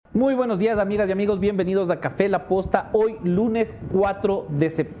Muy buenos días, amigas y amigos, bienvenidos a Café La Posta. Hoy lunes 4 de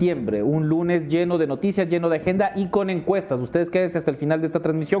septiembre, un lunes lleno de noticias, lleno de agenda y con encuestas. Ustedes quédense hasta el final de esta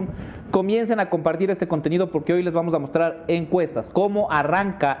transmisión, comiencen a compartir este contenido porque hoy les vamos a mostrar encuestas, cómo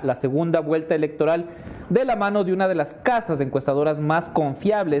arranca la segunda vuelta electoral de la mano de una de las casas encuestadoras más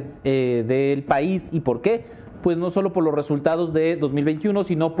confiables del país. ¿Y por qué? Pues no solo por los resultados de 2021,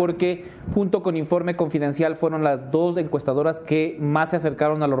 sino porque junto con Informe Confidencial fueron las dos encuestadoras que más se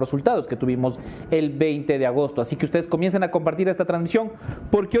acercaron a los resultados que tuvimos el 20 de agosto. Así que ustedes comiencen a compartir esta transmisión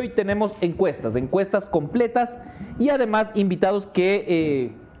porque hoy tenemos encuestas completas y además invitados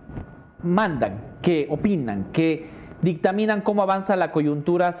que mandan, que opinan, que dictaminan cómo avanza la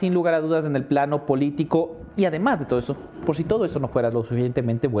coyuntura sin lugar a dudas en el plano político. Y además de todo eso, por si todo eso no fuera lo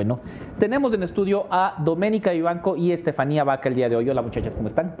suficientemente bueno, tenemos en estudio a Doménica Vivanco y Estefanía Vaca el día de hoy. Hola muchachas, ¿cómo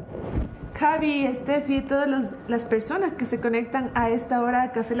están? Javi, Estefi, todas las personas que se conectan a esta hora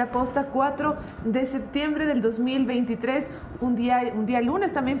de Café La Posta, 4 de septiembre del 2023, un día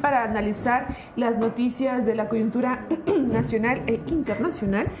lunes también para analizar las noticias de la coyuntura nacional e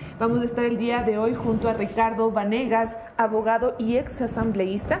internacional. Vamos a estar el día de hoy junto a Ricardo Vanegas, abogado y ex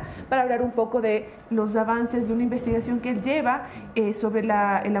asambleísta, para hablar un poco de los avances de una investigación que él lleva sobre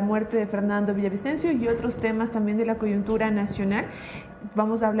la muerte de Fernando Villavicencio y otros temas también de la coyuntura nacional.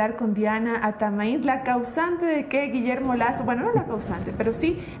 Vamos a hablar con Diana Atamaint, la causante de que Guillermo Lasso, bueno, no la causante, pero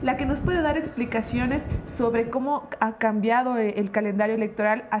sí la que nos puede dar explicaciones sobre cómo ha cambiado el calendario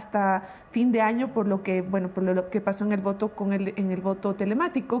electoral hasta fin de año por lo que pasó en el voto en el voto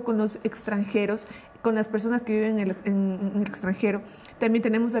telemático con los extranjeros, con las personas que viven en el extranjero. También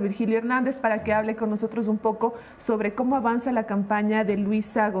tenemos a Virgilio Hernández para que hable con nosotros un poco sobre cómo avanza la campaña de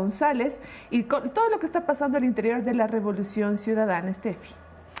Luisa González y con todo lo que está pasando al interior de la Revolución Ciudadana. Estefi.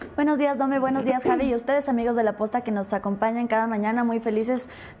 Buenos días, Dome, buenos días, Javi, y ustedes, amigos de La Posta, que nos acompañan cada mañana, muy felices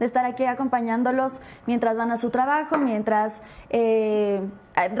de estar aquí acompañándolos mientras van a su trabajo, mientras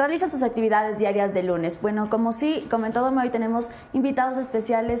realizan sus actividades diarias de lunes. Bueno, como en todo, hoy tenemos invitados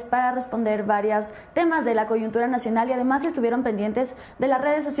especiales para responder varios temas de la coyuntura nacional y además si estuvieron pendientes de las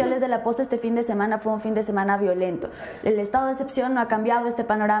redes sociales de La Posta, este fin de semana fue un fin de semana violento. El estado de excepción no ha cambiado este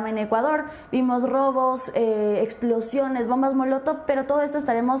panorama en Ecuador, vimos robos, explosiones, bombas molotov, pero todo esto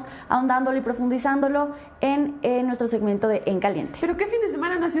estaremos ahondándolo y profundizándolo en nuestro segmento de En Caliente. Pero ¿qué fin de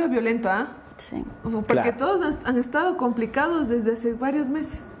semana no ha sido violento, ah? Sí. Porque claro, todos han estado complicados desde hace varios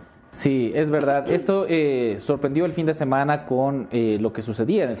meses. Sí, es verdad. Esto sorprendió el fin de semana con lo que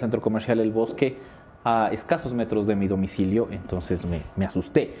sucedía en el centro comercial El Bosque, a escasos metros de mi domicilio, entonces me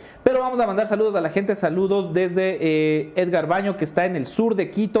asusté. Pero vamos a mandar saludos a la gente, saludos desde Edgar Baño, que está en el sur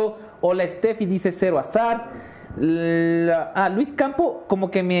de Quito. Hola Steffi, dice Cero Azar. Luis Campo como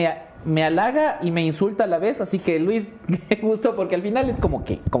que me halaga y me insulta a la vez, así que Luis, qué gusto, porque al final es como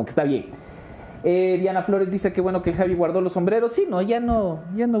que está bien. Diana Flores dice que bueno que el Javi guardó los sombreros. Sí, no, ya no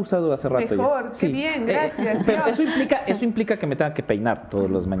he usado hace rato. Mejor, ya. qué Sí. bien, gracias. Pero eso implica que me tenga que peinar todas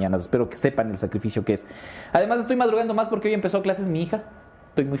las mañanas. Espero que sepan el sacrificio que es. Además estoy madrugando más porque hoy empezó clases mi hija.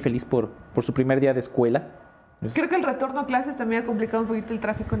 Estoy muy feliz por su primer día de escuela. Creo que el retorno a clases también ha complicado un poquito el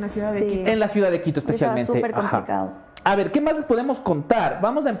tráfico en la ciudad de Quito. En la ciudad de Quito especialmente. Está súper complicado. A ver, ¿qué más les podemos contar?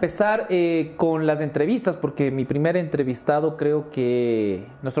 Vamos a empezar con las entrevistas, porque nuestro primer entrevistado creo que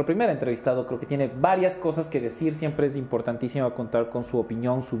tiene varias cosas que decir. Siempre es importantísimo contar con su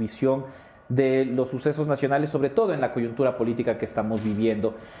opinión, su visión de los sucesos nacionales, sobre todo en la coyuntura política que estamos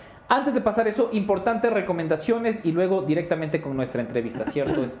viviendo. Antes de pasar eso, importantes recomendaciones y luego directamente con nuestra entrevista,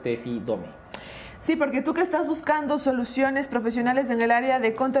 ¿cierto, Steffi Dome? Sí, porque tú que estás buscando soluciones profesionales en el área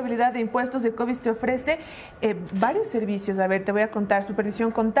de contabilidad de impuestos, de COVID te ofrece varios servicios. A ver, te voy a contar: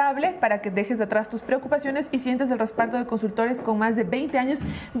 supervisión contable para que dejes atrás tus preocupaciones y sientas el respaldo de consultores con más de 20 años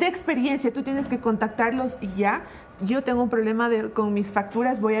de experiencia. Tú tienes que contactarlos ya. Yo tengo un problema con mis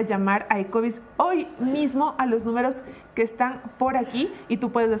facturas, voy a llamar a Ecovis hoy mismo a los números que están por aquí y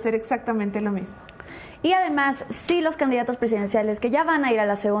tú puedes hacer exactamente lo mismo. Y además, si los candidatos presidenciales que ya van a ir a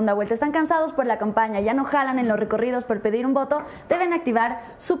la segunda vuelta están cansados por la campaña, ya no jalan en los recorridos por pedir un voto, deben activar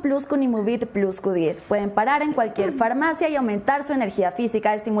su Plus con Imovit Plus Q10. Pueden parar en cualquier farmacia y aumentar su energía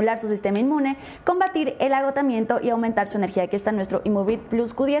física, estimular su sistema inmune, combatir el agotamiento y aumentar su energía. Aquí está nuestro Imovit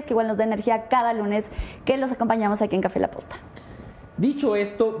Plus Q10, que igual nos da energía cada lunes que los acompañamos aquí en Café La Posta. Dicho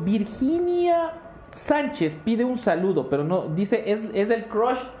esto, Virginia Sánchez pide un saludo, pero no dice es el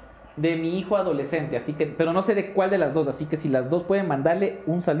crush de mi hijo adolescente, así que, pero no sé de cuál de las dos, así que si las dos pueden mandarle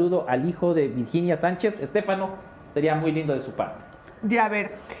un saludo al hijo de Virginia Sánchez, Estefano, sería muy lindo de su parte. Ya, a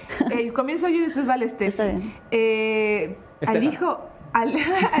ver, comienzo yo y después vale Steffi. Está bien. Al hijo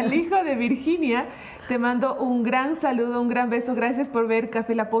al hijo de Virginia, te mando un gran saludo, un gran beso. Gracias por ver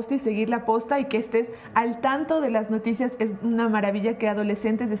Café La Posta y seguir La Posta y que estés al tanto de las noticias. Es una maravilla que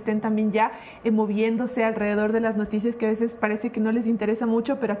adolescentes estén también ya moviéndose alrededor de las noticias que a veces parece que no les interesa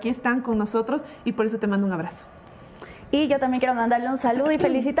mucho, pero aquí están con nosotros y por eso te mando un abrazo. Y yo también quiero mandarle un saludo y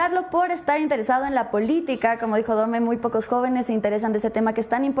felicitarlo por estar interesado en la política. Como dijo Dome, muy pocos jóvenes se interesan de este tema que es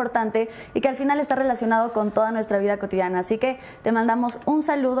tan importante y que al final está relacionado con toda nuestra vida cotidiana. Así que te mandamos un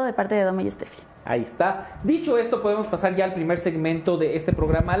saludo de parte de Dome y Steffi. Ahí está. Dicho esto, podemos pasar ya al primer segmento de este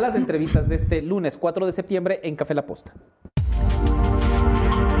programa, las entrevistas de este lunes 4 de septiembre en Café La Posta.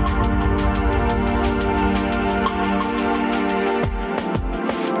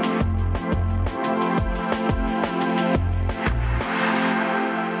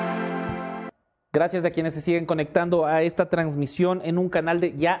 Gracias a quienes se siguen conectando a esta transmisión en un canal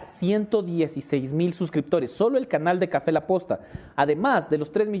de ya 116,000 suscriptores, solo el canal de Café La Posta, además de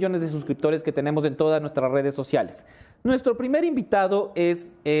los 3 millones de suscriptores que tenemos en todas nuestras redes sociales. Nuestro primer invitado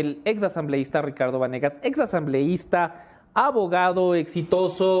es el exasambleísta Ricardo Vanegas, exasambleísta, abogado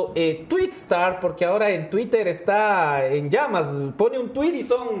exitoso, tweetstar, porque ahora en Twitter está en llamas, pone un tweet y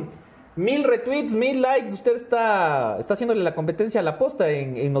son 1000 retweets, 1000 likes. Usted está haciéndole la competencia a La Posta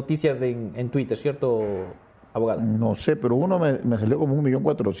en noticias en Twitter, ¿cierto, abogado? No sé, pero uno me salió como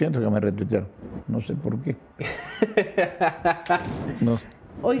 1.400.000 que me retuitearon. No sé por qué. No,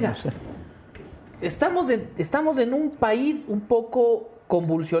 Oiga, no sé. estamos en un país un poco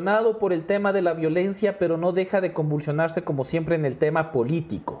convulsionado por el tema de la violencia, pero no deja de convulsionarse como siempre en el tema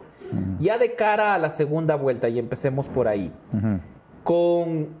político. Ya de cara a la segunda vuelta, y empecemos por ahí.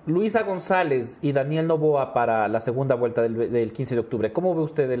 Con Luisa González y Daniel Noboa para la segunda vuelta del 15 de octubre. ¿Cómo ve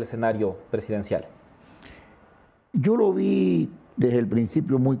usted el escenario presidencial? Yo lo vi desde el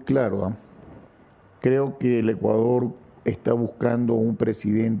principio muy claro, ¿eh? Creo que el Ecuador está buscando un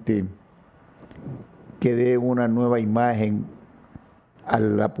presidente que dé una nueva imagen a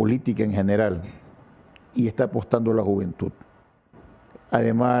la política en general y está apostando a la juventud.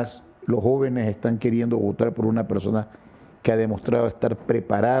 Además, los jóvenes están queriendo votar por una persona que ha demostrado estar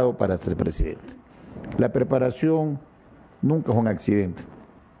preparado para ser presidente. La preparación nunca es un accidente,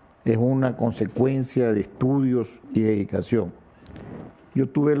 es una consecuencia de estudios y dedicación. Yo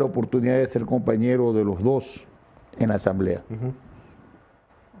tuve la oportunidad de ser compañero de los dos en la asamblea.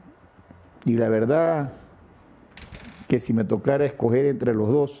 Y la verdad que si me tocara escoger entre los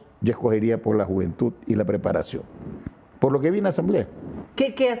dos, yo escogería por la juventud y la preparación. Por lo que vi en la asamblea.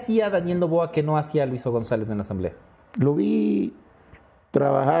 ¿Qué hacía Daniel Noboa que no hacía Luisa González en la asamblea? Lo vi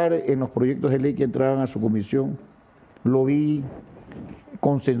trabajar en los proyectos de ley que entraban a su comisión. Lo vi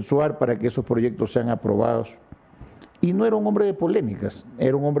consensuar para que esos proyectos sean aprobados. Y no era un hombre de polémicas,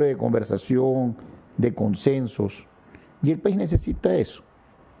 era un hombre de conversación, de consensos. Y el país necesita eso.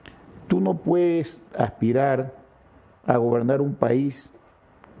 Tú no puedes aspirar a gobernar un país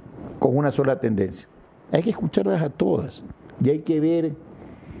con una sola tendencia. Hay que escucharlas a todas y hay que ver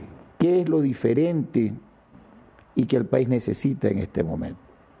qué es lo diferente y que el país necesita en este momento.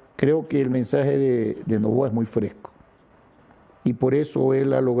 Creo que el mensaje de Noboa es muy fresco y por eso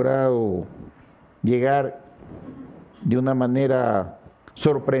él ha logrado llegar de una manera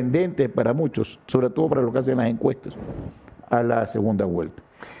sorprendente para muchos, sobre todo para los que hacen las encuestas, a la segunda vuelta.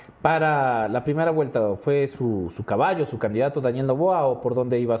 Para la primera vuelta, ¿fue su caballo, su candidato Daniel Noboa o por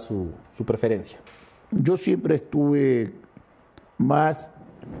dónde iba su preferencia? Yo siempre estuve más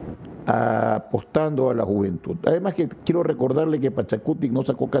apostando a la juventud. Además que quiero recordarle que Pachacuti no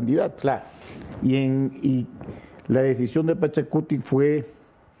sacó candidato. Claro. Y la decisión de Pachacuti fue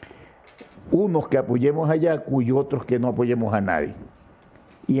unos que apoyemos a Yacu y otros que no apoyemos a nadie.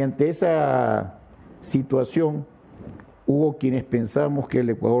 Y ante esa situación hubo quienes pensamos que el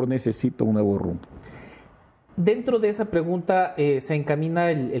Ecuador necesita un nuevo rumbo. Dentro de esa pregunta se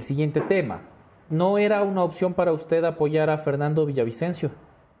encamina el siguiente tema. ¿No era una opción para usted apoyar a Fernando Villavicencio?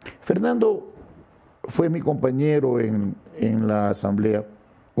 Fernando fue mi compañero en la asamblea.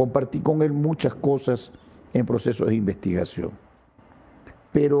 Compartí con él muchas cosas en procesos de investigación.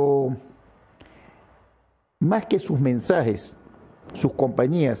 Pero más que sus mensajes, sus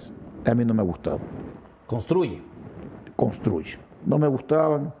compañías, a mí no me gustaban. Construye. No me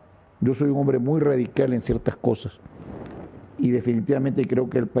gustaban. Yo soy un hombre muy radical en ciertas cosas. Y definitivamente creo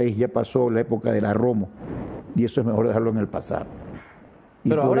que el país ya pasó la época del arromo. Y eso es mejor dejarlo en el pasado.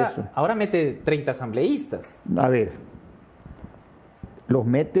 Pero ahora mete 30 asambleístas. A ver, los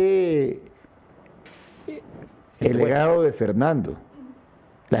mete el legado de Fernando.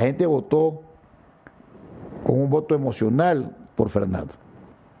 La gente votó con un voto emocional por Fernando.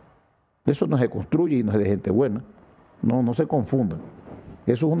 Eso no se construye y no es de gente buena. No se confundan.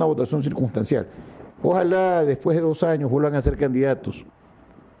 Eso es una votación circunstancial. Ojalá después de 2 años vuelvan a ser candidatos,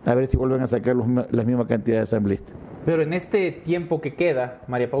 a ver si vuelven a sacar la misma cantidad de asambleístas. Pero en este tiempo que queda,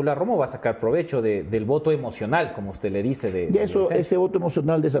 María Paula Romo va a sacar provecho del voto emocional, como usted le dice. Ya ese voto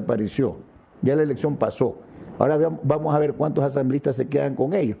emocional desapareció, ya la elección pasó. Ahora vamos a ver cuántos asambleístas se quedan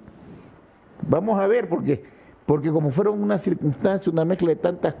con ellos. Vamos a ver, porque como fueron una circunstancia, una mezcla de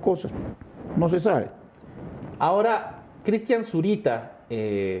tantas cosas, no se sabe. Ahora, Cristian Zurita,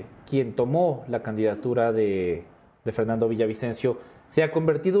 quien tomó la candidatura de Fernando Villavicencio, se ha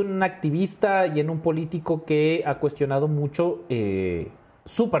convertido en un activista y en un político que ha cuestionado mucho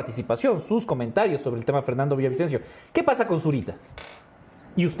su participación, sus comentarios sobre el tema de Fernando Villavicencio. ¿Qué pasa con Zurita?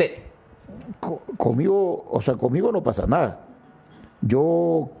 ¿Y usted? Conmigo no pasa nada.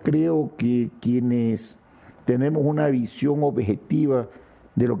 Yo creo que quienes tenemos una visión objetiva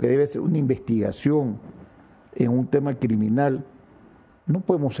de lo que debe ser una investigación en un tema criminal, no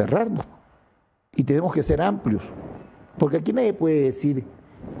podemos cerrarnos y tenemos que ser amplios, porque aquí nadie puede decir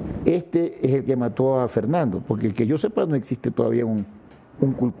este es el que mató a Fernando, porque que yo sepa no existe todavía un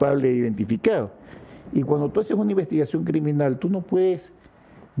culpable identificado. Y cuando tú haces una investigación criminal, tú no puedes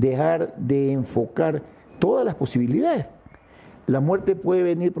dejar de enfocar todas las posibilidades. La muerte puede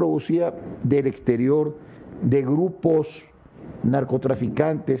venir producida del exterior, de grupos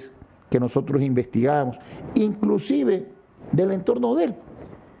narcotraficantes que nosotros investigamos, inclusive del entorno de él.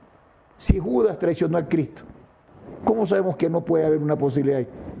 Si Judas traicionó a Cristo, ¿cómo sabemos que no puede haber una posibilidad ahí?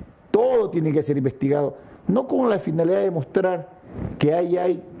 Todo tiene que ser investigado, no con la finalidad de demostrar que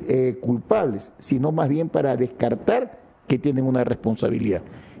hay culpables, sino más bien para descartar que tienen una responsabilidad.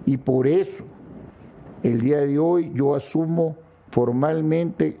 Y por eso, el día de hoy yo asumo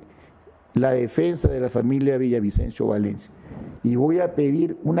formalmente la defensa de la familia Villavicencio Valencia. Y voy a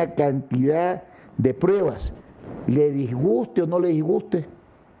pedir una cantidad de pruebas, le disguste o no le disguste,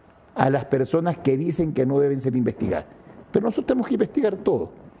 a las personas que dicen que no deben ser investigadas. Pero nosotros tenemos que investigar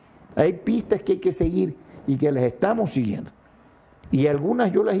todo. Hay pistas que hay que seguir y que las estamos siguiendo. Y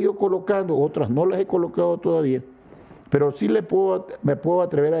algunas yo las he ido colocando, otras no las he colocado todavía. Pero sí me puedo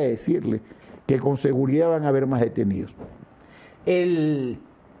atrever a decirle que con seguridad van a haber más detenidos.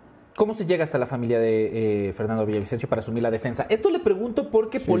 ¿Cómo se llega hasta la familia de Fernando Villavicencio para asumir la defensa? Esto le pregunto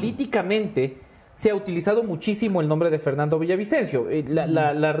porque políticamente se ha utilizado muchísimo el nombre de Fernando Villavicencio.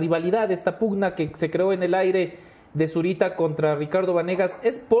 La rivalidad, esta pugna que se creó en el aire de Zurita contra Ricardo Vanegas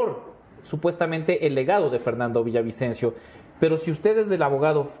es por, supuestamente, el legado de Fernando Villavicencio. Pero si usted es el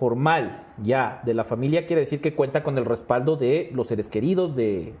abogado formal ya de la familia, quiere decir que cuenta con el respaldo de los seres queridos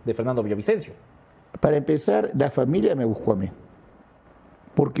de Fernando Villavicencio. Para empezar, la familia me buscó a mí,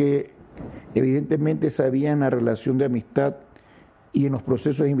 porque evidentemente sabían la relación de amistad y en los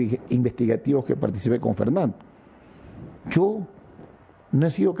procesos investigativos que participé con Fernando. Yo no he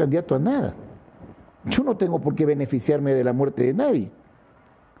sido candidato a nada. Yo no tengo por qué beneficiarme de la muerte de nadie.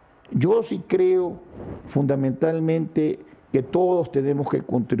 Yo sí creo fundamentalmente que todos tenemos que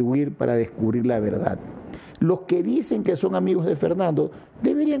contribuir para descubrir la verdad. Los que dicen que son amigos de Fernando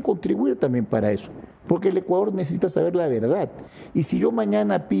deberían contribuir también para eso, porque el Ecuador necesita saber la verdad. Y si yo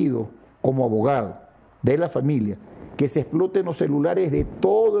mañana pido, como abogado de la familia, que se exploten los celulares de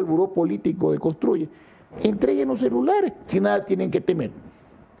todo el buró político de Construye, entreguen los celulares, si nada tienen que temer.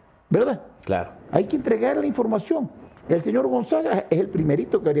 ¿Verdad? Claro. Hay que entregar la información. El señor Gonzaga es el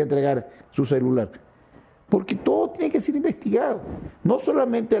primerito que debería entregar su celular, porque todo tiene que ser investigado. No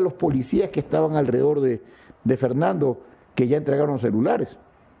solamente a los policías que estaban alrededor de Fernando, que ya entregaron celulares,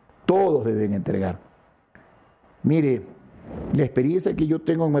 todos deben entregar. Mire, la experiencia que yo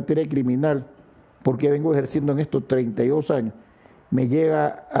tengo en materia criminal, porque vengo ejerciendo en estos 32 años, me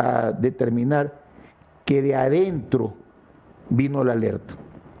llega a determinar que de adentro vino la alerta,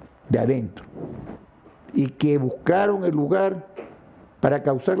 de adentro, y que buscaron el lugar para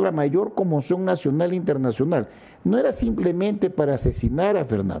causar la mayor conmoción nacional e internacional. No era simplemente para asesinar a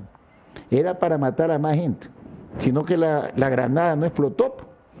Fernando, era para matar a más gente, sino que la granada no explotó.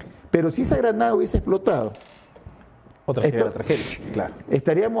 Pero si esa granada hubiese explotado, otra sería la tragedia, claro.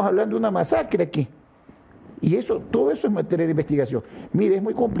 Estaríamos hablando de una masacre aquí. Y todo eso es materia de investigación. Mire, es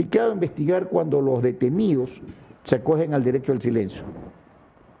muy complicado investigar cuando los detenidos se acogen al derecho al silencio.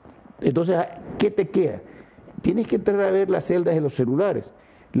 Entonces, ¿qué te queda? Tienes que entrar a ver las celdas de los celulares,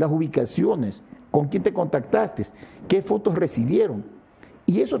 las ubicaciones, con quién te contactaste, qué fotos recibieron.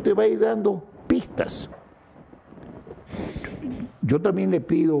 Y eso te va a ir dando pistas. Yo también le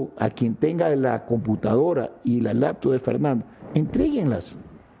pido a quien tenga la computadora y la laptop de Fernando, entréguenlas.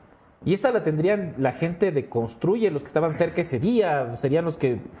 ¿Y esta la tendrían la gente de Construye, los que estaban cerca ese día? ¿Serían los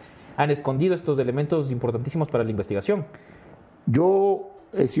que han escondido estos elementos importantísimos para la investigación? Yo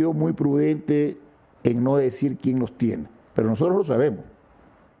he sido muy prudente en no decir quién los tiene, pero nosotros lo sabemos.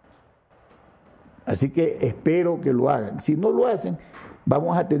 Así que espero que lo hagan. Si no lo hacen,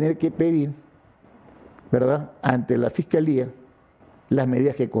 vamos a tener que pedir, ¿verdad?, ante la Fiscalía las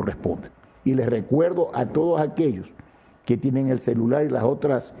medidas que corresponden. Y les recuerdo a todos aquellos que tienen el celular y las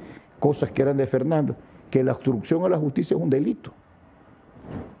otras cosas que eran de Fernando, que la obstrucción a la justicia es un delito.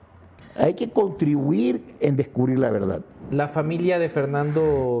 Hay que contribuir en descubrir la verdad. La familia de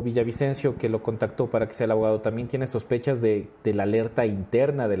Fernando Villavicencio, que lo contactó para que sea el abogado, también tiene sospechas de la alerta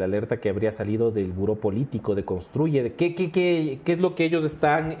interna, de la alerta que habría salido del buró político de Construye. ¿Qué es lo que ellos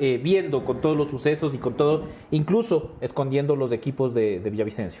están viendo con todos los sucesos y con todo, incluso escondiendo los equipos de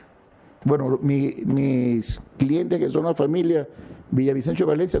Villavicencio? Bueno, mis clientes que son la familia Villavicencio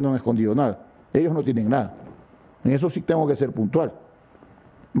Valencia no han escondido nada. Ellos no tienen nada. En eso sí tengo que ser puntual.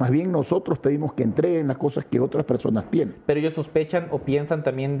 Más bien nosotros pedimos que entreguen las cosas que otras personas tienen. Pero ellos sospechan o piensan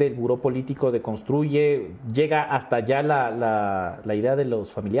también del buró político de Construye. ¿Llega hasta allá la idea de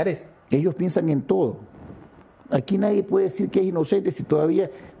los familiares? Ellos piensan en todo. Aquí nadie puede decir que es inocente si todavía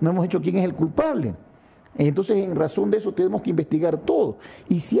no hemos dicho quién es el culpable. Entonces, en razón de eso, tenemos que investigar todo.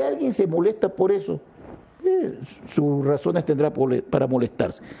 Y si alguien se molesta por eso, sus razones tendrá para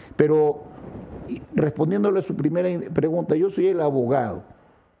molestarse. Pero, respondiéndole a su primera pregunta, yo soy el abogado.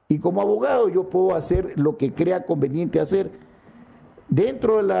 Y como abogado yo puedo hacer lo que crea conveniente hacer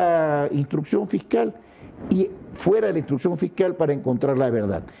dentro de la instrucción fiscal y fuera de la instrucción fiscal para encontrar la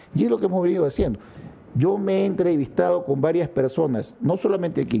verdad. Y es lo que hemos venido haciendo. Yo me he entrevistado con varias personas, no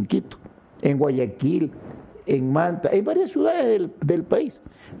solamente aquí en Quito, en Guayaquil, en Manta, en varias ciudades del país,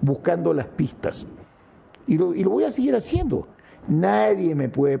 buscando las pistas. Y lo voy a seguir haciendo. Nadie me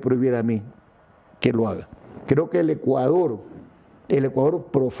puede prohibir a mí que lo haga. Creo que el Ecuador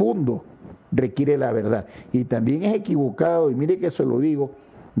profundo requiere la verdad. Y también es equivocado, y mire que se lo digo,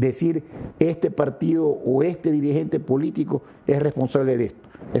 decir este partido o este dirigente político es responsable de esto.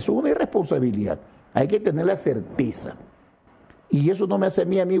 Eso es una irresponsabilidad. Hay que tener la certeza. Y eso no me hace a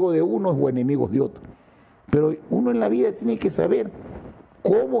mí amigo de unos o enemigos de otros. Pero uno en la vida tiene que saber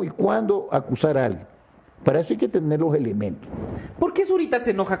cómo y cuándo acusar a alguien. Para eso hay que tener los elementos. ¿Por qué Zurita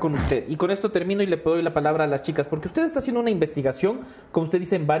se enoja con usted? Y con esto termino y le doy la palabra a las chicas. Porque usted está haciendo una investigación, como usted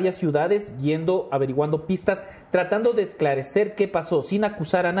dice, en varias ciudades, averiguando pistas, tratando de esclarecer qué pasó, sin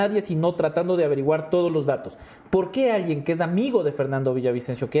acusar a nadie, sino tratando de averiguar todos los datos. ¿Por qué alguien que es amigo de Fernando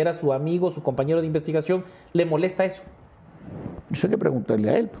Villavicencio, que era su amigo, su compañero de investigación, le molesta eso? Eso hay que preguntarle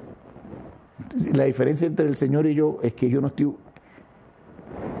a él. La diferencia entre el señor y yo es que yo no estoy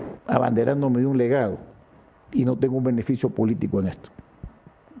abanderándome de un legado y no tengo un beneficio político en esto.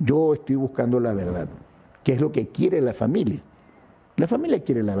 Yo estoy buscando la verdad, que es lo que quiere la familia. La familia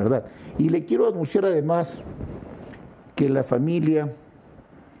quiere la verdad. Y le quiero anunciar además que la familia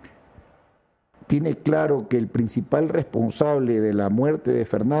tiene claro que el principal responsable de la muerte de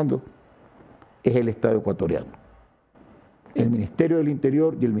Fernando es el Estado ecuatoriano, el Ministerio del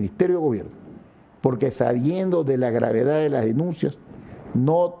Interior y el Ministerio de Gobierno, porque sabiendo de la gravedad de las denuncias,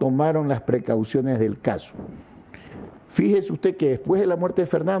 no tomaron las precauciones del caso. Fíjese usted que después de la muerte de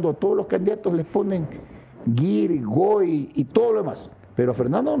Fernando, a todos los candidatos les ponen GIR, GOI y todo lo demás, pero a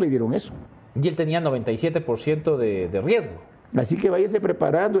Fernando no le dieron eso. Y él tenía 97% de riesgo. Así que váyase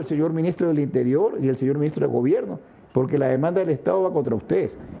preparando el señor ministro del Interior y el señor ministro de Gobierno, porque la demanda del Estado va contra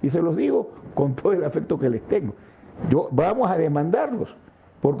ustedes. Y se los digo con todo el afecto que les tengo. Vamos a demandarlos,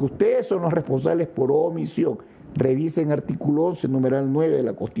 porque ustedes son los responsables por omisión. Revisen artículo 11, numeral 9 de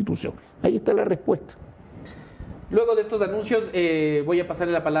la Constitución. Ahí está la respuesta. Luego de estos anuncios, voy a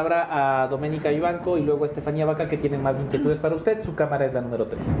pasarle la palabra a Doménica Vivanco y luego a Estefanía Vaca, que tienen más inquietudes para usted. Su cámara es la número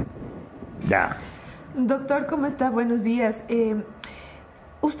 3. Ya. Doctor, ¿cómo está? Buenos días.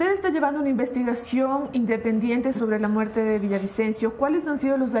 Usted está llevando una investigación independiente sobre la muerte de Villavicencio. ¿Cuáles han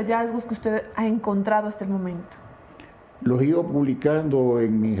sido los hallazgos que usted ha encontrado hasta el momento? Los he ido publicando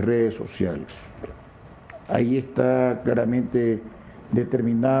en mis redes sociales. Ahí está claramente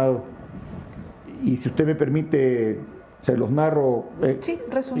determinado. Y si usted me permite, se los narro. Sí,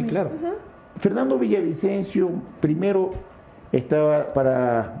 resumido. Sí, claro. Fernando Villavicencio, primero, estaba,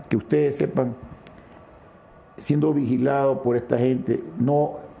 para que ustedes sepan, siendo vigilado por esta gente,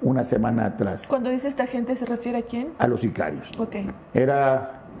 no una semana atrás. Cuando dice esta gente, ¿se refiere a quién? A los sicarios. Ok.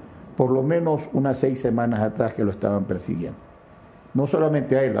 Era por lo menos unas 6 semanas atrás que lo estaban persiguiendo. No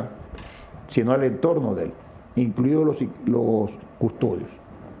solamente a él, sino al entorno de él, incluidos los custodios.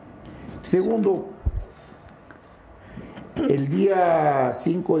 Segundo, el día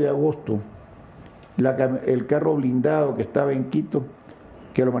 5 de agosto, el carro blindado que estaba en Quito,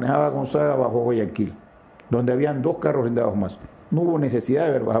 que lo manejaba Gonzaga, bajó a Guayaquil, donde habían 2 carros blindados más. no hubo necesidad de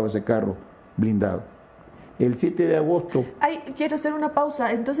haber bajado ese carro blindado. El 7 de agosto... Quiero hacer una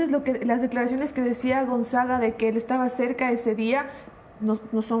pausa. Entonces, las declaraciones que decía Gonzaga de que él estaba cerca ese día,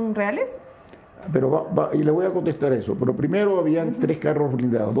 ¿no son reales? Pero y le voy a contestar eso. Pero primero habían 3 carros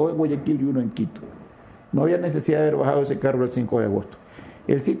blindados, 2 en Guayaquil y 1 en Quito. No había necesidad de haber bajado ese carro el 5 de agosto.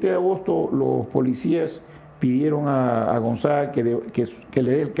 El 7 de agosto los policías pidieron a Gonzaga que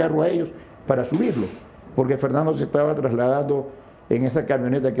le dé el carro a ellos para subirlo, porque Fernando se estaba trasladando en esa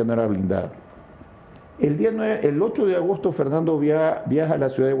camioneta que no era blindada. El 8 de agosto Fernando viaja a la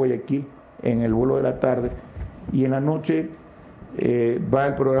ciudad de Guayaquil en el vuelo de la tarde y en la noche va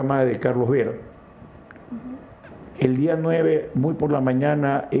al programa de Carlos Vera. El día 9, muy por la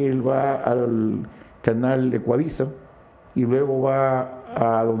mañana, él va al canal de Coavisa y luego va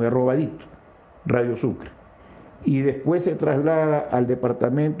a donde Robadito, Radio Sucre. Y después se traslada al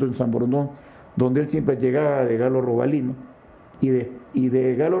departamento en San Borondón, donde él siempre llegaba de Galo Robalino. Y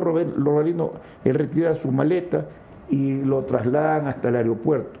de Galo Robalino él retira su maleta y lo trasladan hasta el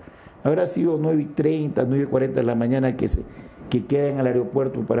aeropuerto. Habrá sido 9:30, 9:40 de la mañana que queda en el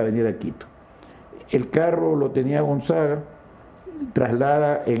aeropuerto para venir a Quito. El carro lo tenía Gonzaga,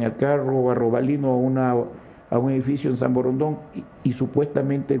 traslada en el carro a Robalino a un edificio en San Borondón y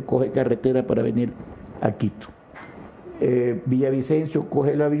supuestamente él coge carretera para venir a Quito. Villavicencio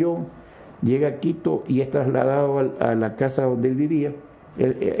coge el avión, llega a Quito y es trasladado a la casa donde él vivía.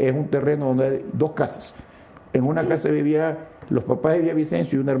 Es un terreno donde hay 2 casas. En una casa vivía los papás de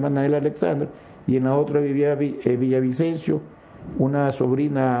Villavicencio y una hermana de él, Alexandra, y en la otra vivía Villavicencio, una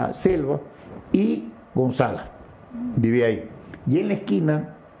sobrina, Selva, y Gonzaga vivía ahí. Y en la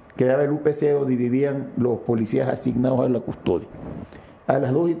esquina quedaba el UPC donde vivían los policías asignados a la custodia. A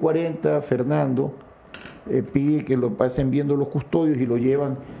las 2:40 Fernando pide que lo pasen viendo los custodios y lo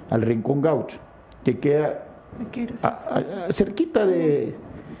llevan al Rincón Gaucho, que queda cerquita del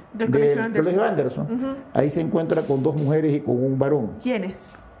Colegio Anderson. Ahí se encuentra con 2 mujeres y con un varón.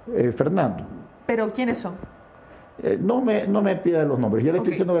 ¿Quiénes? Fernando. ¿Pero quiénes son? No me pida los nombres, ya le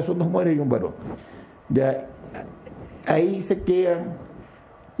estoy diciendo que son 2 mujeres y un varón. Ya, ahí se quedan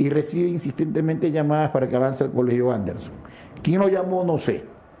y recibe insistentemente llamadas para que avance al Colegio Anderson. ¿Quién lo llamó? No sé.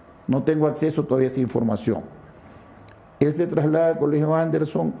 No tengo acceso todavía a esa información. Él se traslada al Colegio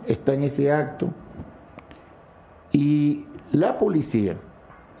Anderson, está en ese acto, y la policía,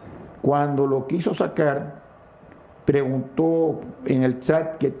 cuando lo quiso sacar, preguntó en el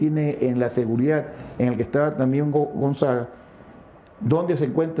chat que tiene en la seguridad, en el que estaba también Gonzaga, ¿dónde se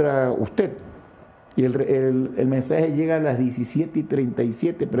encuentra usted? Y el mensaje llega a las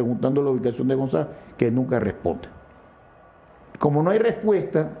 17:37 preguntando la ubicación de Gonzaga, que nunca responde. Como no hay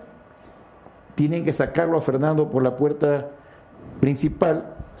respuesta, tienen que sacarlo a Fernando por la puerta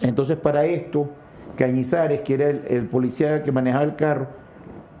principal. Entonces, para esto, Cañizares, que era el policía que manejaba el carro,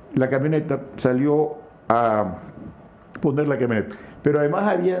 la camioneta, salió a poner la camioneta. Pero además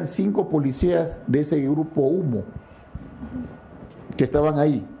habían 5 policías de ese grupo Humo que estaban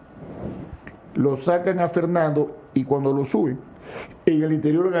ahí. Lo sacan a Fernando y cuando lo suben, en el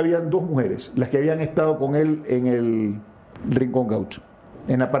interior habían 2 mujeres, las que habían estado con él en el Rincón Gaucho,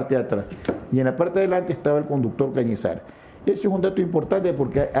 en la parte de atrás. Y en la parte de adelante estaba el conductor Cañizares. Ese es un dato importante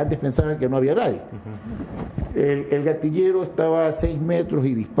porque antes pensaban que no había nadie. El gatillero estaba a 6 metros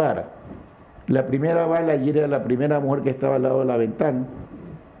y dispara. La primera bala hiere a la primera mujer que estaba al lado de la ventana.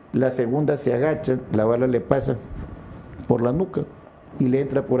 La segunda se agacha, la bala le pasa por la nuca y le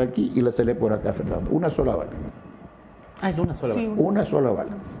entra por aquí y la sale por acá, Fernando. Una sola bala. Es una sola bala. Una sola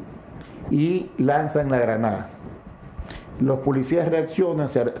bala. Y lanzan la granada. Los policías reaccionan,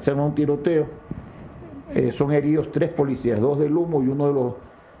 se arma un tiroteo. Son heridos 3 policías, 2 del Humo y uno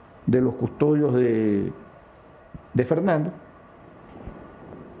de los custodios de Fernando.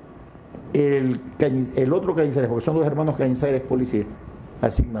 El otro Cañizares, porque son 2 hermanos Cañizares policías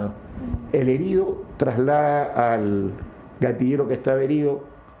asignados. El herido traslada al gatillero que estaba herido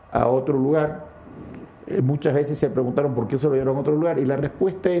a otro lugar. Muchas veces se preguntaron por qué se lo llevaron a otro lugar y la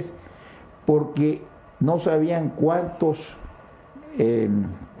respuesta es porque no sabían cuántos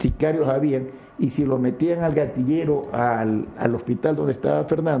sicarios habían y si lo metían al gatillero al hospital donde estaba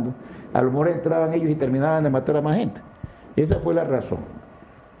Fernando, a lo mejor entraban ellos y terminaban de matar a más gente. Esa fue la razón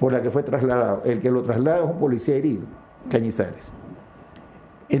por la que fue trasladado. El que lo traslada es un policía herido, Cañizares.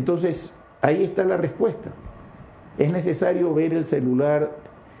 Entonces, ahí está la respuesta. Es necesario ver el celular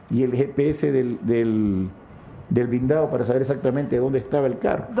y el GPS del blindado para saber exactamente dónde estaba el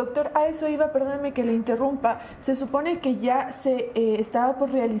carro. Doctor, a eso iba, perdóneme que le interrumpa. Se supone que ya estaba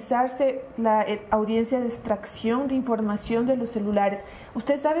por realizarse la audiencia de extracción de información de los celulares.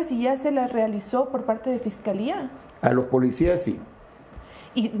 ¿Usted sabe si ya se la realizó por parte de Fiscalía? A los policías sí.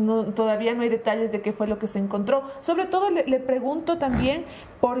 Y todavía no hay detalles de qué fue lo que se encontró. Sobre todo le pregunto también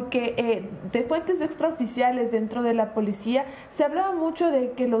porque de fuentes extraoficiales dentro de la policía se hablaba mucho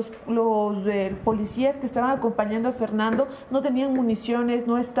de que los policías que estaban acompañando a Fernando no tenían municiones,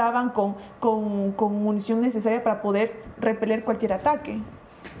 no estaban con munición necesaria para poder repeler cualquier ataque.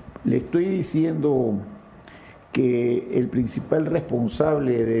 Le estoy diciendo que el principal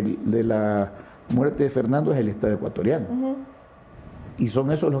responsable de la muerte de Fernando es el Estado ecuatoriano. Y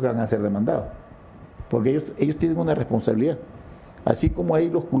son esos los que van a ser demandados, porque ellos tienen una responsabilidad. Así como hay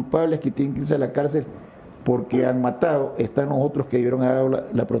los culpables que tienen que irse a la cárcel porque han matado, están los otros que debieron haber dado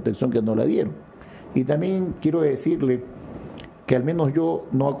la protección que no la dieron. Y también quiero decirle que al menos yo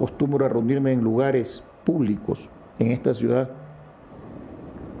no acostumbro a reunirme en lugares públicos en esta ciudad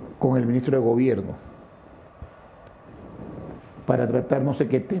con el ministro de Gobierno para tratar no sé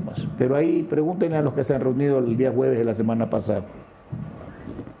qué temas. Pero ahí pregúntenle a los que se han reunido el día jueves de la semana pasada.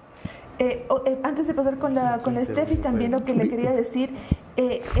 Antes de pasar con la Steffi, también lo que le quería decir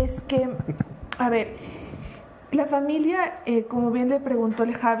es que, a ver, la familia, como bien le preguntó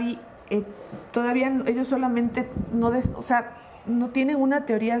el Javi, todavía ellos solamente no tienen una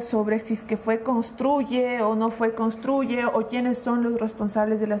teoría sobre si es que fue construye o no fue construye o quiénes son los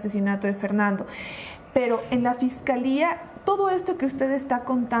responsables del asesinato de Fernando. Pero en la fiscalía, todo esto que usted está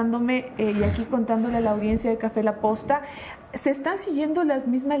contándome y aquí contándole a la audiencia de Café La Posta, ¿se están siguiendo las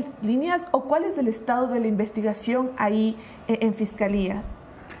mismas líneas o cuál es el estado de la investigación ahí en fiscalía?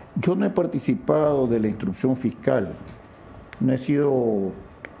 Yo no he participado de la instrucción fiscal, no he sido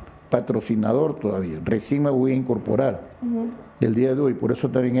patrocinador todavía, recién me voy a incorporar el día de hoy, por eso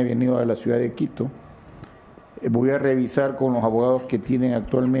también he venido a la ciudad de Quito. Voy a revisar con los abogados que tienen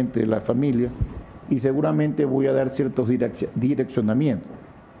actualmente la familia y seguramente voy a dar ciertos direccionamientos.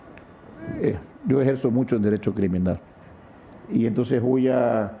 Yo ejerzo mucho en derecho criminal y entonces voy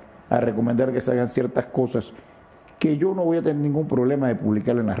a recomendar que se hagan ciertas cosas que yo no voy a tener ningún problema de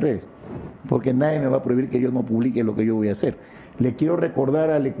publicarlo en las redes, porque nadie me va a prohibir que yo no publique lo que yo voy a hacer. Le quiero recordar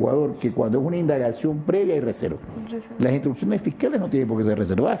al Ecuador que cuando es una indagación previa hay reserva. Las instrucciones fiscales no tienen por qué ser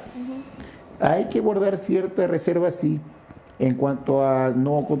reservadas. Hay que guardar cierta reserva, sí, en cuanto a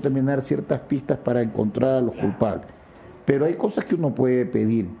no contaminar ciertas pistas para encontrar a los culpables. Pero hay cosas que uno puede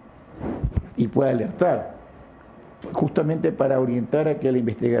pedir y puede alertar, justamente para orientar a que la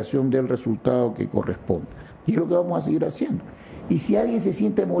investigación dé el resultado que corresponde. Y es lo que vamos a seguir haciendo. Y si alguien se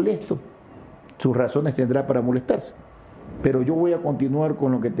siente molesto, sus razones tendrá para molestarse. Pero yo voy a continuar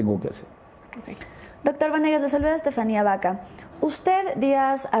con lo que tengo que hacer. Okay. Doctor Vanegas, le saluda Estefanía Vaca. Usted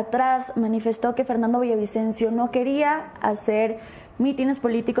días atrás manifestó que Fernando Villavicencio no quería hacer mítines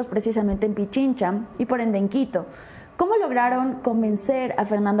políticos precisamente en Pichincha y por ende en Quito. ¿Cómo lograron convencer a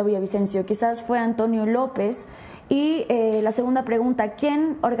Fernando Villavicencio? Quizás fue Antonio López. Y la segunda pregunta,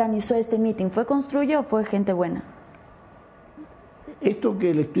 ¿quién organizó este mitin? ¿Fue Construye o fue gente buena? Esto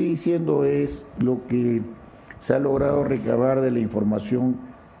que le estoy diciendo es lo que se ha logrado recabar de la información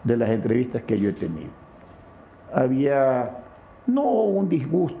de las entrevistas que yo he tenido. Había no un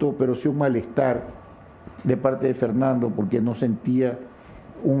disgusto, pero sí un malestar de parte de Fernando porque no sentía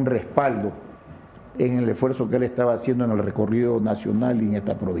un respaldo en el esfuerzo que él estaba haciendo en el recorrido nacional y en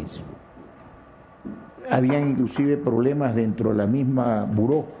esta provincia. Habían inclusive problemas dentro de la misma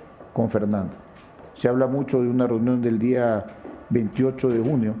buró con Fernando. Se habla mucho de una reunión del día 28 de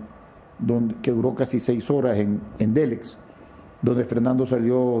junio, que duró casi 6 horas en Delex, donde Fernando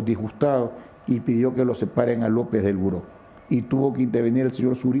salió disgustado y pidió que lo separen a López del buró. Y tuvo que intervenir el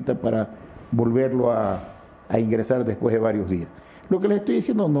señor Zurita para volverlo a ingresar después de varios días. Lo que les estoy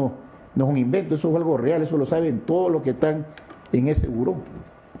diciendo no es un invento, eso es algo real, eso lo saben todos los que están en ese buró.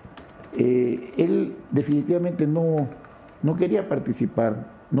 Él definitivamente no quería participar,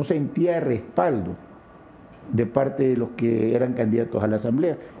 no sentía respaldo de parte de los que eran candidatos a la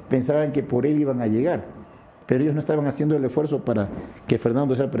asamblea. Pensaban que por él iban a llegar, pero ellos no estaban haciendo el esfuerzo para que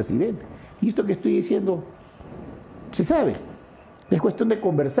Fernando sea presidente. Y esto que estoy diciendo se sabe, es cuestión de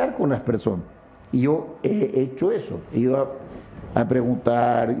conversar con las personas. Y yo he hecho eso, he ido a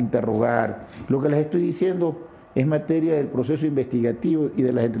preguntar, interrogar. Lo que les estoy diciendo es materia del proceso investigativo y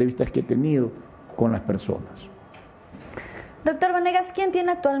de las entrevistas que he tenido con las personas. Doctor Vanegas, ¿quién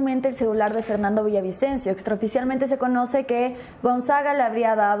tiene actualmente el celular de Fernando Villavicencio? Extraoficialmente se conoce que Gonzaga le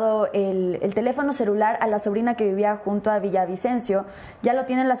habría dado el teléfono celular a la sobrina que vivía junto a Villavicencio. ¿Ya lo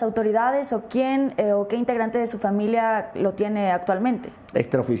tienen las autoridades o quién o qué integrante de su familia lo tiene actualmente?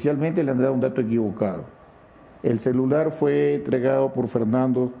 Extraoficialmente le han dado un dato equivocado. El celular fue entregado por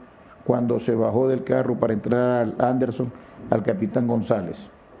Fernando cuando se bajó del carro para entrar al Anderson al capitán González.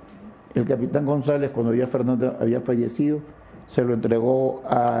 El capitán González, cuando ya Fernando había fallecido, se lo entregó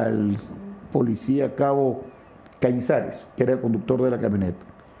al policía cabo Cañizares, que era el conductor de la camioneta.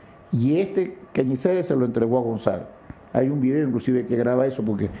 Y este Cañizares se lo entregó a González. Hay un video inclusive que graba eso,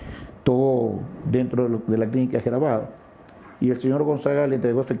 porque todo dentro de la clínica es grabado. Y el señor Gonzaga le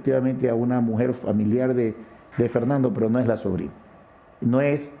entregó efectivamente a una mujer familiar de Fernando, pero no es la sobrina. No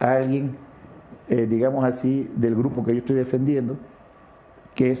es alguien, digamos así, del grupo que yo estoy defendiendo,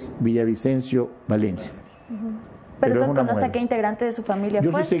 que es Villavicencio Valencia. Pero es usted una conoce mujer. a qué integrante de su familia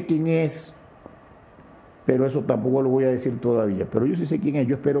Yo fue. sí sé quién es, pero eso tampoco lo voy a decir todavía. Pero yo sí sé quién es,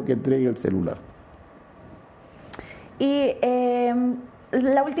 yo espero que entregue el celular. Y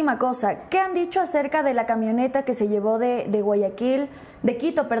la última cosa, ¿qué han dicho acerca de la camioneta que se llevó de Guayaquil, de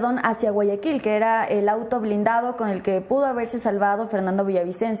Quito, perdón, hacia Guayaquil, que era el auto blindado con el que pudo haberse salvado Fernando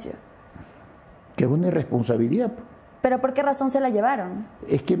Villavicencio? Que es una irresponsabilidad. ¿Pero por qué razón se la llevaron?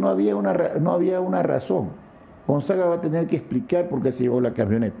 Es que no había una razón. Gonzaga va a tener que explicar por qué se llevó la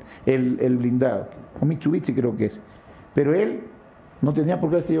camioneta, el blindado, un Mitsubishi creo que es. Pero él no tenía por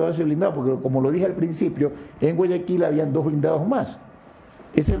qué se llevar ese blindado, porque como lo dije al principio, en Guayaquil habían 2 blindados más.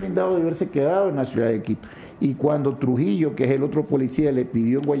 Ese blindado debe haberse quedado en la ciudad de Quito. Y cuando Trujillo, que es el otro policía, le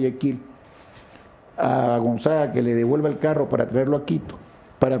pidió en Guayaquil a Gonzaga que le devuelva el carro para traerlo a Quito,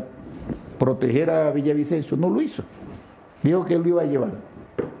 para proteger a Villavicencio, no lo hizo. Dijo que él lo iba a llevar.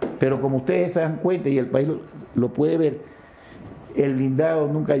 Pero como ustedes se dan cuenta y el país lo puede ver, el blindado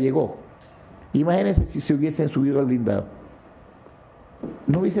nunca llegó. Imagínense si se hubiesen subido al blindado.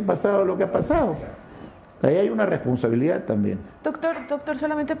 No hubiese pasado lo que ha pasado. Ahí hay una responsabilidad también. Doctor,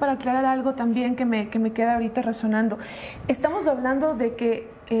 solamente para aclarar algo también que me queda ahorita resonando. Estamos hablando de que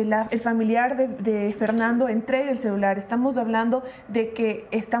el familiar de Fernando entregue el celular. Estamos hablando de que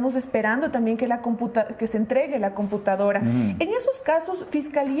estamos esperando también que se entregue la computadora. En esos casos,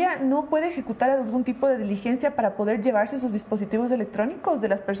 ¿Fiscalía no puede ejecutar algún tipo de diligencia para poder llevarse sus dispositivos electrónicos de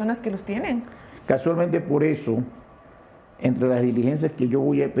las personas que los tienen? Casualmente por eso, entre las diligencias que yo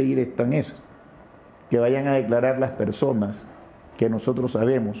voy a pedir están esas. Que vayan a declarar las personas que nosotros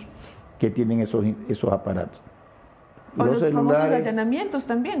sabemos que tienen esos aparatos. O los famosos allanamientos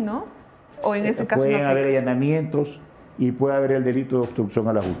también, ¿no? O en ese caso pueden haber allanamientos y puede haber el delito de obstrucción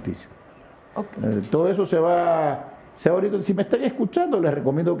a la justicia. Okay. Todo eso se va ahorita. Si me están escuchando, les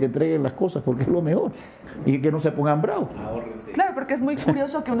recomiendo que entreguen las cosas porque es lo mejor y que no se pongan bravos. Claro, porque es muy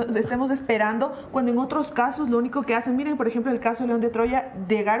curioso que estemos esperando cuando en otros casos lo único que hacen, miren, por ejemplo, el caso de León de Troya,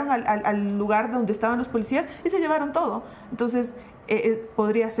 llegaron al lugar donde estaban los policías y se llevaron todo. Entonces,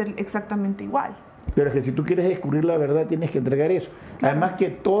 podría ser exactamente igual. Pero es que si tú quieres descubrir la verdad, tienes que entregar eso. Claro. Además que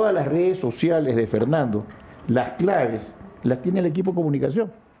todas las redes sociales de Fernando, las claves, las tiene el equipo de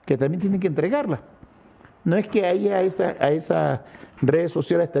comunicación, que también tienen que entregarlas. No es que ahí a esas redes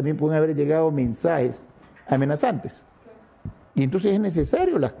sociales también pueden haber llegado mensajes amenazantes. Y entonces es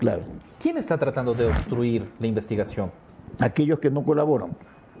necesario las claves. ¿Quién está tratando de obstruir la investigación? Aquellos que no colaboran,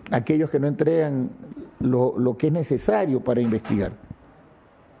 aquellos que no entregan lo que es necesario para investigar.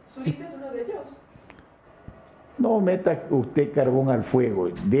 ¿Zurita es uno de ellos? No meta usted carbón al fuego,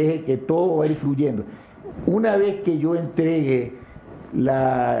 deje que todo vaya fluyendo. Una vez que yo entregue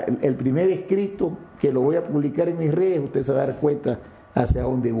el primer escrito, que lo voy a publicar en mis redes, usted se va a dar cuenta hacia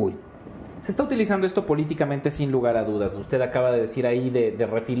dónde voy. Se está utilizando esto políticamente sin lugar a dudas. Usted acaba de decir ahí de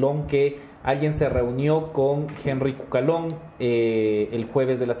refilón que alguien se reunió con Henry Cucalón el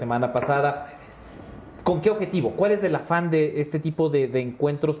jueves de la semana pasada. ¿Con qué objetivo? ¿Cuál es el afán de este tipo de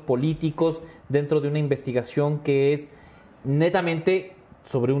encuentros políticos dentro de una investigación que es netamente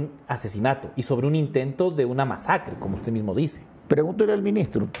sobre un asesinato y sobre un intento de una masacre, como usted mismo dice? Pregúntele al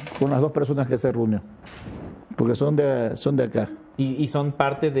ministro con las 2 personas que se reunió, porque son de acá. Y son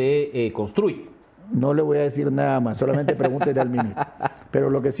parte de Construye. No le voy a decir nada más, solamente pregúntele al ministro. Pero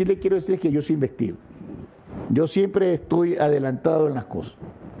lo que sí le quiero decir es que yo sí investigo. Yo siempre estoy adelantado en las cosas.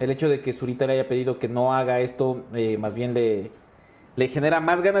 El hecho de que Zurita le haya pedido que no haga esto, más bien le genera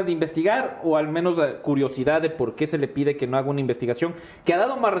más ganas de investigar, o al menos curiosidad de por qué se le pide que no haga una investigación que ha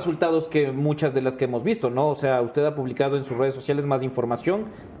dado más resultados que muchas de las que hemos visto, ¿no? O sea, usted ha publicado en sus redes sociales más información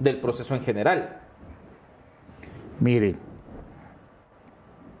del proceso en general. Mire,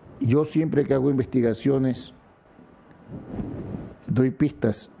 yo siempre que hago investigaciones doy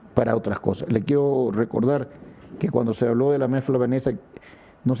pistas para otras cosas. Le quiero recordar que cuando se habló de la mezcla Vanessa,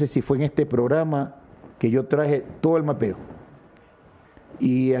 no sé si fue en este programa que yo traje todo el mapeo.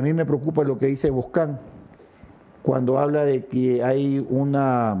 Y a mí me preocupa lo que dice Boscán cuando habla de que hay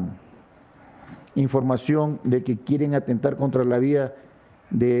una información de que quieren atentar contra la vida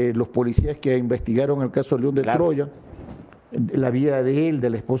de los policías que investigaron el caso de León de Troya. la vida de él, de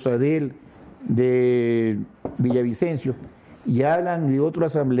la esposa de él, de Villavicencio, y hablan de otro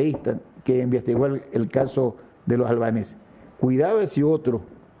asambleísta que investigó el caso de los albaneses. Cuidado de si otro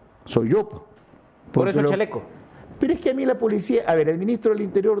soy yo. Por eso el chaleco. Pero es que a mí la policía, a ver, el ministro del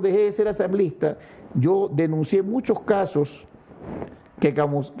Interior dejé de ser asambleísta, yo denuncié muchos casos que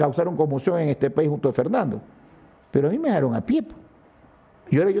causaron conmoción en este país junto a Fernando, pero a mí me dejaron a pie.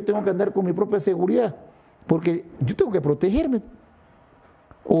 Y ahora yo tengo que andar con mi propia seguridad, porque yo tengo que protegerme.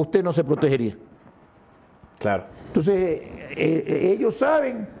 ¿O usted no se protegería? Claro. Entonces, ellos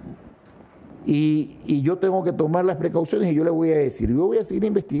saben y yo tengo que tomar las precauciones y yo les voy a decir, yo voy a seguir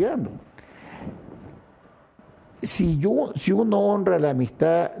investigando. Si uno honra la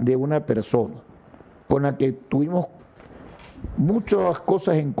amistad de una persona con la que tuvimos muchas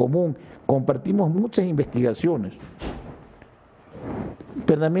cosas en común, muchas investigaciones,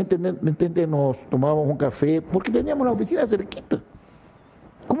 verdaderamente nos tomábamos un café porque teníamos la oficina cerquita.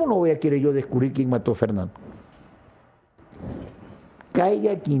 ¿Cómo no voy a querer yo descubrir quién mató a Fernando?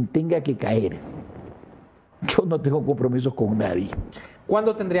 Caiga quien tenga que caer. Yo no tengo compromisos con nadie.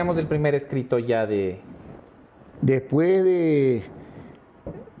 ¿Cuándo tendríamos el primer escrito ya de...? Después de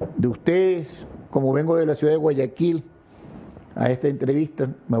ustedes, como vengo de la ciudad de Guayaquil a esta entrevista,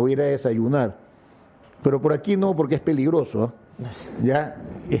 me voy a ir a desayunar. Pero por aquí no, porque es peligroso, ¿eh? ¿Ya?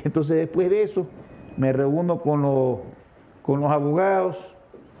 Entonces, después de eso, me reúno con los abogados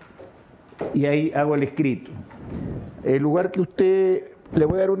y ahí hago el escrito. El lugar que usted, le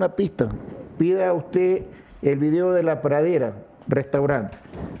voy a dar una pista, pida a usted el video de La Pradera, restaurante,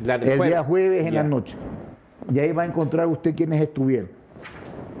 el día jueves en la noche. Y ahí va a encontrar usted quienes estuvieron.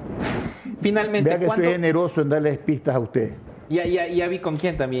 Finalmente, vea que soy generoso en darles pistas a usted. Ya vi con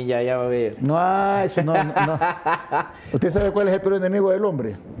quién también, ya va a ver. No, eso no. ¿Usted sabe cuál es el peor enemigo del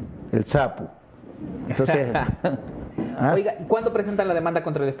hombre? El sapo. Entonces, ¿ah? Oiga, ¿y cuándo presentan la demanda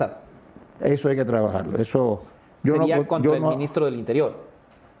contra el Estado? Eso hay que trabajarlo. Eso sería contra el ministro del Interior.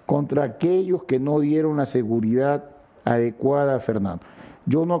 Contra aquellos que no dieron la seguridad adecuada a Fernando.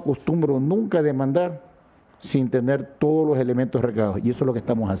 Yo no acostumbro nunca a demandar sin tener todos los elementos recabados, y eso es lo que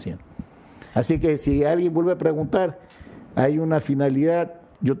estamos haciendo. Así que si alguien vuelve a preguntar, hay una finalidad,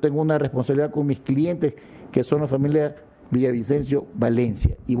 yo tengo una responsabilidad con mis clientes, que son la familia Villavicencio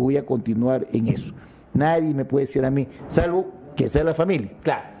Valencia, y voy a continuar en eso. Nadie me puede decir a mí, salvo que sea la familia.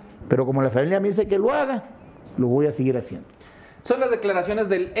 Claro. Pero como la familia me dice que lo haga, lo voy a seguir haciendo. Son las declaraciones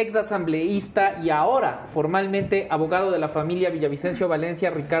del ex asambleísta y ahora formalmente abogado de la familia Villavicencio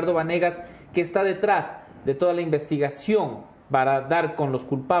Valencia, Ricardo Vanegas, que está detrás de toda la investigación para dar con los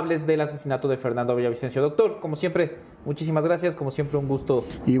culpables del asesinato de Fernando Villavicencio. Doctor, como siempre, muchísimas gracias, como siempre un gusto.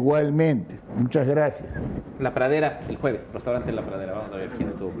 Igualmente, muchas gracias. La Pradera, el jueves, restaurante La Pradera, vamos a ver quién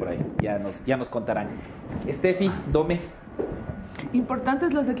estuvo por ahí, ya nos contarán. Estefi, Dome.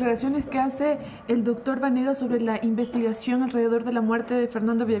 Importantes las declaraciones que hace el doctor Vanegas sobre la investigación alrededor de la muerte de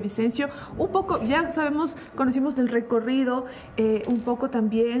Fernando Villavicencio. Un poco, ya sabemos, conocimos el recorrido, un poco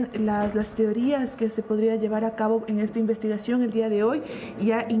también las teorías que se podría llevar a cabo en esta investigación el día de hoy.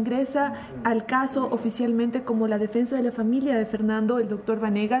 Ya ingresa al caso oficialmente como la defensa de la familia de Fernando, el doctor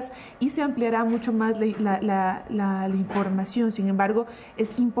Vanegas, y se ampliará mucho más la información. Sin embargo,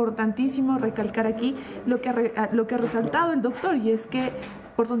 es importantísimo recalcar aquí lo que ha resaltado el doctor, y es que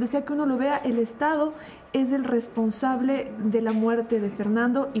por donde sea que uno lo vea, el Estado es el responsable de la muerte de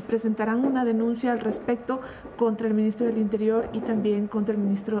Fernando y presentarán una denuncia al respecto contra el ministro del Interior y también contra el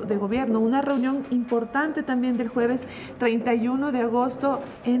ministro de Gobierno. Una reunión importante también del jueves 31 de agosto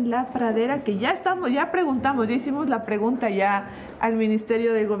en La Pradera, que ya hicimos la pregunta ya al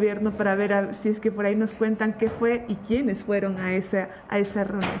Ministerio de Gobierno para ver si es que por ahí nos cuentan qué fue y quiénes fueron a esa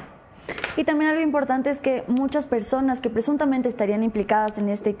reunión. Y también algo importante es que muchas personas que presuntamente estarían implicadas en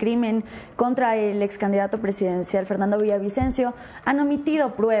este crimen contra el ex candidato presidencial Fernando Villavicencio han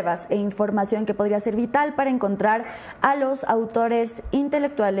omitido pruebas e información que podría ser vital para encontrar a los autores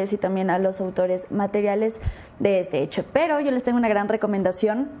intelectuales y también a los autores materiales de este hecho. Pero yo les tengo una gran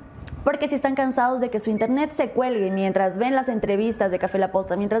recomendación. Porque si están cansados de que su internet se cuelgue mientras ven las entrevistas de Café La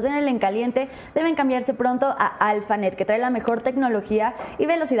Posta, mientras ven el En Caliente, deben cambiarse pronto a Alphanet, que trae la mejor tecnología y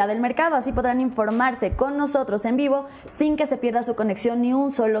velocidad del mercado. Así podrán informarse con nosotros en vivo sin que se pierda su conexión ni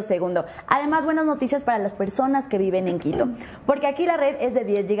un solo segundo. Además, buenas noticias para las personas que viven en Quito, porque aquí la red es de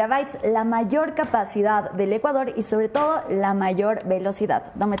 10 gigabytes, la mayor capacidad del Ecuador y sobre todo la mayor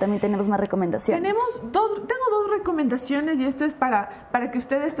velocidad. Dome, también tenemos más recomendaciones. Tengo dos recomendaciones, y esto es para que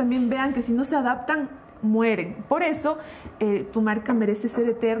ustedes también vean que si no se adaptan, mueren. Por eso, tu marca merece ser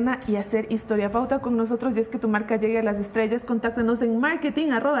eterna y hacer historia. Pauta con nosotros y es que tu marca llegue a las estrellas. Contáctanos en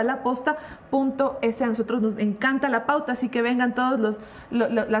marketing@laposta.es. A nosotros nos encanta la pauta, así que vengan todas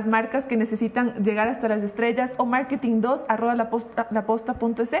las marcas que necesitan llegar hasta las estrellas, o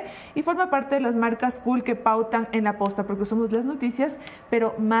marketing2@laposta.es, y forma parte de las marcas cool que pautan en la posta, porque somos las noticias,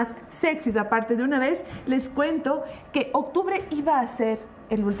 pero más sexys. Aparte, de una vez les cuento que octubre iba a ser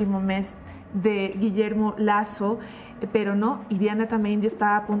el último mes de Guillermo Lasso, pero no, y Diana Atamaint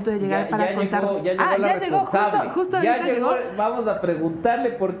está a punto de llegar para contarnos. Ya llegó, justo ya ahorita llegó. Vamos a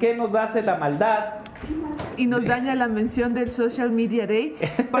preguntarle por qué nos hace la maldad y nos daña la mención del Social Media Day,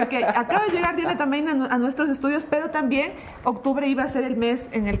 porque acaba de llegar Diana Atamaint a nuestros estudios, pero también octubre iba a ser el mes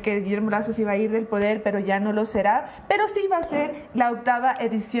en el que Guillermo Lasso se iba a ir del poder, pero ya no lo será, pero sí va a ser la 8ª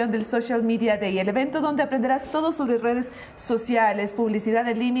edición del Social Media Day, el evento donde aprenderás todo sobre redes sociales, publicidad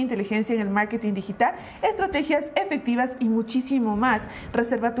en línea, inteligencia en el marketing digital, estrategias efectivas y muchísimo más.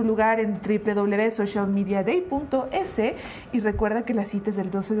 Reserva tu lugar en www.socialmediaday.es y recuerda que la cita es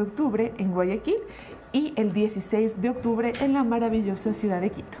el 12 de octubre en Guayaquil y el 16 de octubre en la maravillosa ciudad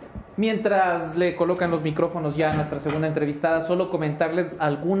de Quito. Mientras le colocan los micrófonos ya a nuestra segunda entrevistada, solo comentarles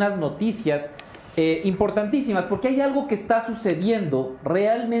algunas noticias importantísimas, porque hay algo que está sucediendo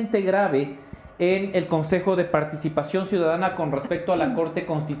realmente grave en el Consejo de Participación Ciudadana con respecto a la Corte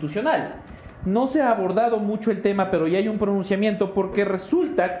Constitucional. No se ha abordado mucho el tema, pero ya hay un pronunciamiento, porque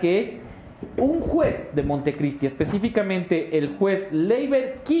resulta que un juez de Montecristi, específicamente el juez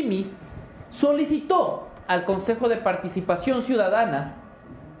Leiber Kimis, solicitó al Consejo de Participación Ciudadana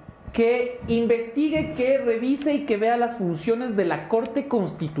que investigue, que revise y que vea las funciones de la Corte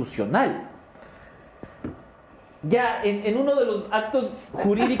Constitucional. Ya en uno de los actos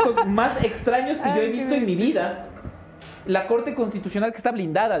jurídicos más extraños que yo he visto en mi vida, la Corte Constitucional, que está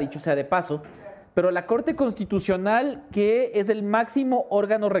blindada, dicho sea de paso, pero la Corte Constitucional, que es el máximo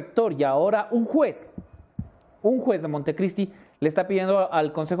órgano rector, y ahora un juez de Montecristi le está pidiendo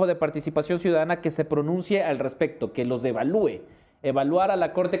al Consejo de Participación Ciudadana que se pronuncie al respecto, que los evalúe. Evaluar a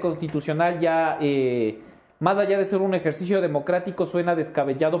la Corte Constitucional ya, más allá de ser un ejercicio democrático, suena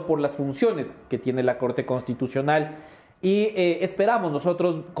descabellado por las funciones que tiene la Corte Constitucional. Y esperamos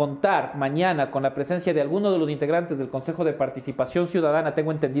nosotros contar mañana con la presencia de algunos de los integrantes del Consejo de Participación Ciudadana.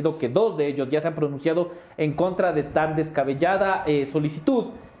 Tengo entendido que 2 de ellos ya se han pronunciado en contra de tan descabellada solicitud,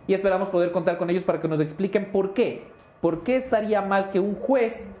 y esperamos poder contar con ellos para que nos expliquen por qué. ¿Por qué estaría mal que un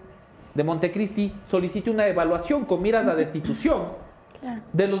juez de Montecristi solicite una evaluación con miras a destitución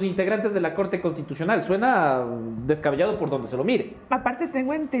de los integrantes de la Corte Constitucional? Suena descabellado por donde se lo mire. Aparte,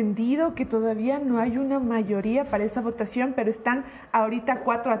 tengo entendido que todavía no hay una mayoría para esa votación, pero están ahorita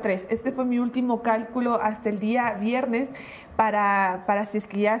 4-3. Este fue mi último cálculo hasta el día viernes para si es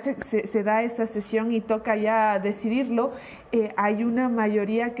que ya se da esa sesión y toca ya decidirlo. Hay una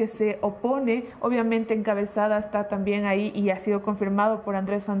mayoría que se opone, obviamente encabezada está también ahí y ha sido confirmado por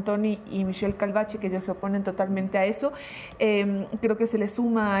Andrés Fantoni y Michelle Calvache, que ellos se oponen totalmente a eso. Creo que se le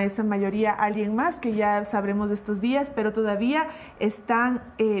suma a esa mayoría alguien más, que ya sabremos de estos días, pero todavía están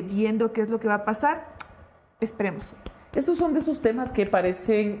viendo qué es lo que va a pasar. Esperemos. Estos son de esos temas que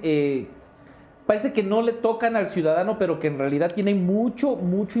parece que no le tocan al ciudadano, pero que en realidad tienen mucho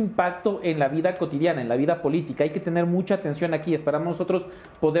impacto en la vida cotidiana, en la vida política. Hay que tener mucha atención aquí. Esperamos nosotros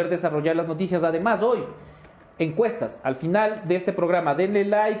poder desarrollar las noticias. Además, hoy, encuestas. Al final de este programa, denle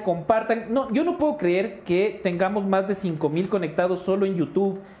like, compartan. No, yo no puedo creer que tengamos más de 5,000 conectados solo en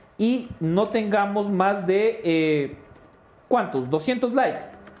YouTube y no tengamos más de, ¿cuántos? 200 likes.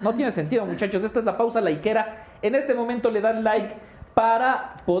 No tiene sentido, muchachos. Esta es la pausa likeera. En este momento le dan like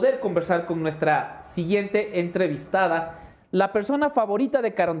para poder conversar con nuestra siguiente entrevistada, la persona favorita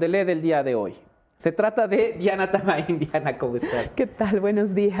de Carondelet del día de hoy. Se trata de Diana Atamaint. Diana, ¿cómo estás? ¿Qué tal?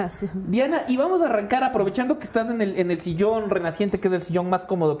 Buenos días. Diana, y vamos a arrancar aprovechando que estás en el sillón renaciente, que es el sillón más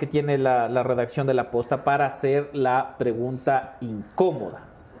cómodo que tiene la redacción de La Posta, para hacer la pregunta incómoda.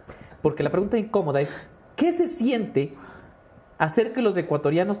 Porque la pregunta incómoda es, ¿qué se siente hacer que los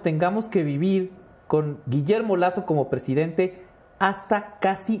ecuatorianos tengamos que vivir con Guillermo Lasso como presidente hasta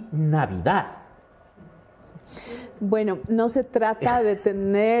casi Navidad? Bueno, no se trata de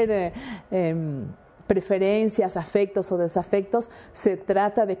tener preferencias, afectos o desafectos, se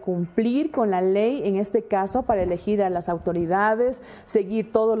trata de cumplir con la ley, en este caso para elegir a las autoridades,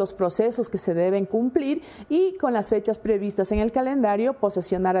 seguir todos los procesos que se deben cumplir y con las fechas previstas en el calendario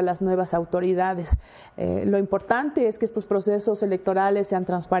posesionar a las nuevas autoridades. Lo importante es que estos procesos electorales sean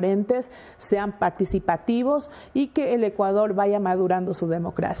transparentes, sean participativos y que el Ecuador vaya madurando su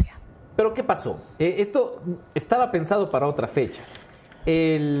democracia. ¿Pero qué pasó? Esto estaba pensado para otra fecha.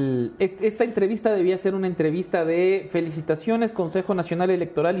 Esta entrevista debía ser una entrevista de felicitaciones, Consejo Nacional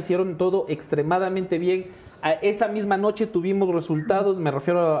Electoral, hicieron todo extremadamente bien. Esa misma noche tuvimos resultados, me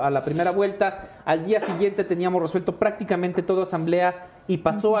refiero a la primera vuelta. Al día siguiente teníamos resuelto prácticamente toda asamblea y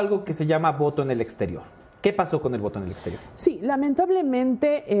pasó algo que se llama voto en el exterior. ¿Qué pasó con el voto en el exterior? Sí,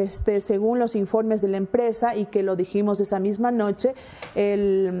 lamentablemente, según los informes de la empresa y que lo dijimos esa misma noche,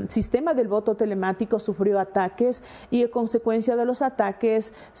 el sistema del voto telemático sufrió ataques y a consecuencia de los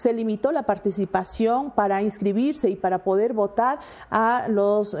ataques se limitó la participación para inscribirse y para poder votar a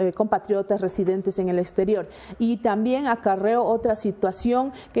los compatriotas residentes en el exterior. Y también acarreó otra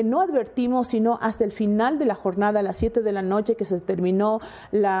situación que no advertimos sino hasta el final de la jornada, a las 7 de la noche que se terminó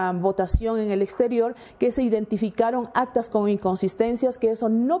la votación en el exterior, que se identificaron actas con inconsistencias, que eso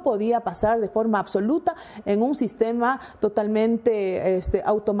no podía pasar de forma absoluta en un sistema totalmente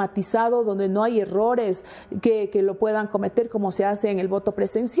automatizado donde no hay errores que lo puedan cometer como se hace en el voto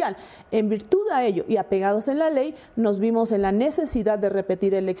presencial. En virtud a ello y apegados en la ley, nos vimos en la necesidad de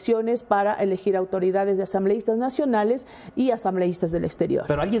repetir elecciones para elegir autoridades de asambleístas nacionales y asambleístas del exterior.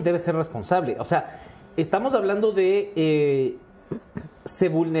 Pero alguien debe ser responsable. O sea, estamos hablando de... se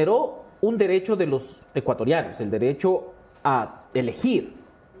vulneró un derecho de los ecuatorianos, el derecho a elegir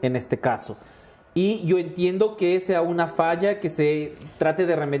en este caso. Y yo entiendo que sea una falla que se trate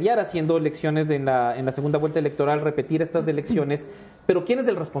de remediar haciendo elecciones en la segunda vuelta electoral, repetir estas elecciones. Pero ¿quién es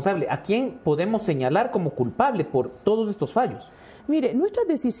el responsable? ¿A quién podemos señalar como culpable por todos estos fallos? Mire, nuestra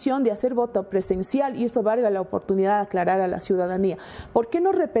decisión de hacer voto presencial, y esto valga la oportunidad de aclarar a la ciudadanía, ¿por qué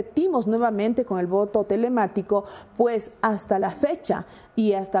no repetimos nuevamente con el voto telemático? Pues hasta la fecha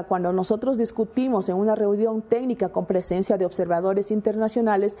y hasta cuando nosotros discutimos en una reunión técnica con presencia de observadores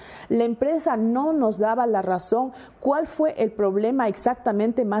internacionales, la empresa no nos daba la razón cuál fue el problema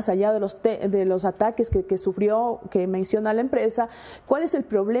exactamente más allá de los ataques que sufrió, que menciona la empresa, cuál es el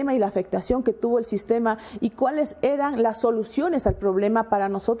problema y la afectación que tuvo el sistema y cuáles eran las soluciones al problema para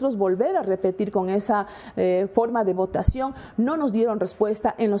nosotros volver a repetir con esa forma de votación. No nos dieron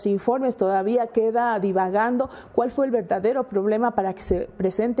respuesta. En los informes todavía queda divagando cuál fue el verdadero problema para que se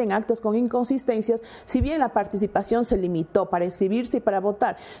presenten actas con inconsistencias, si bien la participación se limitó para inscribirse y para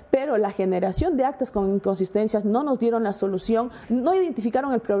votar, pero la generación de actas con inconsistencias no nos dieron la solución, no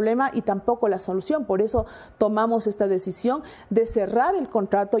identificaron el problema y tampoco la solución. Por eso tomamos esta decisión de cerrar el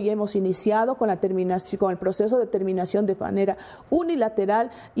contrato y hemos iniciado con el proceso de terminación de manera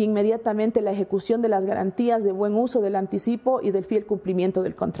unilateral e inmediatamente la ejecución de las garantías de buen uso del anticipo y del fiel cumplimiento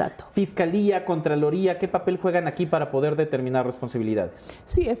del contrato. Fiscalía, Contraloría, ¿qué papel juegan aquí para poder determinar responsabilidades?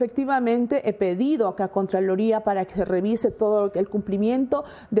 Sí, efectivamente he pedido acá a Contraloría para que se revise todo el cumplimiento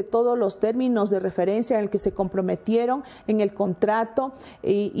de todos los términos de referencia en el que se comprometieron en el contrato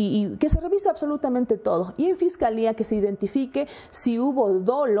y que se revise absolutamente todo. Y en Fiscalía que se identifique si hubo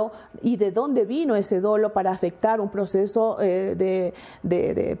dolo y de dónde vino ese dolo para afectar un proceso de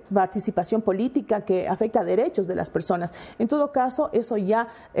participación política que afecta a derechos de las personas. En todo caso, eso ya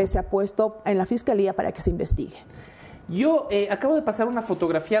se ha puesto en la Fiscalía para que se investigue. Yo acabo de pasar una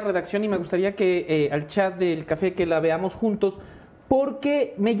fotografía a redacción y me gustaría que al chat del café que la veamos juntos,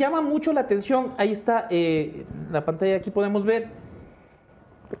 porque me llama mucho la atención. Ahí está la pantalla, aquí podemos ver.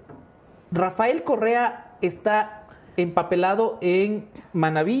 Rafael Correa está empapelado en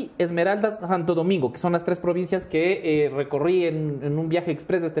Manabí, Esmeraldas, Santo Domingo, que son las tres provincias que recorrí en un viaje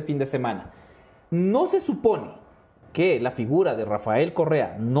express este fin de semana. ¿No se supone que la figura de Rafael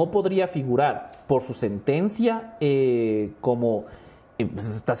Correa no podría figurar por su sentencia como pues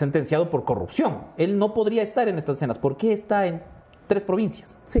está sentenciado por corrupción? Él no podría estar en estas escenas. ¿Por qué está en tres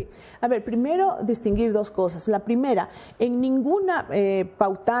provincias? Sí, a ver, primero distinguir dos cosas. La primera, en ninguna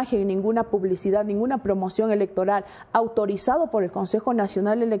pautaje, en ninguna publicidad, ninguna promoción electoral autorizado por el Consejo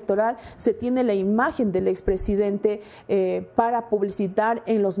Nacional Electoral se tiene la imagen del expresidente para publicitar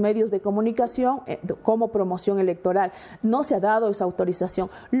en los medios de comunicación como promoción electoral. No se ha dado esa autorización.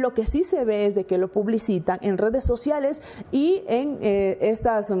 Lo que sí se ve es de que lo publicitan en redes sociales y en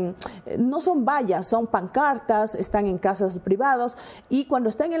no son vallas, son pancartas, están en casas privadas. Y cuando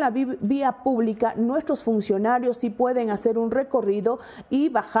están en la vía pública, nuestros funcionarios sí pueden hacer un recorrido y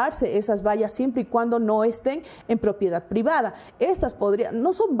bajarse esas vallas siempre y cuando no estén en propiedad privada. Estas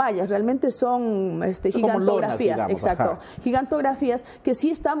no son vallas, realmente son gigantografías, lonas, digamos, exacto, ajá. Gigantografías que sí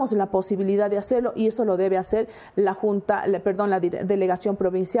estamos en la posibilidad de hacerlo y eso lo debe hacer la delegación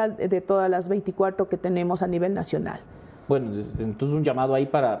provincial de todas las 24 que tenemos a nivel nacional. Bueno, entonces un llamado ahí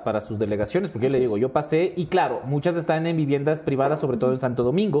para sus delegaciones, porque yo le digo, yo pasé, y claro, muchas están en viviendas privadas, sobre todo en Santo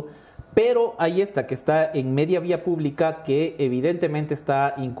Domingo, pero hay esta que está en media vía pública que evidentemente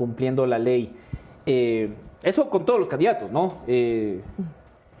está incumpliendo la ley. Eso con todos los candidatos, ¿no?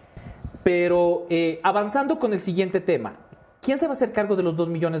 Pero avanzando con el siguiente tema. ¿Quién se va a hacer cargo de los 2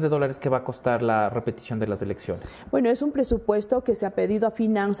 millones de dólares que va a costar la repetición de las elecciones? Bueno, es un presupuesto que se ha pedido a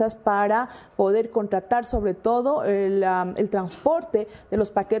finanzas para poder contratar sobre todo el transporte de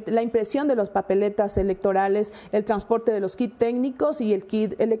los paquetes, la impresión de las papeletas electorales, el transporte de los kits técnicos y el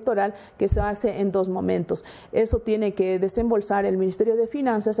kit electoral que se hace en 2 momentos. Eso tiene que desembolsar el Ministerio de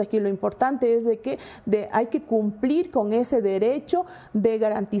Finanzas. Aquí lo importante es de que hay que cumplir con ese derecho de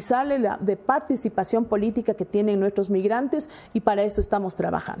garantizarle la de participación política que tienen nuestros migrantes, y para eso estamos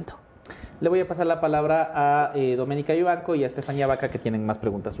trabajando. Le voy a pasar la palabra a Doménica Ibanco y a Estefanía Vaca, que tienen más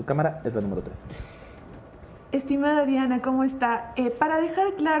preguntas. Su cámara es la número 3. Estimada Diana, ¿cómo está? Para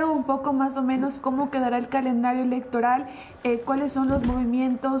dejar claro un poco más o menos cómo quedará el calendario electoral, cuáles son los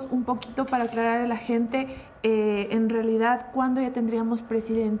movimientos, un poquito para aclarar a la gente, en realidad, ¿cuándo ya tendríamos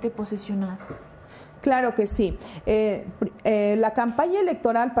presidente posesionado? Claro que sí. La campaña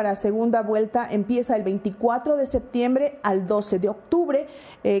electoral para segunda vuelta empieza el 24 de septiembre al 12 de octubre,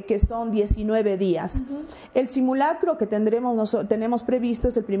 que son 19 días. El simulacro que tenemos previsto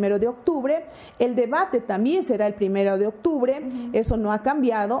es el 1 de octubre. El debate también será el 1 de octubre. Eso no ha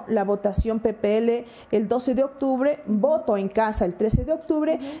cambiado. La votación PPL el 12 de octubre, voto en casa el 13 de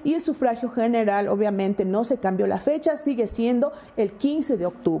octubre y el sufragio general, obviamente, no se cambió la fecha, sigue siendo el 15 de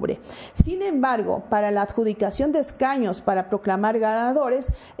octubre. Sin embargo, para la adjudicación de escaños para proclamar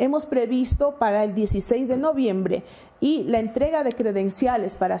ganadores, hemos previsto para el 16 de noviembre y la entrega de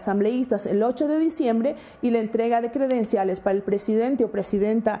credenciales para asambleístas el 8 de diciembre y la entrega de credenciales para el presidente o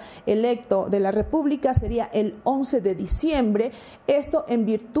presidenta electo de la República sería el 11 de diciembre. Esto en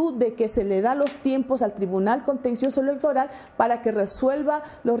virtud de que se le da los tiempos al Tribunal Contencioso Electoral para que resuelva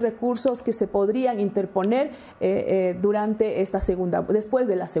los recursos que se podrían interponer durante después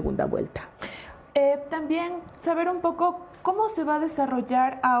de la segunda vuelta. También saber un poco cómo se va a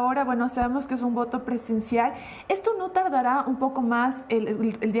desarrollar ahora. Bueno, sabemos que es un voto presencial. ¿Esto no tardará un poco más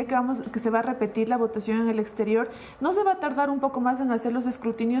el día que se va a repetir la votación en el exterior? ¿No se va a tardar un poco más en hacer los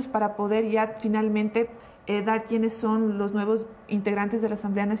escrutinios para poder ya finalmente dar quiénes son los nuevos integrantes de la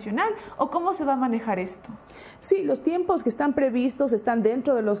Asamblea Nacional? ¿O cómo se va a manejar esto? Sí, los tiempos que están previstos están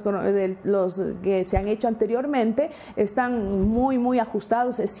dentro de los que se han hecho anteriormente, están muy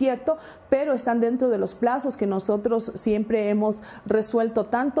ajustados, es cierto, pero están dentro de los plazos que nosotros siempre hemos resuelto,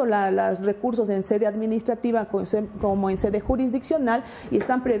 tanto los recursos en sede administrativa como en sede jurisdiccional, y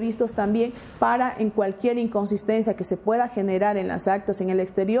están previstos también para en cualquier inconsistencia que se pueda generar en las actas en el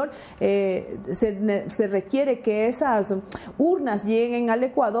exterior, se requiere que esas urnas lleguen al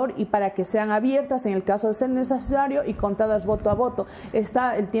Ecuador y para que sean abiertas en el caso de ser necesario y contadas voto a voto.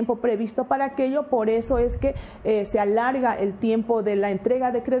 Está el tiempo previsto para aquello, por eso es que se alarga el tiempo de la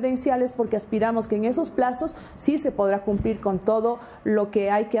entrega de credenciales, porque aspiramos que en esos plazos sí se podrá cumplir con todo lo que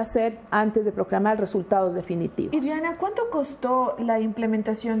hay que hacer antes de proclamar resultados definitivos. Y Diana, ¿cuánto costó la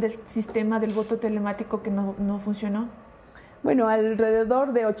implementación del sistema del voto telemático que no funcionó? Bueno,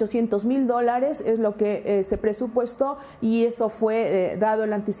 alrededor de $800,000 es lo que se presupuestó, y eso fue dado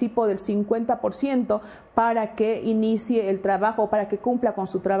el anticipo del 50% para que inicie el trabajo, para que cumpla con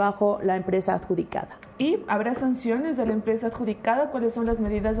su trabajo la empresa adjudicada. ¿Y habrá sanciones de la empresa adjudicada? ¿Cuáles son las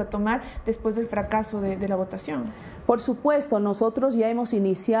medidas a tomar después del fracaso de la votación? Por supuesto, nosotros ya hemos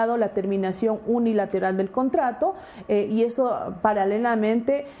iniciado la terminación unilateral del contrato, y eso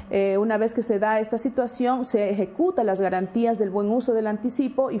paralelamente, una vez que se da esta situación, se ejecuta las garantías del buen uso del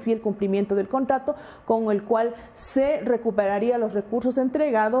anticipo y fiel cumplimiento del contrato, con el cual se recuperaría los recursos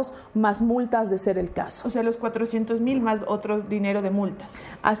entregados más multas de ser el caso. O sea, los 400,000 más otro dinero de multas.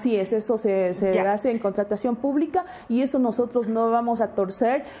 Así es, eso se hace en contratación pública, y eso nosotros no vamos a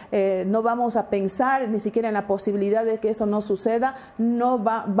torcer, no vamos a pensar ni siquiera en la posibilidad de que eso no suceda.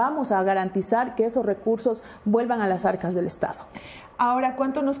 Vamos a garantizar que esos recursos vuelvan a las arcas del Estado. Ahora,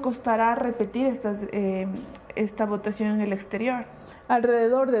 ¿cuánto nos costará repetir esta votación en el exterior?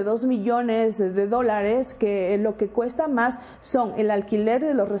 Alrededor de $2 millones, que lo que cuesta más son el alquiler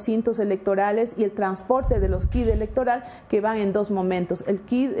de los recintos electorales y el transporte de los kits electoral, que van en 2 momentos, el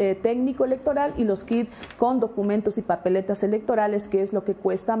kit técnico electoral y los kits con documentos y papeletas electorales, que es lo que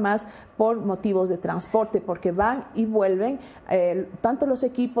cuesta más por motivos de transporte, porque van y vuelven tanto los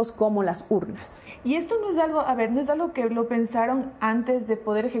equipos como las urnas. Y esto no es algo, no es algo que lo pensaron antes de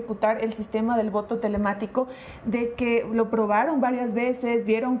poder ejecutar el sistema del voto telemático, de que lo probaron varias veces,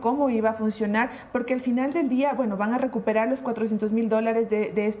 vieron cómo iba a funcionar, porque al final del día, bueno, van a recuperar los $400,000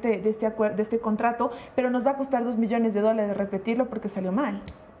 de este contrato, pero nos va a costar $2 millones repetirlo porque salió mal.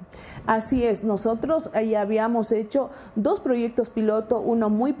 Así es, nosotros ya habíamos hecho 2 proyectos piloto, uno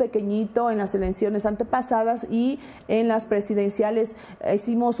muy pequeñito en las elecciones antepasadas y en las presidenciales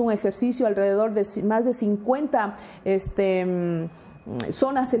hicimos un ejercicio alrededor de más de 50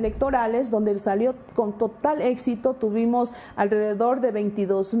 zonas electorales donde salió con total éxito. Tuvimos alrededor de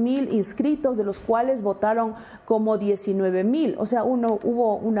 22.000 inscritos, de los cuales votaron como 19.000, o sea,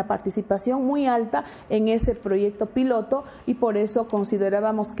 hubo una participación muy alta en ese proyecto piloto y por eso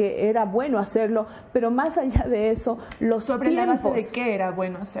considerábamos que era bueno hacerlo, pero más allá de eso, los ¿Sobre tiempos, la base de qué era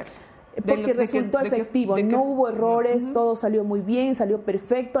bueno hacerlo? porque resultó efectivo, no hubo errores, todo salió muy bien, salió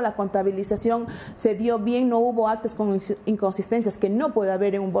perfecto, la contabilización se dio bien, no hubo actas con inconsistencias que no puede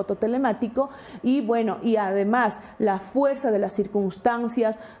haber en un voto telemático y bueno, y además la fuerza de las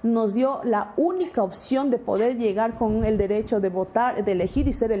circunstancias nos dio la única opción de poder llegar con el derecho de votar, de elegir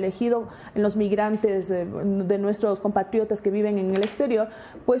y ser elegido en los migrantes de nuestros compatriotas que viven en el exterior,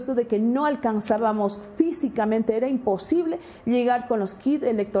 puesto de que no alcanzábamos físicamente, era imposible llegar con los kits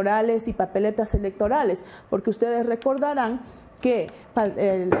electorales y papeletas electorales, porque ustedes recordarán que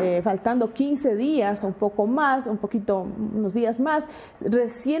faltando 15 días, un poco más, unos días más,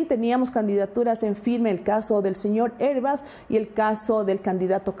 recién teníamos candidaturas en firme, el caso del señor Herbas y el caso del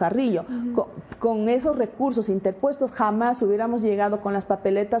candidato Carrillo. Con esos recursos interpuestos jamás hubiéramos llegado con las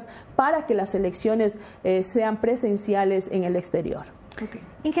papeletas para que las elecciones sean presenciales en el exterior.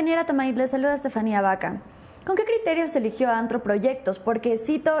 Ingeniera Atamaint, le saluda Estefanía Vaca. ¿Con qué criterios se eligió a Antroproyectos? Porque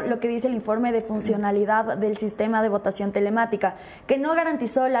cito lo que dice el informe de funcionalidad del sistema de votación telemática, que no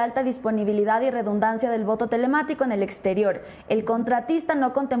garantizó la alta disponibilidad y redundancia del voto telemático en el exterior. El contratista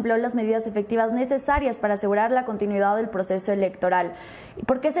no contempló las medidas efectivas necesarias para asegurar la continuidad del proceso electoral.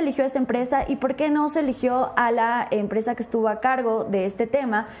 ¿Por qué se eligió esta empresa y por qué no se eligió a la empresa que estuvo a cargo de este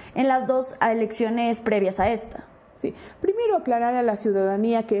tema en las 2 elecciones previas a esta? Sí. Primero aclarar a la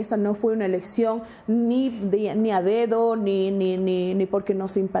ciudadanía que esta no fue una elección ni a dedo, ni porque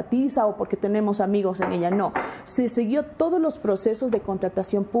nos simpatiza o porque tenemos amigos en ella, no. Se siguió todos los procesos de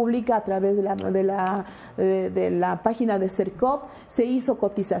contratación pública a través de la página de CERCOP, se hizo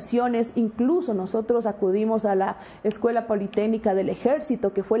cotizaciones, incluso nosotros acudimos a la Escuela Politécnica del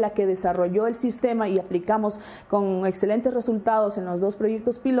Ejército, que fue la que desarrolló el sistema y aplicamos con excelentes resultados en los 2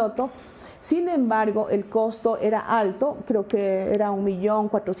 proyectos piloto. Sin embargo, el costo era alto, creo que era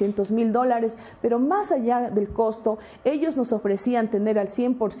 $1.400.000, pero más allá del costo, ellos nos ofrecían tener al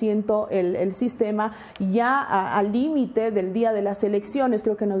 100% el sistema ya al límite del día de las elecciones,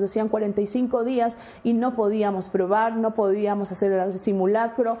 creo que nos decían 45 días y no podíamos probar, no podíamos hacer el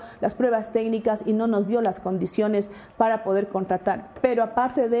simulacro, las pruebas técnicas y no nos dio las condiciones para poder contratar. Pero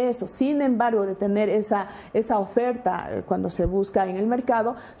aparte de eso, sin embargo, de tener esa oferta cuando se busca en el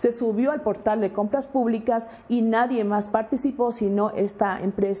mercado, se subió al portal de compras públicas y nadie más participó sino esta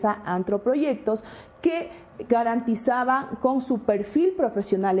empresa Antroproyectos, que garantizaba con su perfil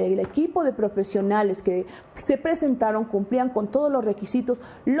profesional, el equipo de profesionales que se presentaron cumplían con todos los requisitos,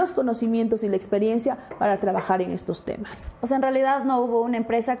 los conocimientos y la experiencia para trabajar en estos temas. O sea, en realidad no hubo una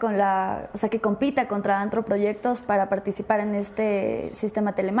empresa que compita contra Antroproyectos para participar en este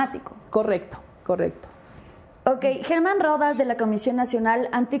sistema telemático. Correcto, correcto. Ok, Germán Rodas de la Comisión Nacional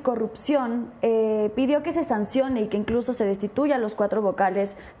Anticorrupción pidió que se sancione y que incluso se destituya a los 4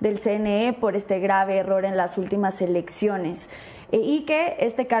 vocales del CNE por este grave error en las últimas elecciones y que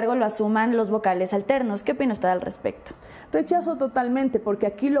este cargo lo asuman los vocales alternos. ¿Qué opina usted al respecto? Rechazo totalmente, porque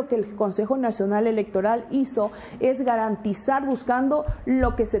aquí lo que el Consejo Nacional Electoral hizo es garantizar, buscando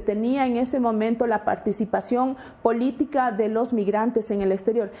lo que se tenía en ese momento, la participación política de los migrantes en el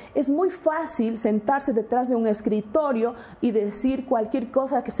exterior. Es muy fácil sentarse detrás de un escritorio y decir cualquier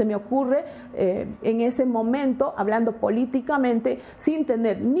cosa que se me ocurre en ese momento, hablando políticamente, sin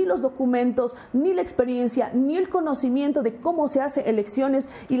tener ni los documentos, ni la experiencia, ni el conocimiento de cómo se hace elecciones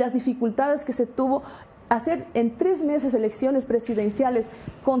y las dificultades que se tuvo hacer en 3 meses elecciones presidenciales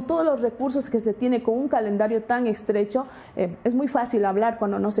con todos los recursos que se tiene, con un calendario tan estrecho. Es muy fácil hablar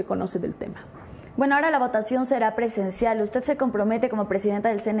cuando no se conoce del tema. Bueno, ahora la votación será presencial. ¿Usted se compromete como presidenta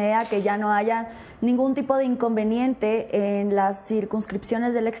del CNE a que ya no haya ningún tipo de inconveniente en las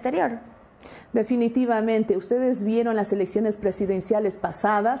circunscripciones del exterior? Definitivamente, ustedes vieron las elecciones presidenciales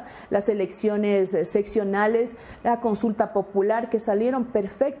pasadas, las elecciones seccionales, la consulta popular, que salieron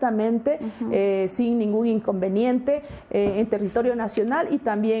perfectamente sin ningún inconveniente en territorio nacional y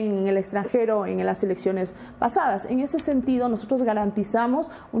también en el extranjero en las elecciones pasadas. En ese sentido, nosotros garantizamos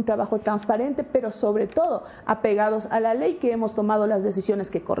un trabajo transparente, pero sobre todo apegados a la ley, que hemos tomado las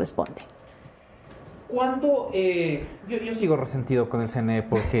decisiones que corresponden. ¿Cuándo? Yo sigo resentido con el CNE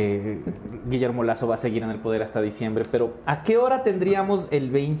porque Guillermo Lasso va a seguir en el poder hasta diciembre, pero ¿a qué hora tendríamos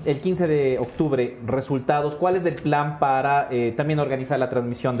el 15 de octubre resultados? ¿Cuál es el plan para también organizar la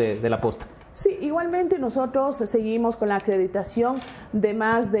transmisión de la posta? Sí, igualmente nosotros seguimos con la acreditación de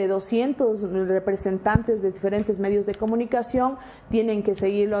más de 200 representantes de diferentes medios de comunicación, tienen que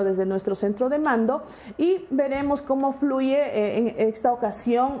seguirlo desde nuestro centro de mando y veremos cómo fluye en esta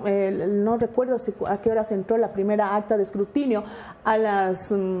ocasión. No recuerdo a qué hora se entró la primera acta de escrutinio, a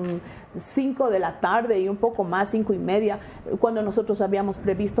las 5 de la tarde y un poco más, 5:30, cuando nosotros habíamos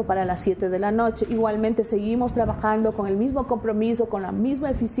previsto para las 7 de la noche. Igualmente seguimos trabajando con el mismo compromiso, con la misma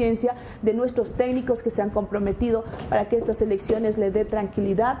eficiencia de nuestros técnicos que se han comprometido para que estas elecciones le dé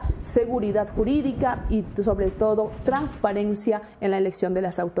tranquilidad, seguridad jurídica y sobre todo transparencia en la elección de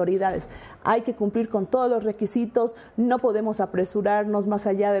las autoridades. Hay que cumplir con todos los requisitos, no podemos apresurarnos más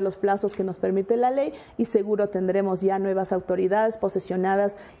allá de los plazos que nos permite la ley y seguro tendremos ya nuevas autoridades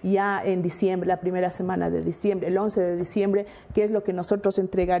posesionadas ya en diciembre, la primera semana de diciembre, el 11 de diciembre, que es lo que nosotros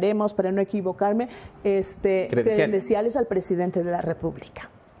entregaremos, para no equivocarme, credenciales al presidente de la República.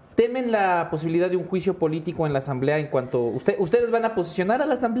 ¿Temen la posibilidad de un juicio político en la Asamblea en cuanto ustedes van a posicionar a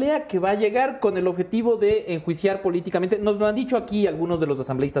la Asamblea que va a llegar con el objetivo de enjuiciar políticamente? Nos lo han dicho aquí algunos de los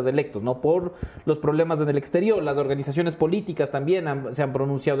asambleístas electos, ¿no? Por los problemas en el exterior, las organizaciones políticas también se han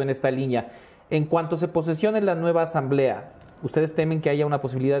pronunciado en esta línea. En cuanto se posesione la nueva Asamblea, ¿ustedes temen que haya una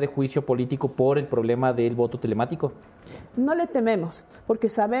posibilidad de juicio político por el problema del voto telemático? No le tememos, porque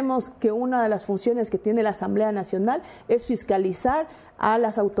sabemos que una de las funciones que tiene la Asamblea Nacional es fiscalizar a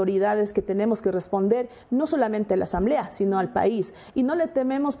las autoridades que tenemos que responder, no solamente a la Asamblea, sino al país. Y no le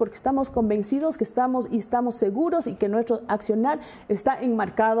tememos porque estamos convencidos que estamos seguros y que nuestro accionar está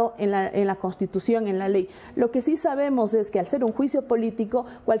enmarcado en la Constitución, en la ley. Lo que sí sabemos es que al ser un juicio político,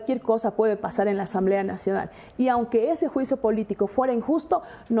 cualquier cosa puede pasar en la Asamblea Nacional. Y aunque ese juicio político fuera injusto,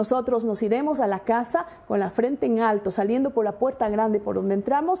 nosotros nos iremos a la casa con la frente en alto, saliendo por la puerta grande por donde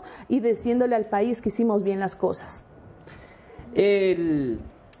entramos y diciéndole al país que hicimos bien las cosas. El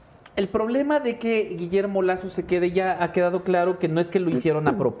problema de que Guillermo Lasso se quede, ya ha quedado claro que no es que lo hicieron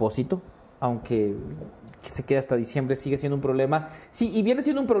a propósito, aunque que se quede hasta diciembre sigue siendo un problema. Sí, y viene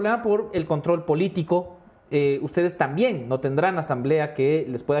siendo un problema por el control político. Ustedes también no tendrán asamblea que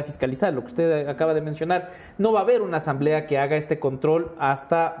les pueda fiscalizar, lo que usted acaba de mencionar. No va a haber una asamblea que haga este control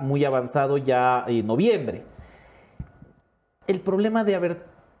hasta muy avanzado ya en noviembre. El problema de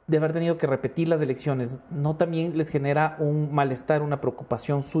haber tenido que repetir las elecciones, ¿no también les genera un malestar, una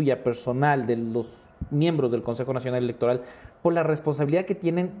preocupación suya personal de los miembros del Consejo Nacional Electoral por la responsabilidad que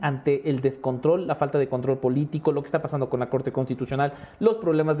tienen ante el descontrol, la falta de control político, lo que está pasando con la Corte Constitucional, los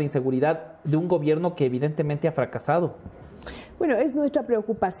problemas de inseguridad de un gobierno que evidentemente ha fracasado? Bueno, es nuestra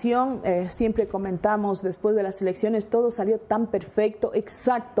preocupación, siempre comentamos después de las elecciones, todo salió tan perfecto,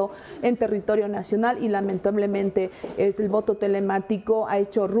 exacto en territorio nacional y lamentablemente el voto telemático ha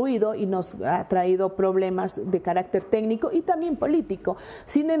hecho ruido y nos ha traído problemas de carácter técnico y también político.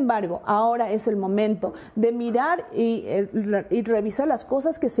 Sin embargo, ahora es el momento de mirar y revisar las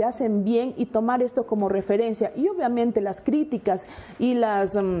cosas que se hacen bien y tomar esto como referencia y obviamente las críticas y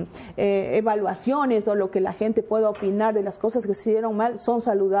las evaluaciones o lo que la gente pueda opinar de las cosas que se hicieron mal son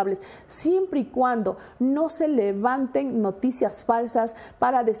saludables, siempre y cuando no se levanten noticias falsas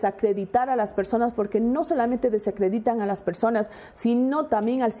para desacreditar a las personas, porque no solamente desacreditan a las personas, sino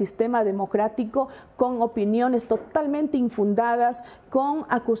también al sistema democrático con opiniones totalmente infundadas, con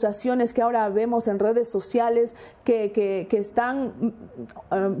acusaciones que ahora vemos en redes sociales que están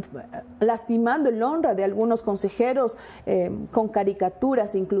lastimando el honra de algunos consejeros con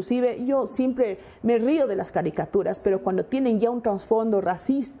caricaturas. Inclusive yo siempre me río de las caricaturas, pero cuando tienen ya un trasfondo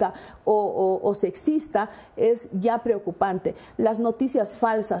racista o sexista es ya preocupante. Las noticias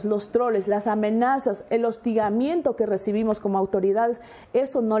falsas, los troles, las amenazas, el hostigamiento que recibimos como autoridades,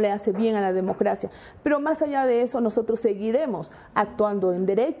 eso no le hace bien a la democracia. Pero más allá de eso, nosotros seguiremos actuando en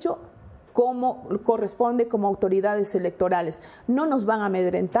derecho, como corresponde como autoridades electorales. No nos van a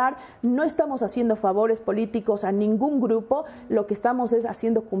amedrentar, no estamos haciendo favores políticos a ningún grupo, lo que estamos es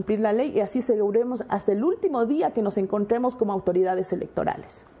haciendo cumplir la ley y así seguiremos hasta el último día que nos encontremos como autoridades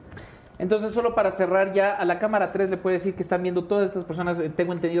electorales. Entonces, solo para cerrar ya, a la Cámara 3 le puede decir que están viendo todas estas personas,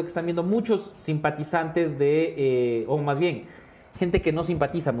 tengo entendido que están viendo muchos simpatizantes o más bien, gente que no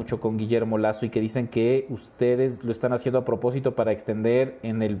simpatiza mucho con Guillermo Lasso y que dicen que ustedes lo están haciendo a propósito para extender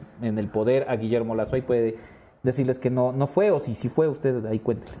en el poder a Guillermo Lasso. Ahí puede decirles que no fue, o si sí fue, usted ahí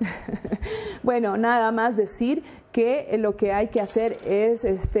cuénteles. Bueno, nada más decir que lo que hay que hacer es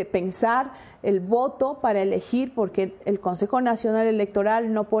pensar el voto para elegir, porque el Consejo Nacional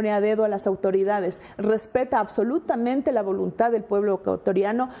Electoral no pone a dedo a las autoridades, respeta absolutamente la voluntad del pueblo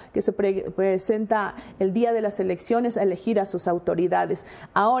ecuatoriano que se presenta el día de las elecciones a elegir a sus autoridades.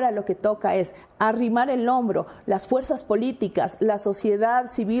 Ahora lo que toca es arrimar el hombro, las fuerzas políticas, la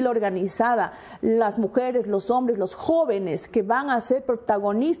sociedad civil organizada, las mujeres, los hombres, los jóvenes que van a ser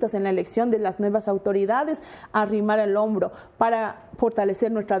protagonistas en la elección de las nuevas autoridades, arrimar el hombro para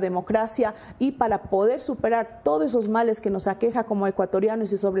fortalecer nuestra democracia y para poder superar todos esos males que nos aqueja como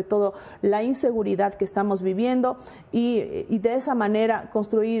ecuatorianos y sobre todo la inseguridad que estamos viviendo y de esa manera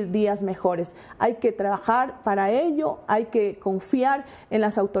construir días mejores. Hay que trabajar para ello, hay que confiar en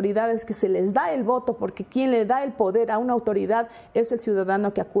las autoridades que se les da el voto, porque quien le da el poder a una autoridad es el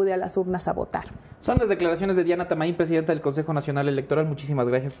ciudadano que acude a las urnas a votar. Son las declaraciones de Diana Atamaint, presidenta del Consejo Nacional Electoral. Muchísimas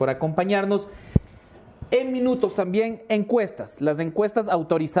gracias por acompañarnos. En minutos también encuestas, las encuestas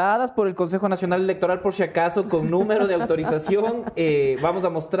autorizadas por el Consejo Nacional Electoral, por si acaso, con número de autorización. Vamos a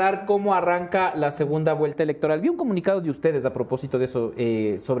mostrar cómo arranca la segunda vuelta electoral. Vi un comunicado de ustedes a propósito de eso,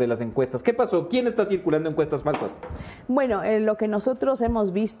 sobre las encuestas. ¿Qué pasó? ¿Quién está circulando encuestas falsas? Bueno, lo que nosotros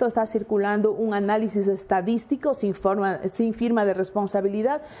hemos visto, está circulando un análisis estadístico sin firma de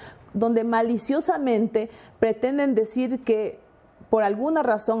responsabilidad, donde maliciosamente pretenden decir que por alguna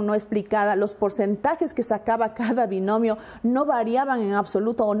razón no explicada, los porcentajes que sacaba cada binomio no variaban en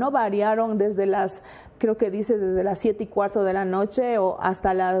absoluto o no variaron desde las, creo que dice desde las 7:15 de la noche o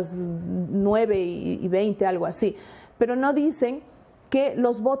hasta las 9:20, algo así. Pero no dicen que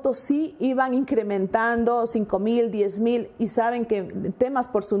los votos sí iban incrementando, 5.000, 10.000, y saben que en temas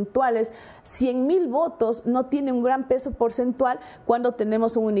porcentuales, 100.000 votos no tienen un gran peso porcentual cuando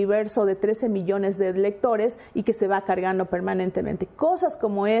tenemos un universo de 13 millones de electores y que se va cargando permanentemente. Cosas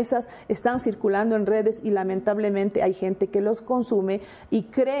como esas están circulando en redes y lamentablemente hay gente que los consume y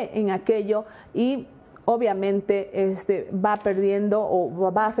cree en aquello y obviamente va perdiendo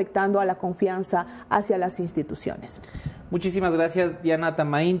o va afectando a la confianza hacia las instituciones. Muchísimas gracias, Diana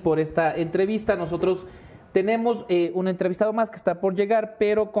Atamaint, por esta entrevista. Nosotros tenemos un entrevistado más que está por llegar,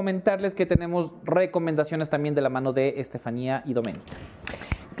 pero comentarles que tenemos recomendaciones también de la mano de Estefanía y Doménica.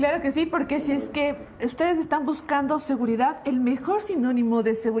 Claro que sí, porque si es que ustedes están buscando seguridad, el mejor sinónimo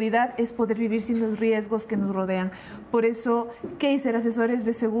de seguridad es poder vivir sin los riesgos que nos rodean. Por eso, Kaiser Asesores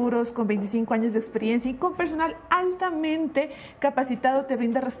de Seguros, con 25 años de experiencia y con personal altamente capacitado, te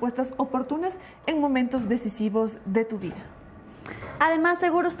brinda respuestas oportunas en momentos decisivos de tu vida. Además,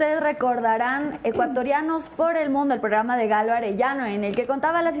 seguro ustedes recordarán Ecuatorianos por el Mundo, el programa de Galo Arellano, en el que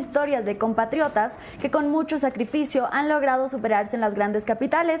contaba las historias de compatriotas que con mucho sacrificio han logrado superarse en las grandes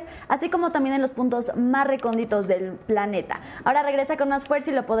capitales, así como también en los puntos más recónditos del planeta. Ahora regresa con más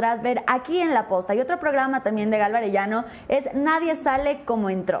fuerza y lo podrás ver aquí en La Posta. Y otro programa también de Galo Arellano es Nadie sale como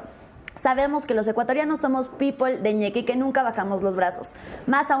entró. Sabemos que los ecuatorianos somos people de ñeque y que nunca bajamos los brazos,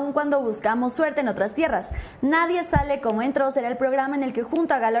 más aún cuando buscamos suerte en otras tierras. Nadie sale como entró será el programa en el que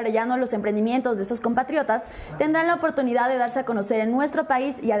junto a Galo Arellano los emprendimientos de estos compatriotas tendrán la oportunidad de darse a conocer en nuestro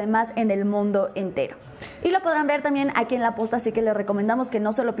país y además en el mundo entero. Y lo podrán ver también aquí en La Posta, así que les recomendamos que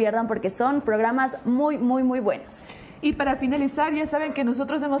no se lo pierdan porque son programas muy buenos. Y para finalizar, ya saben que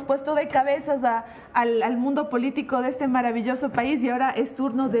nosotros hemos puesto de cabezas al mundo político de este maravilloso país y ahora es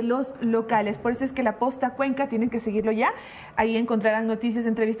turno de los locales. Por eso es que La Posta Cuenca tienen que seguirlo ya. Ahí encontrarán noticias,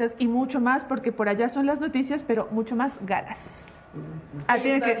 entrevistas y mucho más, porque por allá son las noticias, pero mucho más galas.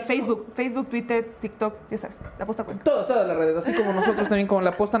 Tienen que Facebook, Twitter, TikTok, ya saben, La Posta Cuenca. Todas las redes, así como nosotros también con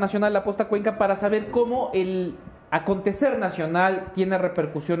La Posta Nacional, La Posta Cuenca, para saber cómo el acontecer nacional tiene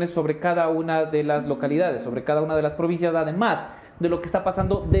repercusiones sobre cada una de las localidades, sobre cada una de las provincias, además de lo que está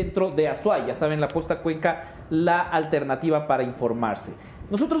pasando dentro de Azuay. Ya saben, La Posta Cuenca, la alternativa para informarse.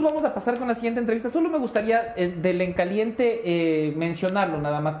 Nosotros vamos a pasar con la siguiente entrevista. Solo me gustaría del En Caliente mencionarlo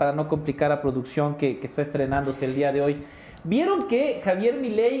nada más para no complicar a producción que está estrenándose el día de hoy. ¿Vieron que Javier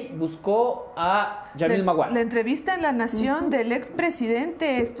Milei buscó a Yamil Maguad? La entrevista en La Nación del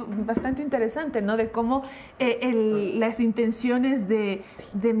expresidente es bastante interesante, ¿no? De cómo las intenciones de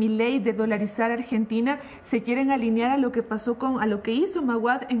Milei de dolarizar Argentina se quieren alinear a lo que pasó a lo que hizo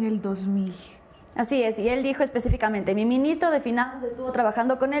Maguad en el 2000. Así es, y él dijo específicamente, mi ministro de Finanzas estuvo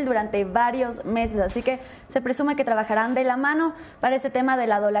trabajando con él durante varios meses, así que se presume que trabajarán de la mano para este tema de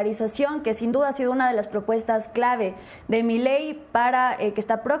la dolarización, que sin duda ha sido una de las propuestas clave de Milei para que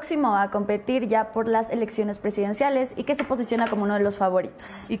está próximo a competir ya por las elecciones presidenciales y que se posiciona como uno de los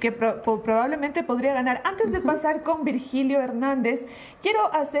favoritos. Y que probablemente podría ganar. Antes de pasar con Virgilio Hernández, quiero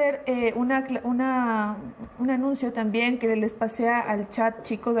hacer un anuncio también que les pasé al chat,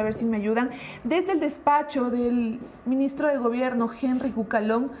 chicos, a ver si me ayudan. Desde el despacho del ministro de Gobierno, Henry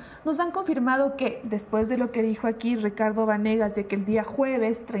Cucalón, nos han confirmado que, después de lo que dijo aquí Ricardo Vanegas, de que el día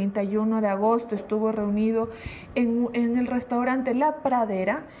jueves 31 de agosto estuvo reunido en el restaurante La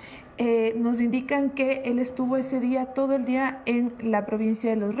Pradera, nos indican que él estuvo ese día, todo el día, en la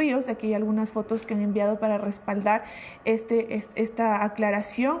provincia de Los Ríos. Aquí hay algunas fotos que han enviado para respaldar esta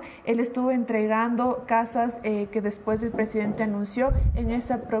aclaración. Él estuvo entregando casas que después el presidente anunció en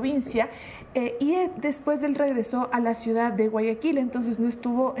esa provincia, y después él regresó a la ciudad de Guayaquil. Entonces no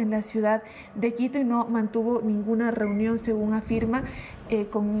estuvo en la ciudad de Quito y no mantuvo ninguna reunión, según afirma,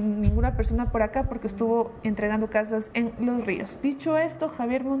 con ninguna persona por acá, porque estuvo entregando casas en Los Ríos. Dicho esto,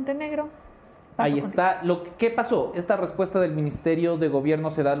 Javier Montenegro. Ahí está. ¿Qué pasó? Esta respuesta del Ministerio de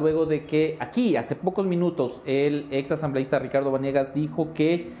Gobierno se da luego de que aquí, hace pocos minutos, el ex asambleísta Ricardo Vanegas dijo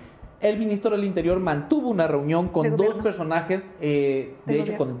que el ministro del Interior mantuvo una reunión con dos personajes, de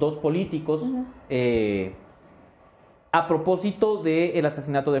hecho con dos políticos, a propósito del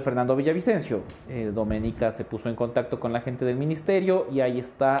asesinato de Fernando Villavicencio. Doménica se puso en contacto con la gente del ministerio y ahí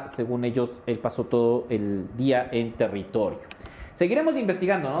está, según ellos, él pasó todo el día en territorio. Seguiremos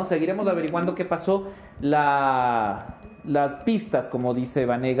investigando, ¿no? Seguiremos averiguando qué pasó. Las pistas, como dice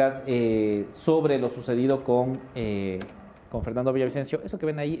Vanegas, sobre lo sucedido con Fernando Villavicencio. Eso que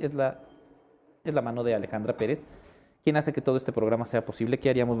ven ahí es la mano de Alejandra Pérez, quien hace que todo este programa sea posible. ¿Qué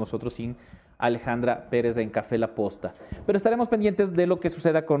haríamos nosotros sin Alejandra Pérez en Café La Posta? Pero estaremos pendientes de lo que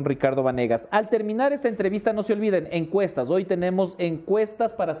suceda con Ricardo Vanegas. Al terminar esta entrevista, no se olviden, encuestas. Hoy tenemos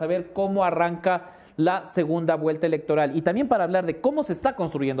encuestas para saber cómo arranca la segunda vuelta electoral, y también para hablar de cómo se está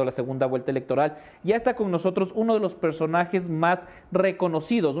construyendo la segunda vuelta electoral. Ya está con nosotros uno de los personajes más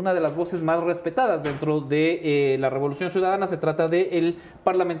reconocidos, una de las voces más respetadas dentro de la Revolución Ciudadana. Se trata del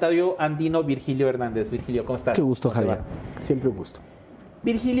parlamentario andino Virgilio Hernández. Virgilio, ¿cómo estás? Qué gusto, Javier. Siempre un gusto.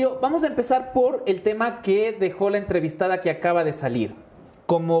 Virgilio, vamos a empezar por el tema que dejó la entrevistada que acaba de salir.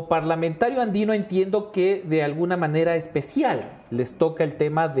 Como parlamentario andino, entiendo que de alguna manera especial les toca el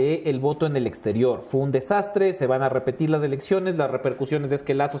tema del voto en el exterior. Fue un desastre, se van a repetir las elecciones, las repercusiones es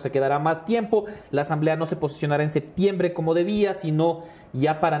que Lazo se quedará más tiempo, la Asamblea no se posicionará en septiembre como debía, sino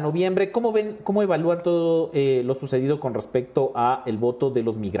ya para noviembre. ¿Cómo ven, cómo evalúan todo lo sucedido con respecto al voto de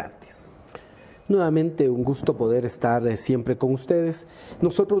los migrantes? Nuevamente un gusto poder estar siempre con ustedes.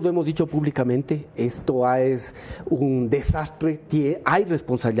 Nosotros lo hemos dicho públicamente, esto es un desastre, hay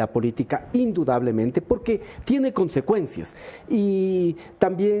responsabilidad política indudablemente porque tiene consecuencias. Y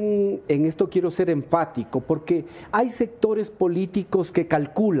también en esto quiero ser enfático porque hay sectores políticos que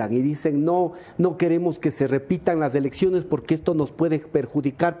calculan y dicen no queremos que se repitan las elecciones porque esto nos puede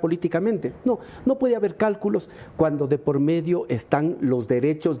perjudicar políticamente. No puede haber cálculos cuando de por medio están los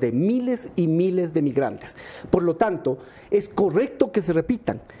derechos de miles y miles de migrantes. Por lo tanto, es correcto que se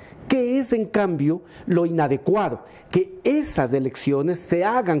repitan. ¿Qué es, en cambio, lo inadecuado? Que esas elecciones se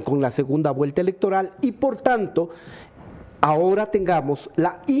hagan con la segunda vuelta electoral y, por tanto, ahora tengamos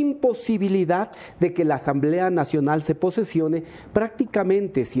la imposibilidad de que la Asamblea Nacional se posesione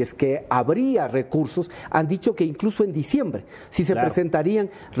prácticamente, si es que habría recursos, han dicho que incluso en diciembre, si se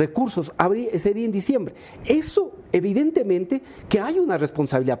presentarían recursos, sería en diciembre. Eso evidentemente que hay una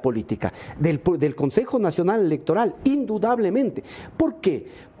responsabilidad política del Consejo Nacional Electoral, indudablemente. ¿Por qué?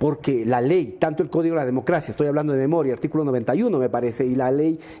 Porque la ley, tanto el Código de la Democracia, estoy hablando de memoria, artículo 91 me parece, y la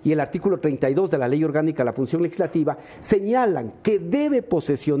ley y el artículo 32 de la Ley Orgánica de la Función Legislativa señalan que debe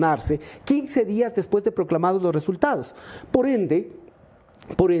posesionarse 15 días después de proclamados los resultados.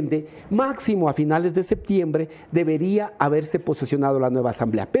 Por ende, máximo a finales de septiembre debería haberse posesionado la nueva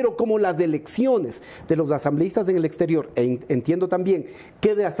asamblea. Pero como las elecciones de los asambleístas en el exterior, entiendo también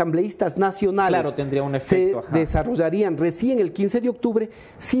que de asambleístas nacionales tendría un efecto, se desarrollarían recién el 15 de octubre,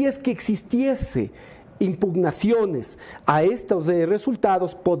 si es que existiese impugnaciones a estos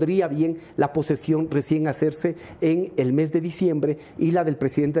resultados, podría bien la posesión recién hacerse en el mes de diciembre y la del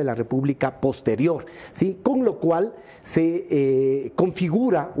presidente de la República posterior, ¿sí? Con lo cual se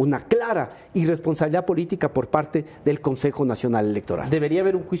configura una clara irresponsabilidad política por parte del Consejo Nacional Electoral. ¿Debería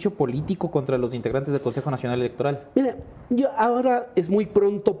haber un juicio político contra los integrantes del Consejo Nacional Electoral? Mira, ahora es muy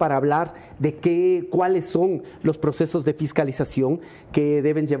pronto para hablar de cuáles son los procesos de fiscalización que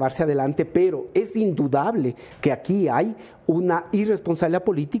deben llevarse adelante, pero es indudable que aquí hay una irresponsabilidad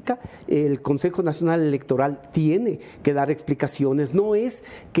política. El Consejo Nacional Electoral tiene que dar explicaciones. No es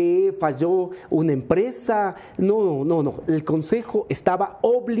que falló una empresa, no. El Consejo estaba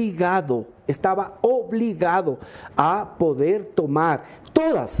obligado a poder tomar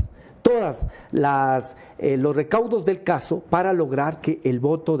todas los recaudos del caso para lograr que el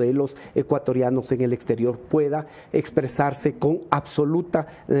voto de los ecuatorianos en el exterior pueda expresarse con absoluta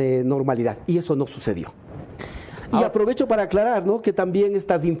normalidad. Y eso no sucedió. Y aprovecho para aclarar, ¿no?, que también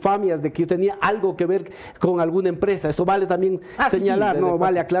estas infamias de que yo tenía algo que ver con alguna empresa, eso vale también señalar, sí, no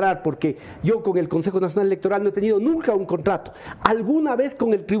vale aclarar, porque yo con el Consejo Nacional Electoral no he tenido nunca un contrato. Alguna vez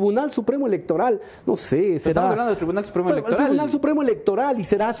con el Tribunal Supremo Electoral, no sé, será... Estamos hablando del Tribunal Supremo Electoral. El Tribunal Supremo Electoral, y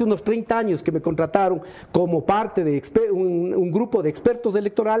será hace unos 30 años que me contrataron como parte de un grupo de expertos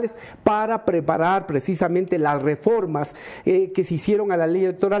electorales para preparar precisamente las reformas que se hicieron a la ley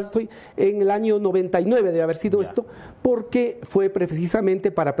electoral. Estoy en el año 99, debe haber sido esto, porque fue precisamente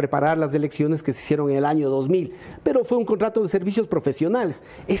para preparar las elecciones que se hicieron en el año 2000, pero fue un contrato de servicios profesionales.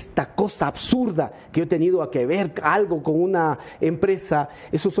 Esta cosa absurda que yo he tenido que ver algo con una empresa,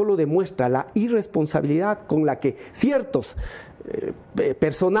 eso solo demuestra la irresponsabilidad con la que ciertos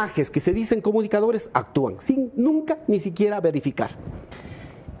personajes que se dicen comunicadores actúan, sin nunca ni siquiera verificar.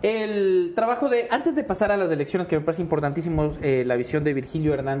 El trabajo antes de pasar a las elecciones, que me parece importantísimo la visión de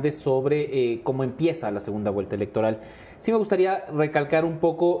Virgilio Hernández sobre cómo empieza la segunda vuelta electoral, sí me gustaría recalcar un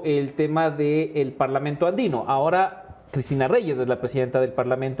poco el tema del Parlamento andino. Ahora Cristina Reyes es la presidenta del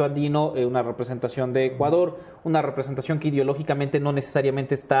Parlamento andino, una representación de Ecuador, una representación que ideológicamente no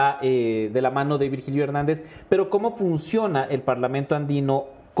necesariamente está de la mano de Virgilio Hernández, pero cómo funciona el Parlamento andino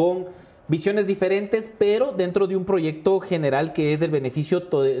con visiones diferentes, pero dentro de un proyecto general que es el beneficio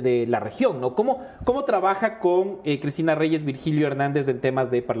de la región, ¿no? ¿Cómo trabaja con Cristina Reyes, Virgilio Hernández en temas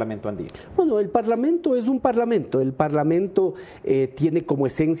de Parlamento andino? Bueno, el Parlamento es un Parlamento. El Parlamento tiene como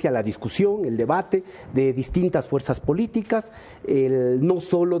esencia la discusión, el debate de distintas fuerzas políticas, no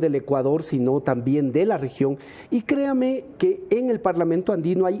solo del Ecuador, sino también de la región. Y créame que en el Parlamento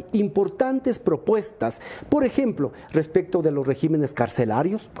andino hay importantes propuestas. Por ejemplo, respecto de los regímenes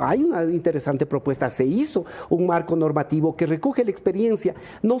carcelarios, hay una interesante propuesta. Se hizo un marco normativo que recoge la experiencia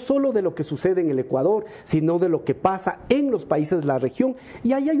no solo de lo que sucede en el Ecuador, sino de lo que pasa en los países de la región,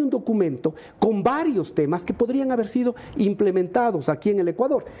 y ahí hay un documento con varios temas que podrían haber sido implementados aquí en el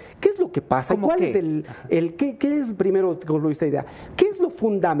Ecuador. ¿Qué es lo que pasa? ¿Cuál es qué es primero con esta idea? ¿Qué es lo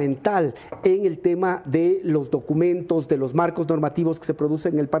fundamental en el tema de los documentos, de los marcos normativos que se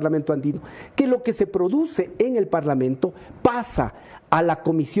producen en el Parlamento andino? Que lo que se produce en el Parlamento pasa a la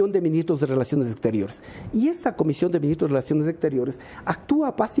Comisión de Ministros de Relaciones Exteriores. Y esa Comisión de Ministros de Relaciones Exteriores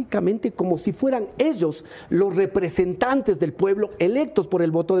actúa básicamente como si fueran ellos los representantes del pueblo electos por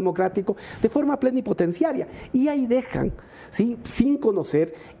el voto democrático de forma plenipotenciaria. Y ahí dejan, ¿sí?, sin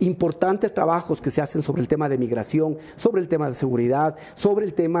conocer importantes trabajos que se hacen sobre el tema de migración, sobre el tema de seguridad, sobre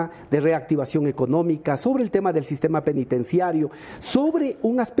el tema de reactivación económica, sobre el tema del sistema penitenciario, sobre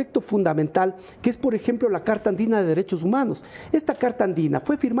un aspecto fundamental que es, por ejemplo, la Carta Andina de Derechos Humanos. Esta Carta Andina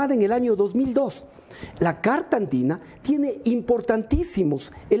fue firmada en el año 2002. La Carta Andina tiene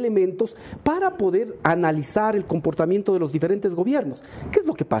importantísimos elementos para poder analizar el comportamiento de los diferentes gobiernos. ¿Qué es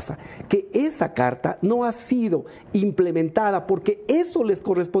lo que pasa? Que esa carta no ha sido implementada porque eso les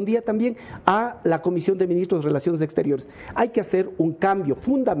correspondía también a la Comisión de Ministros de Relaciones Exteriores. Hay que hacer un cambio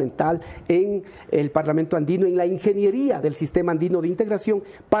fundamental en el Parlamento andino, en la ingeniería del sistema andino de integración,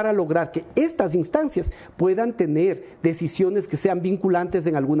 para lograr que estas instancias puedan tener decisiones que sean vinculantes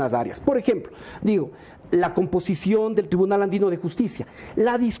en algunas áreas. Por ejemplo, la composición del Tribunal Andino de Justicia,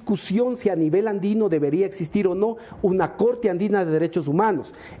 la discusión si a nivel andino debería existir o no una Corte Andina de Derechos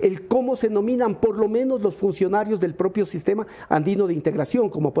Humanos, el cómo se nominan por lo menos los funcionarios del propio sistema andino de integración,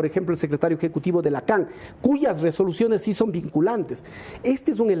 como por ejemplo el secretario ejecutivo de la CAN, cuyas resoluciones sí son vinculantes.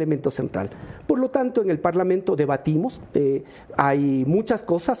 Este es un elemento central. Por lo tanto, en el Parlamento debatimos, hay muchas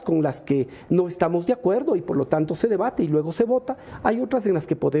cosas con las que no estamos de acuerdo y por lo tanto se debate y luego se vota. Hay otras en las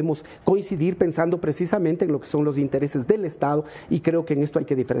que podemos coincidir pensando precisamente en lo que son los intereses del Estado, y creo que en esto hay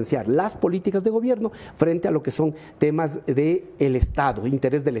que diferenciar las políticas de gobierno frente a lo que son temas del Estado,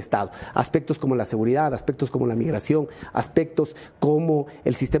 interés del Estado, aspectos como la seguridad, aspectos como la migración, aspectos como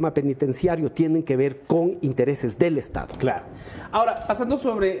el sistema penitenciario tienen que ver con intereses del Estado. Claro. Ahora, pasando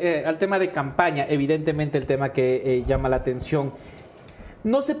al tema de campaña, evidentemente el tema que llama la atención.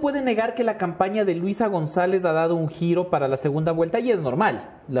 No se puede negar que la campaña de Luisa González ha dado un giro para la segunda vuelta, y es normal.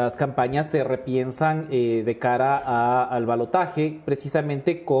 Las campañas se repiensan de cara al balotaje,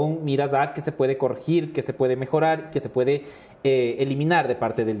 precisamente con miras a que se puede corregir, que se puede mejorar, que se puede eliminar de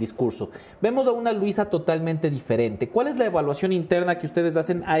parte del discurso. Vemos a una Luisa totalmente diferente. ¿Cuál es la evaluación interna que ustedes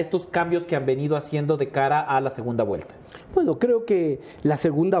hacen a estos cambios que han venido haciendo de cara a la segunda vuelta? Bueno, creo que la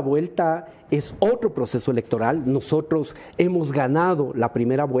segunda vuelta es otro proceso electoral. Nosotros hemos ganado la la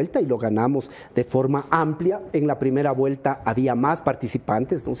primera vuelta y lo ganamos de forma amplia. En la primera vuelta había más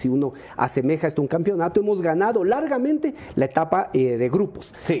participantes, ¿no? Si uno asemeja esto a un campeonato, hemos ganado largamente la etapa de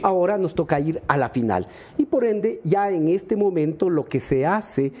grupos. Sí. Ahora nos toca ir a la final y por ende ya en este momento lo que se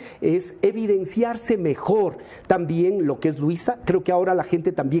hace es evidenciarse mejor también lo que es Luisa. Creo que ahora la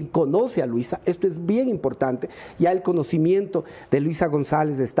gente también conoce a Luisa, esto es bien importante, ya el conocimiento de Luisa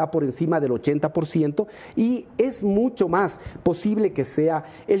González está por encima del 80% y es mucho más posible que sea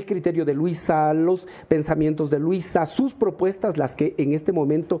el criterio de Luisa, los pensamientos de Luisa, sus propuestas las que en este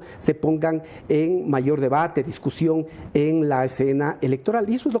momento se pongan en mayor debate, discusión en la escena electoral,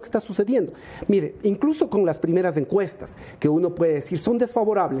 y eso es lo que está sucediendo. Mire, incluso con las primeras encuestas que uno puede decir son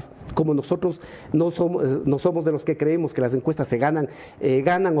desfavorables, como nosotros no somos de los que creemos que las encuestas se ganan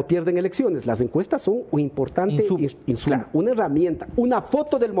o pierden elecciones. Las encuestas son un importante insumo, claro, una herramienta, una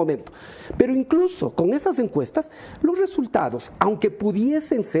foto del momento. Pero incluso con esas encuestas, los resultados, aunque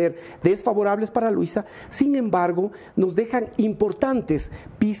pudiesen ser desfavorables para Luisa, sin embargo, nos dejan importantes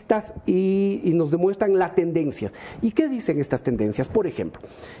pistas y nos demuestran la tendencia. ¿Y qué dicen estas tendencias? Por ejemplo,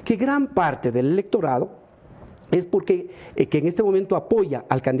 que gran parte del electorado es porque que en este momento apoya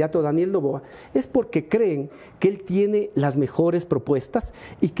al candidato Daniel Noboa, es porque creen que él tiene las mejores propuestas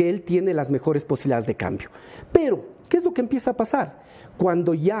y que él tiene las mejores posibilidades de cambio. Pero, ¿qué es lo que empieza a pasar?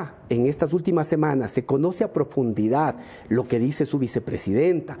 Cuando ya en estas últimas semanas se conoce a profundidad lo que dice su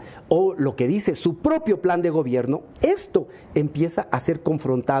vicepresidenta o lo que dice su propio plan de gobierno, esto empieza a ser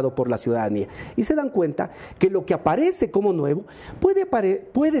confrontado por la ciudadanía y se dan cuenta que lo que aparece como nuevo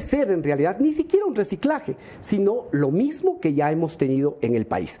puede ser en realidad ni siquiera un reciclaje, sino lo mismo que ya hemos tenido en el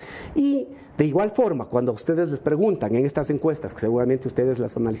país. Y de igual forma, cuando ustedes les preguntan en estas encuestas, que seguramente ustedes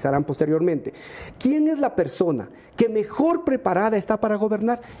las analizarán posteriormente, ¿quién es la persona que mejor preparada está para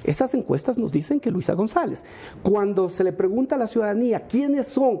gobernar? Esas encuestas nos dicen que Luisa González. Cuando se le pregunta a la ciudadanía quiénes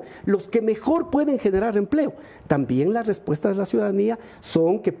son los que mejor pueden generar empleo, también las respuestas de la ciudadanía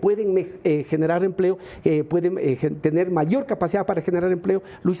son que pueden generar empleo, pueden tener mayor capacidad para generar empleo,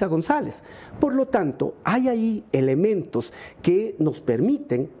 Luisa González. Por lo tanto, hay ahí elementos que nos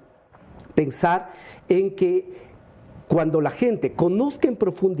permiten pensar en que cuando la gente conozca en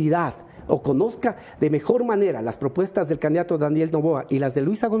profundidad o conozca de mejor manera las propuestas del candidato Daniel Noboa y las de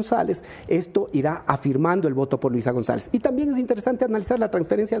Luisa González, esto irá afirmando el voto por Luisa González. Y también es interesante analizar la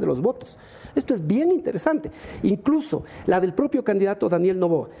transferencia de los votos. Esto es bien interesante. Incluso la del propio candidato Daniel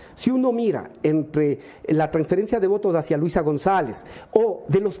Noboa. Si uno mira entre la transferencia de votos hacia Luisa González o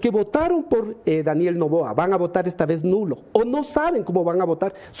de los que votaron por Daniel Noboa, van a votar esta vez nulo o no saben cómo van a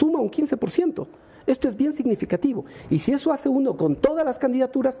votar, suma un 15%. Esto es bien significativo y si eso hace uno con todas las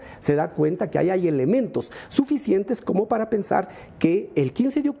candidaturas, se da cuenta que hay elementos suficientes como para pensar que el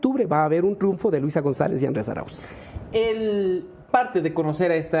 15 de octubre va a haber un triunfo de Luisa González y Andrés Arauz. Parte de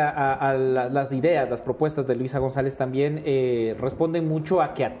conocer a las ideas, las propuestas de Luisa González también responden mucho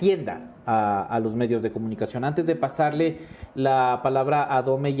a que atienda a los medios de comunicación. Antes de pasarle la palabra a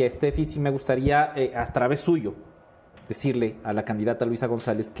Dome y a Steffi, sí me gustaría a través suyo decirle a la candidata Luisa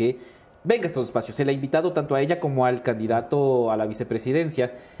González que venga a estos espacios. Se le ha invitado tanto a ella como al candidato a la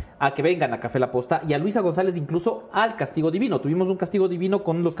vicepresidencia a que vengan a Café La Posta y a Luisa González incluso al castigo divino. Tuvimos un castigo divino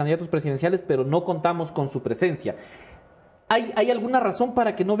con los candidatos presidenciales, pero no contamos con su presencia. ¿Hay alguna razón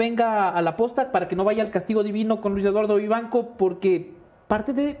para que no venga a La Posta, para que no vaya al castigo divino con Luis Eduardo Vivanco? Porque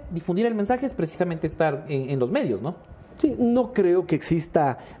parte de difundir el mensaje es precisamente estar en los medios, ¿no? Sí, no creo que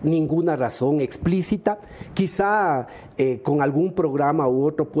exista ninguna razón explícita. Quizá con algún programa u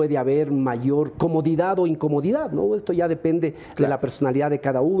otro puede haber mayor comodidad o incomodidad, ¿no? Esto ya depende de la personalidad de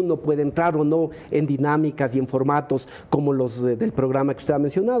cada uno, puede entrar o no en dinámicas y en formatos como los del programa que usted ha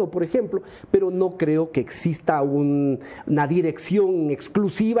mencionado, por ejemplo, pero no creo que exista una dirección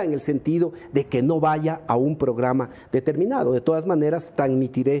exclusiva en el sentido de que no vaya a un programa determinado. De todas maneras,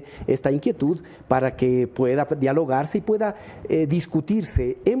 transmitiré esta inquietud para que pueda dialogarse y pueda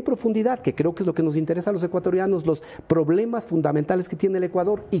discutirse en profundidad, que creo que es lo que nos interesa a los ecuatorianos, los problemas fundamentales que tiene el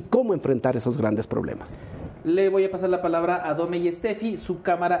Ecuador y cómo enfrentar esos grandes problemas. Le voy a pasar la palabra a Dome y Steffi, su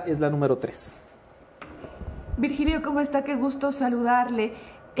cámara es la número 3. Virgilio, ¿cómo está? Qué gusto saludarle.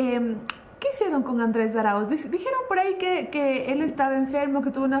 ¿Qué hicieron con Andrés Arauz? Dijeron por ahí que él estaba enfermo,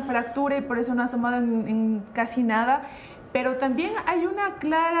 que tuvo una fractura y por eso no ha asomado en casi nada. pero también hay una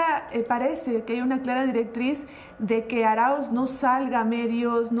clara, parece que hay una clara directriz de que Arauz no salga a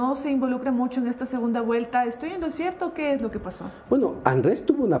medios, no se involucre mucho en esta segunda vuelta. ¿Estoy en lo cierto? ¿Qué es lo que pasó? Bueno, Andrés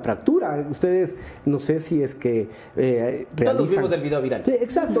tuvo una fractura. Ustedes, no sé si es que realizan... Todos vimos el video viral. Sí,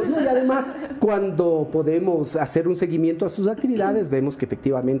 exacto, ¿no? Y además, cuando podemos hacer un seguimiento a sus actividades, vemos que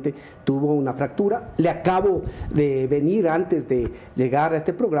efectivamente tuvo una fractura. Le acabo de venir, antes de llegar a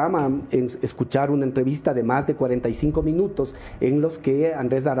este programa, escuchar una entrevista de más de 45 minutos en los que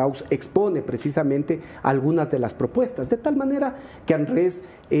Andrés Arauz expone precisamente algunas de las propuestas, de tal manera que Andrés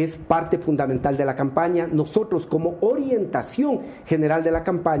es parte fundamental de la campaña. Nosotros, como orientación general de la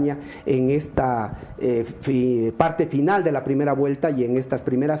campaña en esta parte final de la primera vuelta y en estas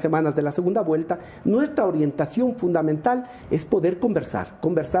primeras semanas de la segunda vuelta, nuestra orientación fundamental es poder conversar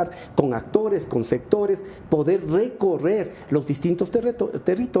con actores, con sectores, poder recorrer los distintos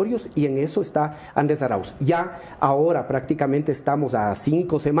territorios, y en eso está Andrés Arauz. Ya ahora prácticamente estamos a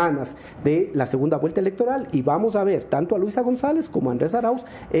 5 semanas de la segunda vuelta electoral y vamos a ver tanto a Luisa González como a Andrés Arauz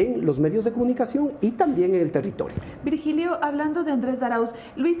en los medios de comunicación y también en el territorio. Virgilio, hablando de Andrés Arauz,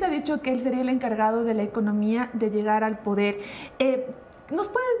 Luis ha dicho que él sería el encargado de la economía de llegar al poder. ¿Nos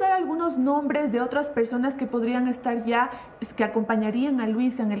puedes dar algunos nombres de otras personas que podrían estar ya, que acompañarían a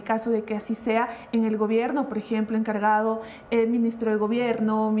Luis en el caso de que así sea en el gobierno? Por ejemplo, encargado, el ministro de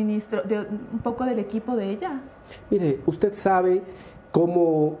gobierno, ministro de un poco del equipo de ella. Mire, usted sabe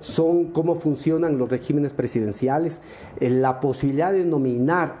cómo funcionan los regímenes presidenciales. La posibilidad de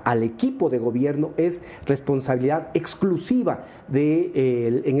nominar al equipo de gobierno es responsabilidad exclusiva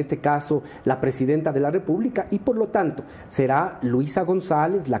de, en este caso, la presidenta de la República, y por lo tanto será Luisa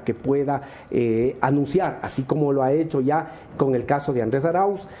González la que pueda anunciar, así como lo ha hecho ya con el caso de Andrés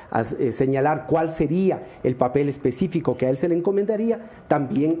Arauz, señalar cuál sería el papel específico que a él se le encomendaría.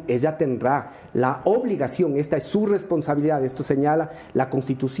 También ella tendrá la obligación, esta es su responsabilidad, esto señala la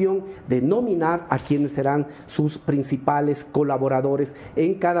Constitución, de nominar a quienes serán sus principales colaboradores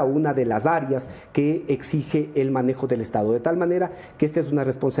en cada una de las áreas que exige el manejo del Estado, de tal manera que esta es una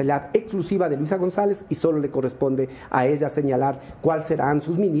responsabilidad exclusiva de Luisa González y solo le corresponde a ella señalar cuáles serán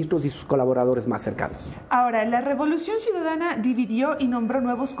sus ministros y sus colaboradores más cercanos. Ahora, la Revolución Ciudadana dividió y nombró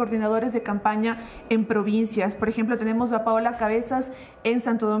nuevos coordinadores de campaña en provincias. Por ejemplo, tenemos a Paola Cabezas en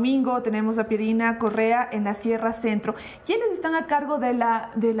Santo Domingo, tenemos a Pierina Correa en la Sierra Centro. ¿Quiénes están a cargo de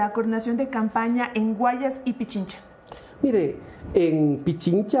la coordinación de campaña en Guayas y Pichincha? Mire, en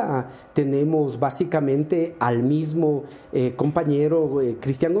Pichincha tenemos básicamente al mismo compañero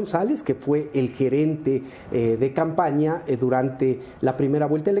Cristian González, que fue el gerente de campaña durante la primera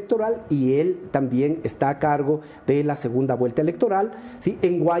vuelta electoral, y él también está a cargo de la segunda vuelta electoral, ¿sí?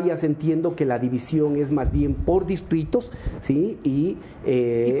 En Guayas entiendo que la división es más bien por distritos, ¿sí? ¿Y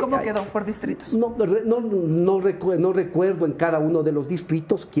cómo quedó por distritos? No recuerdo en cada uno de los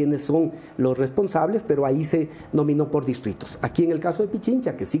distritos quiénes son los responsables, pero ahí se nominó por distritos. Aquí en el caso de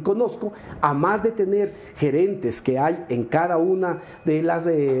Pichincha, que sí conozco, a más de tener gerentes que hay en cada una de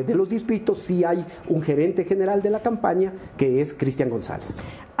los distritos, sí hay un gerente general de la campaña que es Cristian González.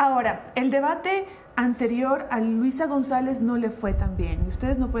 Ahora, el debate anterior a Luisa González no le fue tan bien, y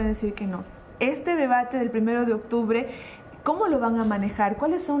ustedes no pueden decir que no. Este debate del 1 de octubre, ¿cómo lo van a manejar?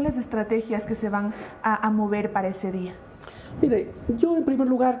 ¿Cuáles son las estrategias que se van a mover para ese día? Mire, yo en primer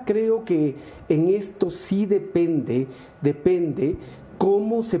lugar creo que en esto sí depende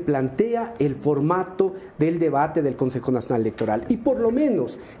cómo se plantea el formato del debate del Consejo Nacional Electoral. Y por lo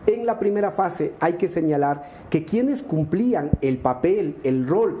menos en la primera fase hay que señalar que quienes cumplían el papel, el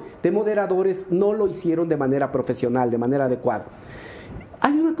rol de moderadores, no lo hicieron de manera profesional, de manera adecuada.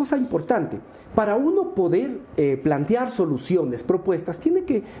 Hay una cosa importante. Para uno poder plantear soluciones, propuestas, tiene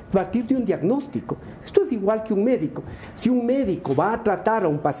que partir de un diagnóstico. Esto es igual que un médico. Si un médico va a tratar a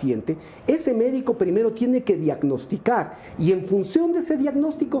un paciente, ese médico primero tiene que diagnosticar y en función de ese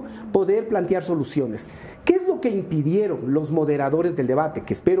diagnóstico poder plantear soluciones. ¿Qué es lo que impidieron los moderadores del debate?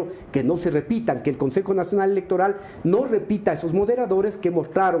 Que espero que no se repitan, que el Consejo Nacional Electoral no repita a esos moderadores que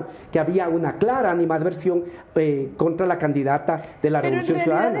mostraron que había una clara animadversión contra la candidata de la Revolución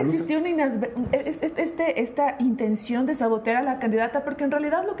Ciudadana. Pero en realidad existió esta intención de sabotear a la candidata, porque en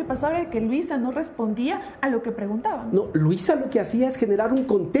realidad lo que pasaba era que Luisa no respondía a lo que preguntaban. No, Luisa lo que hacía es generar un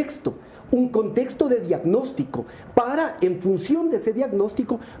contexto de diagnóstico para, en función de ese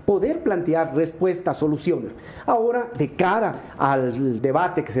diagnóstico, poder plantear respuestas, soluciones. Ahora, de cara al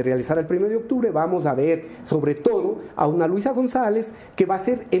debate que se realizará el 1 de octubre, vamos a ver sobre todo a una Luisa González que va a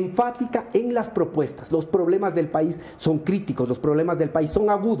ser enfática en las propuestas. Los problemas del país son críticos, los problemas del país son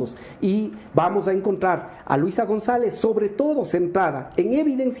agudos, y vamos a encontrar a Luisa González sobre todo centrada en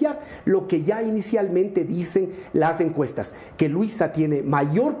evidenciar lo que ya inicialmente dicen las encuestas, que Luisa tiene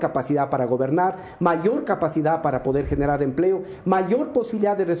mayor capacidad para gobernar, mayor capacidad para poder generar empleo, mayor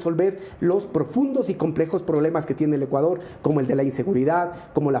posibilidad de resolver los profundos y complejos problemas que tiene el Ecuador, como el de la inseguridad,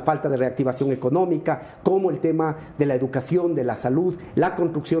 como la falta de reactivación económica, como el tema de la educación, de la salud, la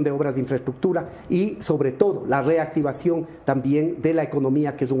construcción de obras de infraestructura y sobre todo la reactivación también de la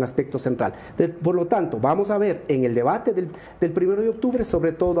economía, que es un aspecto central. Por lo tanto, vamos a ver en el debate del 1 de octubre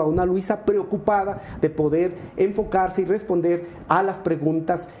sobre todo a una Luisa preocupada de poder enfocarse y responder a las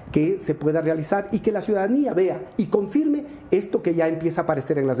preguntas que se pueda realizar y que la ciudadanía vea y confirme esto que ya empieza a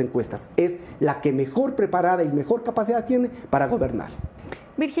aparecer en las encuestas. Es la que mejor preparada y mejor capacidad tiene para gobernar.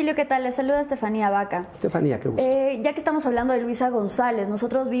 Virgilio, ¿qué tal? Les saluda Estefanía Vaca. Estefanía, qué gusto. Ya que estamos hablando de Luisa González,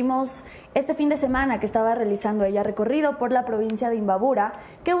 nosotros vimos este fin de semana que estaba realizando ella recorrido por la provincia de Imbabura,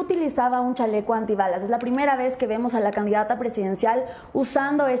 que utilizaba un chaleco antibalas. Es la primera vez que vemos a la candidata presidencial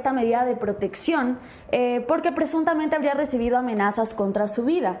usando esta medida de protección, porque presuntamente habría recibido amenazas contra su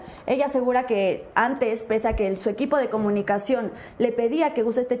vida. Ella asegura que antes, pese a que su equipo de comunicación le pedía que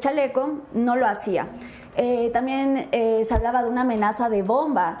use este chaleco, no lo hacía. También se hablaba de una amenaza de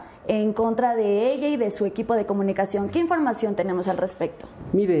bomba en contra de ella y de su equipo de comunicación. ¿Qué información tenemos al respecto?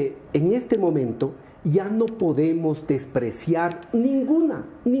 Mire, en este momento ya no podemos despreciar ninguna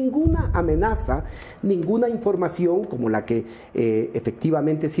amenaza, ninguna información como la que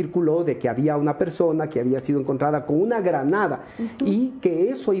efectivamente circuló de que había una persona que había sido encontrada con una granada y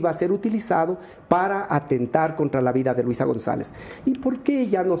que eso iba a ser utilizado para atentar contra la vida de Luisa González. ¿Y por qué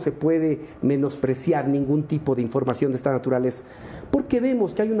ya no se puede menospreciar ningún tipo de información de esta naturaleza? Porque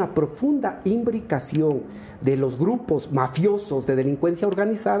vemos que hay una profunda imbricación de los grupos mafiosos de delincuencia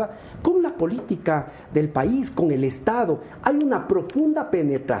organizada con la política del país, con el Estado. Hay una profunda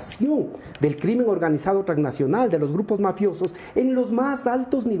penetración del crimen organizado transnacional, de los grupos mafiosos, en los más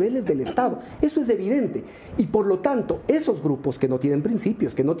altos niveles del Estado. Eso es evidente. Y por lo tanto, esos grupos que no tienen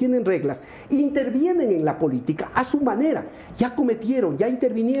principios, que no tienen reglas, intervienen en la política a su manera. Ya cometieron, ya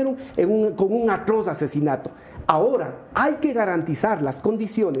intervinieron con un atroz asesinato. Ahora hay que garantizar las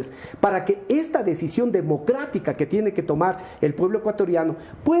condiciones para que esta decisión democrática que tiene que tomar el pueblo ecuatoriano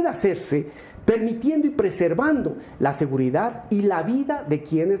pueda hacerse permitiendo y preservando la seguridad y la vida de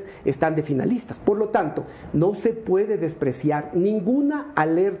quienes están de finalistas. Por lo tanto, no se puede despreciar ninguna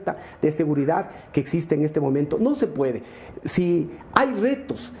alerta de seguridad que existe en este momento. No se puede. Si hay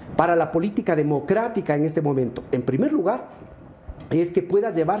retos para la política democrática en este momento, en primer lugar, es que pueda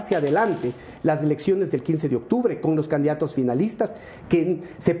llevarse adelante las elecciones del 15 de octubre con los candidatos finalistas, que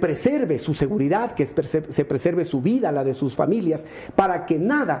se preserve su seguridad, que se preserve su vida, la de sus familias, para que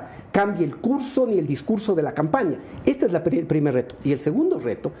nada cambie el curso ni el discurso de la campaña. Este es el primer reto. Y el segundo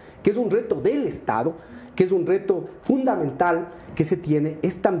reto, que es un reto del Estado, que es un reto fundamental que se tiene,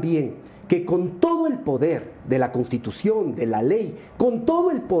 es también que con todo el poder de la Constitución, de la ley, con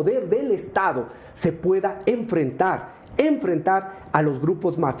todo el poder del Estado, se pueda enfrentar a los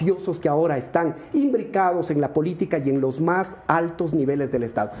grupos mafiosos que ahora están imbricados en la política y en los más altos niveles del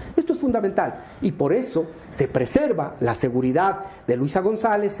Estado. Esto es fundamental y por eso se preserva la seguridad de Luisa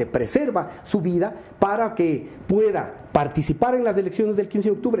González, se preserva su vida para que pueda participar en las elecciones del 15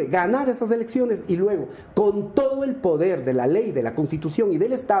 de octubre, ganar esas elecciones y luego, con todo el poder de la ley, de la Constitución y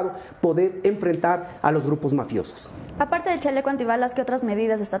del Estado, poder enfrentar a los grupos mafiosos. Aparte del chaleco antibalas, ¿qué otras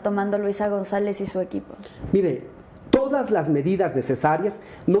medidas está tomando Luisa González y su equipo? Mire, todas las medidas necesarias,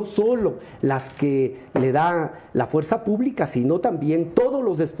 no solo las que le da la fuerza pública, sino también todos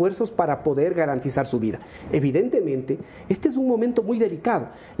los esfuerzos para poder garantizar su vida. Evidentemente, este es un momento muy delicado.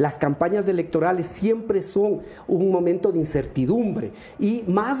 Las campañas electorales siempre son un momento de incertidumbre y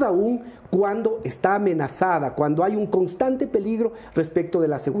más aún cuando está amenazada, cuando hay un constante peligro respecto de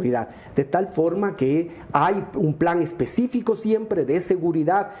la seguridad. De tal forma que hay un plan específico siempre de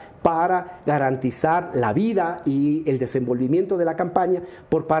seguridad para garantizar la vida y el desenvolvimiento de la campaña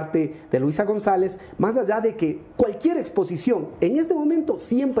por parte de Luisa González, más allá de que cualquier exposición en este momento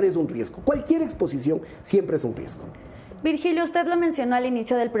siempre es un riesgo. Cualquier exposición siempre es un riesgo. Virgilio, usted lo mencionó al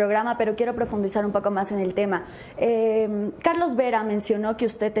inicio del programa, pero quiero profundizar un poco más en el tema. Carlos Vera mencionó que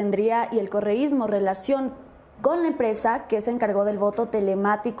usted tendría y el correísmo relación con la empresa que se encargó del voto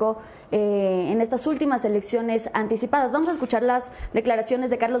telemático en estas últimas elecciones anticipadas. Vamos a escuchar las declaraciones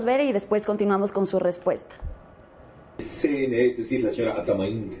de Carlos Vera y después continuamos con su respuesta. CNE, es decir, la señora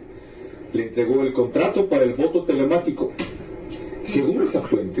Atamaint, le entregó el contrato para el voto telemático. Según esa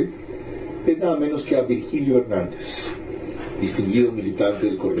fuente, es nada menos que a Virgilio Hernández, distinguido militante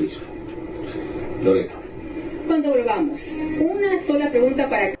del correísmo. Lorena. Cuando volvamos, una sola pregunta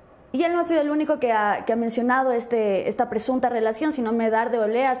para... Y él no ha sido el único que ha mencionado esta presunta relación, sino Medar de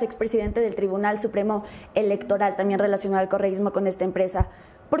Oleas, expresidente del Tribunal Supremo Electoral, también relacionado al correísmo con esta empresa.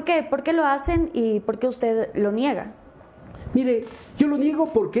 ¿Por qué? ¿Por qué lo hacen y por qué usted lo niega? Mire, yo lo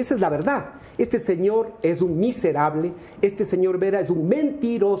niego porque esa es la verdad. Este señor es un miserable, este señor Vera es un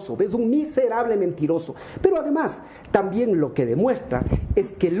mentiroso, es un miserable mentiroso. Pero además, también lo que demuestra es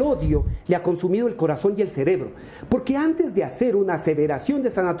que el odio le ha consumido el corazón y el cerebro. Porque antes de hacer una aseveración de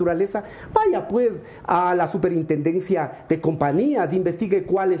esa naturaleza, vaya pues a la superintendencia de compañías, investigue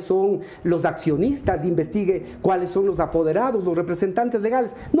cuáles son los accionistas, investigue cuáles son los apoderados, los representantes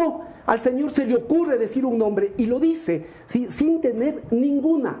legales. No, al señor se le ocurre decir un nombre y lo dice, ¿sí? Sin tener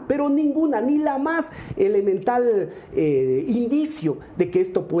ninguna, pero ninguna, ni la más elemental indicio de que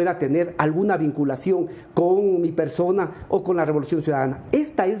esto pueda tener alguna vinculación con mi persona o con la Revolución Ciudadana.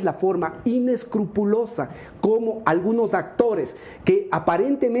 Esta es la forma inescrupulosa como algunos actores que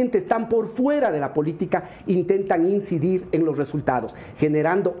aparentemente están por fuera de la política intentan incidir en los resultados,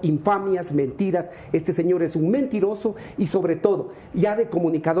 generando infamias, mentiras. Este señor es un mentiroso y sobre todo, ya de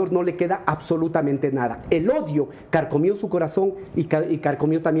comunicador no le queda absolutamente nada. El odio carcomió su corazón y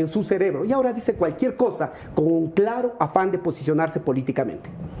carcomió también su cerebro. Y ahora dice cualquier cosa con un claro afán de posicionarse políticamente.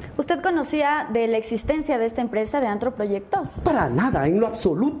 ¿Usted conocía de la existencia de esta empresa de Antroproyectos? Para nada, en lo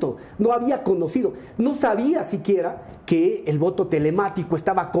absoluto. No había conocido, no sabía siquiera que el voto telemático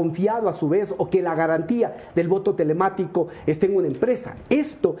estaba confiado a su vez o que la garantía del voto telemático está en una empresa.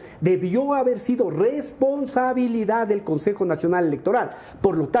 Esto debió haber sido responsabilidad del Consejo Nacional Electoral.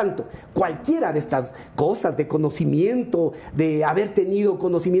 Por lo tanto, cualquiera de estas cosas de conocimiento, de haber tenido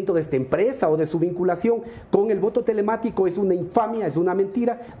conocimiento de esta empresa o de su vinculación con el voto telemático es una infamia, es una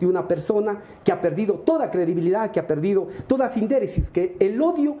mentira de una persona que ha perdido toda credibilidad, que ha perdido toda sindéresis, que el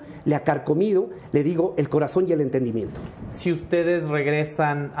odio le ha carcomido, le digo, el corazón y el entendimiento. Si ustedes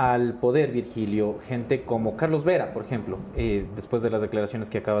regresan al poder, Virgilio, gente como Carlos Vera, por ejemplo, después de las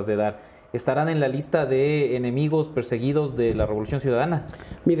declaraciones que acabas de dar, ¿estarán en la lista de enemigos perseguidos de la Revolución Ciudadana?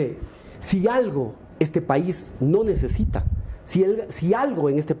 Mire, si algo este país no necesita, si algo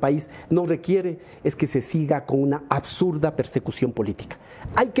en este país no requiere, es que se siga con una absurda persecución política.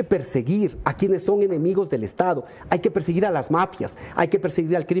 Hay que perseguir a quienes son enemigos del Estado, hay que perseguir a las mafias, hay que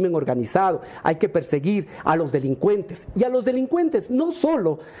perseguir al crimen organizado, hay que perseguir a los delincuentes. Y a los delincuentes, no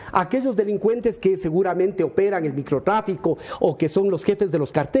solo a aquellos delincuentes que seguramente operan el microtráfico o que son los jefes de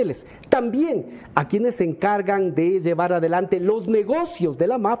los carteles, también a quienes se encargan de llevar adelante los negocios de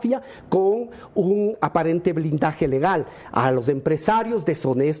la mafia con un aparente blindaje legal, a los empresarios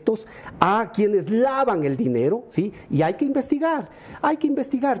deshonestos, a quienes lavan el dinero, ¿sí? Y hay que investigar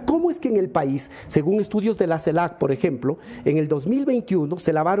cómo es que en el país, según estudios de la CELAC, por ejemplo, en el 2021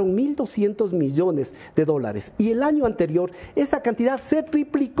 se lavaron 1.200 millones de dólares y el año anterior esa cantidad se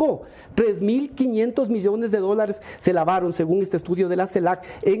triplicó, 3.500 millones de dólares se lavaron, según este estudio de la CELAC,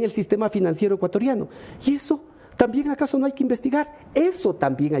 en el sistema financiero ecuatoriano. ¿Y eso también acaso no hay que investigar? Eso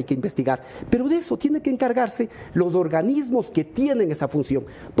también hay que investigar, pero de eso tienen que encargarse los organismos que tienen esa función.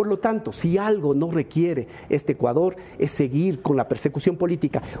 Por lo tanto, si algo no requiere este Ecuador es seguir con la persecución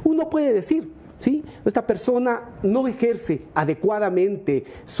política. Uno puede decir, ¿sí? Esta persona no ejerce adecuadamente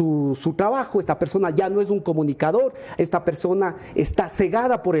su trabajo, esta persona ya no es un comunicador, esta persona está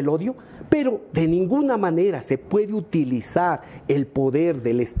cegada por el odio, pero de ninguna manera se puede utilizar el poder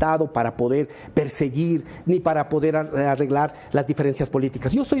del Estado para poder perseguir ni para poder arreglar las diferencias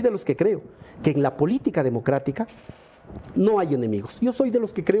políticas. Yo soy de los que creo que en la política democrática no hay enemigos. Yo soy de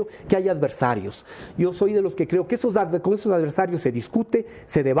los que creo que hay adversarios. Yo soy de los que creo que con esos adversarios se discute,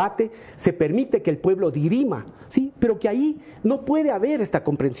 se debate, se permite que el pueblo dirima, ¿sí? Pero que ahí no puede haber esta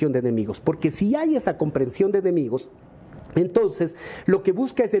comprensión de enemigos, porque si hay esa comprensión de enemigos, entonces lo que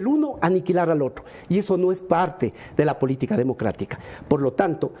busca es el uno aniquilar al otro, y eso no es parte de la política democrática. Por lo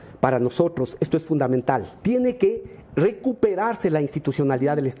tanto, para nosotros esto es fundamental. Tiene que recuperarse la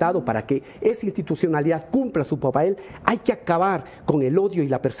institucionalidad del Estado. Para que esa institucionalidad cumpla su papel, hay que acabar con el odio y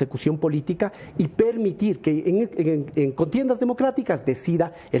la persecución política y permitir que en contiendas democráticas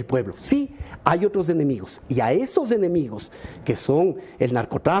decida el pueblo. Sí, hay otros enemigos, y a esos enemigos que son el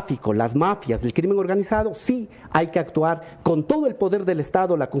narcotráfico, las mafias, el crimen organizado, sí hay que actuar con todo el poder del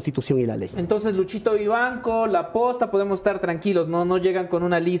Estado, la Constitución y la ley. Entonces, Luchito Vivanco, La Posta, podemos estar tranquilos, no llegan con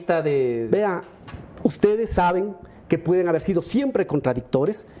una lista de... Vea, ustedes saben que pueden haber sido siempre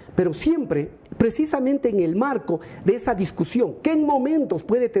contradictores, pero siempre precisamente en el marco de esa discusión, que en momentos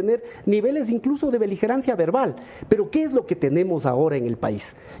puede tener niveles incluso de beligerancia verbal. Pero ¿qué es lo que tenemos ahora en el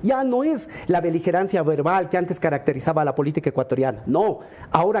país? Ya no es la beligerancia verbal que antes caracterizaba a la política ecuatoriana. No,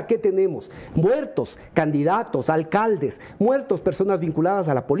 ahora ¿qué tenemos? Muertos candidatos, alcaldes, muertos personas vinculadas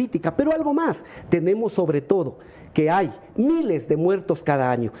a la política, pero algo más. Tenemos sobre todo que hay miles de muertos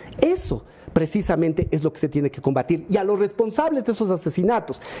cada año. Eso precisamente es lo que se tiene que combatir. Y a los responsables de esos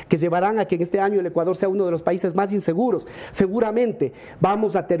asesinatos que llevarán a que en este año el Ecuador sea uno de los países más inseguros, seguramente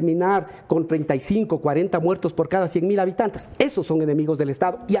vamos a terminar con 35, 40 muertos por cada 100.000 habitantes. Esos son enemigos del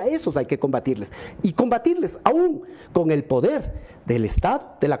Estado y a esos hay que combatirles. Y combatirles aún con el poder del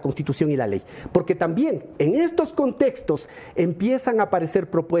Estado, de la Constitución y la ley. Porque también en estos contextos empiezan a aparecer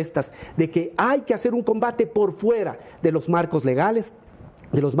propuestas de que hay que hacer un combate por fuera de los marcos legales,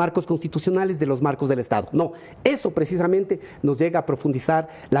 de los marcos constitucionales, de los marcos del Estado. No, eso precisamente nos llega a profundizar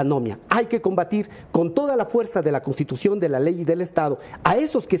la anomia. Hay que combatir con toda la fuerza de la Constitución, de la ley y del Estado a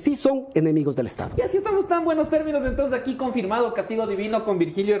esos que sí son enemigos del Estado. Y así estamos tan buenos términos, entonces aquí confirmado castigo divino con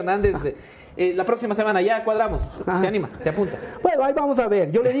Virgilio Hernández. La próxima semana ya cuadramos. Se anima, se apunta. Bueno, ahí vamos a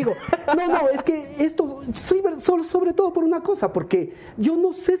ver. Yo le digo, no, es que esto, sobre todo por una cosa, porque yo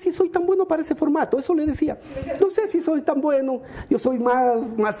no sé si soy tan bueno para ese formato. Eso le decía. No sé si soy tan bueno. Yo soy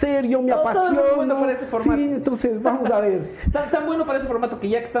más serio, me apasiona. Todo bueno para ese formato. Sí, entonces vamos a ver. Tan bueno para ese formato que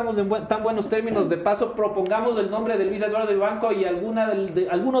ya que estamos en tan buenos términos, de paso propongamos el nombre de Luis Eduardo Ibanco y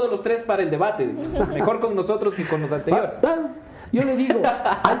alguno de los tres para el debate. Mejor con nosotros que con los anteriores. Yo le digo,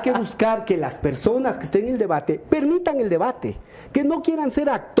 hay que buscar que las personas que estén en el debate permitan el debate, que no quieran ser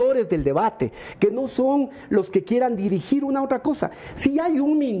actores del debate, que no son los que quieran dirigir una otra cosa. Si hay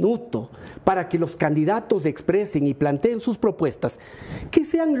un minuto para que los candidatos expresen y planteen sus propuestas, que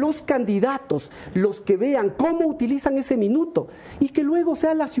sean los candidatos los que vean cómo utilizan ese minuto y que luego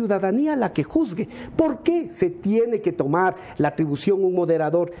sea la ciudadanía la que juzgue. ¿Por qué se tiene que tomar la atribución un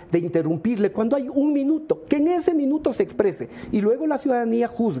moderador de interrumpirle cuando hay un minuto? Que en ese minuto se exprese y luego la ciudadanía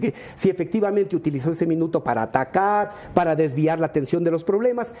juzgue si efectivamente utilizó ese minuto para atacar, para desviar la atención de los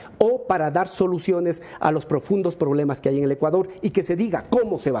problemas o para dar soluciones a los profundos problemas que hay en el Ecuador y que se diga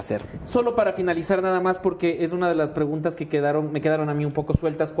cómo se va a hacer. Solo para finalizar nada más, porque es una de las preguntas que me quedaron a mí un poco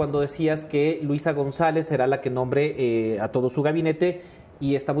sueltas cuando decías que Luisa González será la que nombre a todo su gabinete.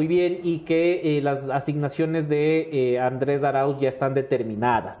 Y está muy bien, y que las asignaciones de Andrés Arauz ya están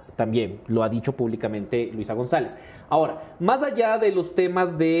determinadas, también lo ha dicho públicamente Luisa González. Ahora, más allá de los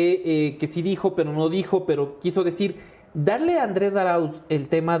temas de que sí dijo, pero no dijo, pero quiso decir, darle a Andrés Arauz el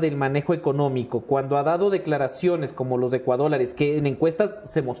tema del manejo económico, cuando ha dado declaraciones como los de Ecuadólares, que en encuestas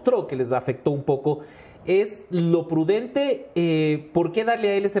se mostró que les afectó un poco, ¿es lo prudente? ¿Por qué darle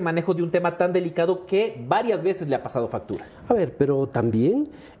a él ese manejo de un tema tan delicado que varias veces le ha pasado factura? A ver, pero también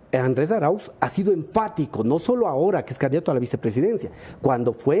Andrés Arauz ha sido enfático, no solo ahora que es candidato a la vicepresidencia,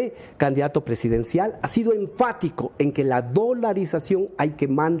 cuando fue candidato presidencial, ha sido enfático en que la dolarización hay que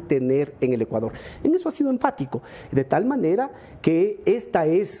mantener en el Ecuador. En eso ha sido enfático, de tal manera que esta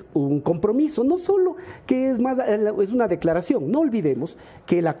es un compromiso, no solo que es una declaración. No olvidemos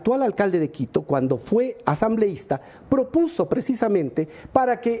que el actual alcalde de Quito, cuando fue asambleísta, propuso precisamente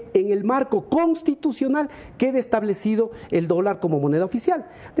para que en el marco constitucional quede establecido el dólar como moneda oficial.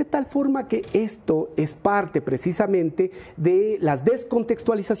 De tal forma que esto es parte precisamente de las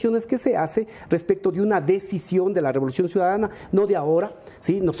descontextualizaciones que se hace respecto de una decisión de la Revolución Ciudadana, no de ahora,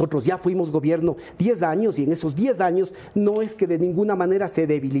 ¿sí? Nosotros ya fuimos gobierno 10 años y en esos 10 años no es que de ninguna manera se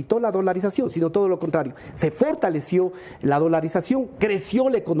debilitó la dolarización, sino todo lo contrario, se fortaleció la dolarización, creció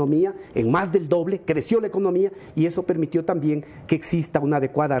la economía, en más del doble, creció la economía y eso permitió también que exista una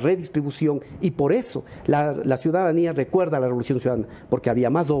adecuada redistribución y por eso la ciudadanía recuerda la Revolución Ciudadana, porque había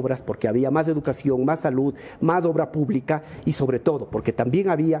más obras, porque había más educación, más salud, más obra pública y sobre todo porque también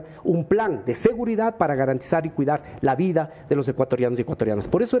había un plan de seguridad para garantizar y cuidar la vida de los ecuatorianos y ecuatorianas.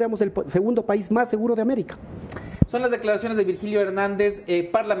 Por eso éramos el segundo país más seguro de América. Son las declaraciones de Virgilio Hernández,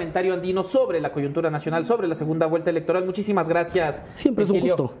 parlamentario andino, sobre la coyuntura nacional, sobre la segunda vuelta electoral. Muchísimas gracias. Siempre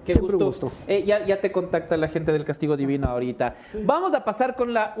Virgilio. es un gusto. Qué siempre gusto. un gusto. Ya te contacta la gente del Castigo Divino ahorita. Vamos a pasar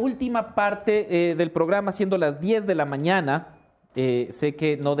con la última parte del programa, siendo las 10 de la mañana. Sé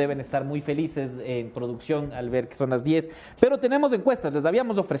que no deben estar muy felices en producción al ver que son las 10, pero tenemos encuestas, les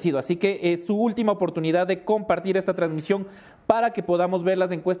habíamos ofrecido, así que es su última oportunidad de compartir esta transmisión para que podamos ver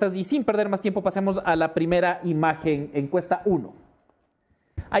las encuestas y sin perder más tiempo pasemos a la primera imagen, encuesta 1.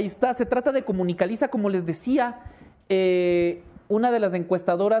 Ahí está, se trata de Comunicaliza, como les decía, una de las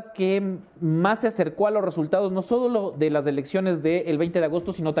encuestadoras que más se acercó a los resultados, no solo de las elecciones del 20 de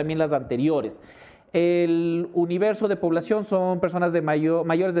agosto, sino también las anteriores. El universo de población son personas de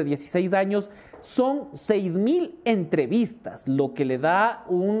mayores de 16 años. Son 6,000 entrevistas, lo que le da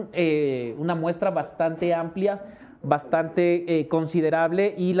una muestra bastante amplia, bastante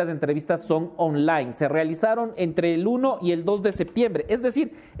considerable, y las entrevistas son online. Se realizaron entre el 1 y el 2 de septiembre, es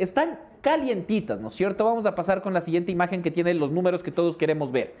decir, están calientitas, ¿no es cierto? Vamos a pasar con la siguiente imagen que tiene los números que todos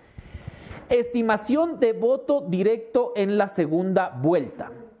queremos ver. Estimación de voto directo en la segunda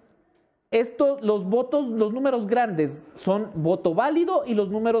vuelta. Los números grandes son voto válido y los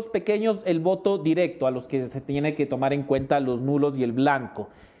números pequeños el voto directo, a los que se tiene que tomar en cuenta los nulos y el blanco.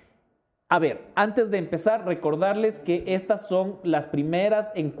 A ver, antes de empezar, recordarles que estas son las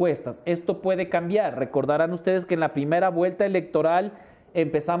primeras encuestas. Esto puede cambiar. Recordarán ustedes que en la primera vuelta electoral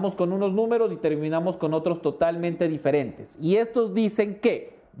empezamos con unos números y terminamos con otros totalmente diferentes. Y estos dicen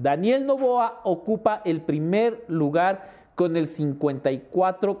que Daniel Noboa ocupa el primer lugar con el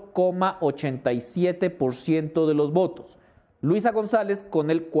 54,87% de los votos. Luisa González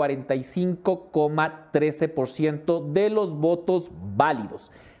con el 45,13% de los votos válidos.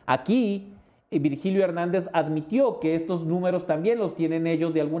 Aquí Virgilio Hernández admitió que estos números también los tienen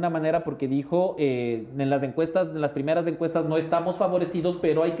ellos de alguna manera, porque dijo en las encuestas, en las primeras encuestas no estamos favorecidos,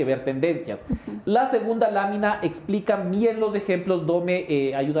 pero hay que ver tendencias. La segunda lámina explica bien los ejemplos.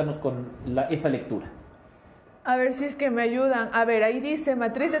 Dome, ayúdanos con esa lectura. A ver si es que me ayudan. A ver, ahí dice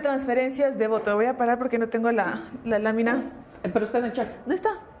matriz de transferencias de voto. Voy a parar porque no tengo la lámina. Pero está en el chat. ¿Dónde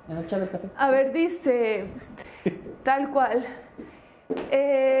está? En el chat del café. A ver, dice tal cual.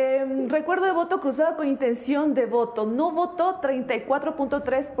 Recuerdo de voto cruzado con intención de voto. No votó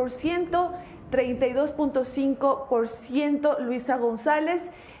 34,3%, 32,5% Luisa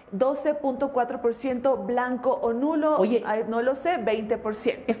González, 12,4% blanco o nulo. Oye, no lo sé,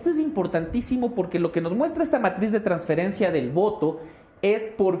 20%. Esto es importantísimo porque lo que nos muestra esta matriz de transferencia del voto es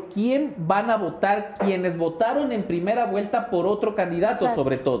por quién van a votar quienes votaron en primera vuelta por otro candidato. Exacto.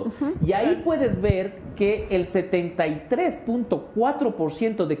 Sobre todo. Y ahí puedes ver que el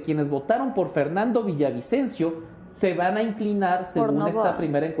 73,4% de quienes votaron por Fernando Villavicencio se van a inclinar, según esta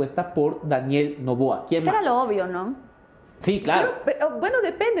primera encuesta, por Daniel Noboa. ¿Quién más? Era lo obvio, ¿no? Sí, claro. Pero, bueno,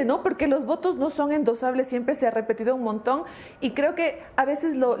 depende, ¿no? Porque los votos no son endosables, siempre se ha repetido un montón, y creo que a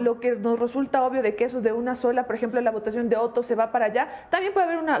veces lo que nos resulta obvio de que eso de una sola, por ejemplo, la votación de Otto se va para allá, también puede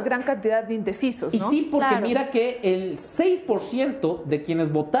haber una gran cantidad de indecisos, ¿no? Y sí, porque claro, mira que el 6% de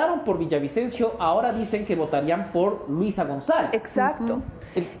quienes votaron por Villavicencio ahora dicen que votarían por Luisa González. Exacto.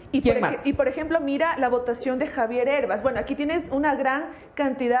 ¿Quién más? Y por ejemplo, mira la votación de Javier Herbas. Bueno, aquí tienes una gran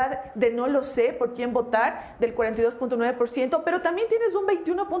cantidad de no lo sé por quién votar, del 42,9%, pero también tienes un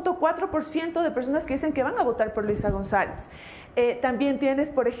 21,4% de personas que dicen que van a votar por Luisa González. También tienes,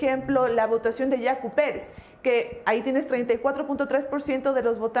 por ejemplo, la votación de Yacu Pérez, que ahí tienes 34,3% de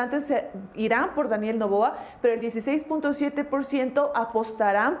los votantes irán por Daniel Noboa, pero el 16,7%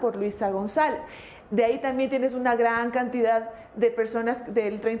 apostarán por Luisa González. De ahí también tienes una gran cantidad de personas,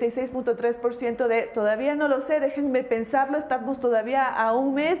 del 36,3% de todavía no lo sé, déjenme pensarlo, estamos todavía a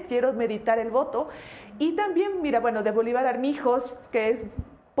un mes, quiero meditar el voto. Y también, mira, bueno, de Bolívar Armijos, que es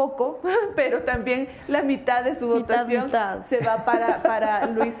poco, pero también la mitad de su votación se va para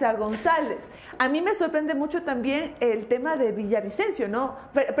Luisa González. A mí me sorprende mucho también el tema de Villavicencio, ¿no?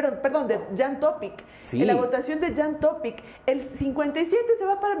 Perdón, de Jan Topic. Sí. En la votación de Jan Topic, el 57% se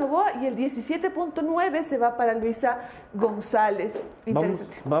va para Noboa y el 17,9% se va para Luisa González.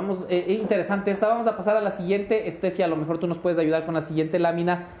 Interesante. Interesante esta. Vamos a pasar a la siguiente. Estefi, a lo mejor tú nos puedes ayudar con la siguiente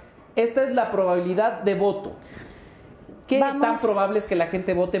lámina. Esta es la probabilidad de voto. ¿Qué tan probable es que la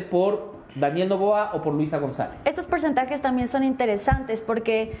gente vote por Daniel Noboa o por Luisa González? Estos porcentajes también son interesantes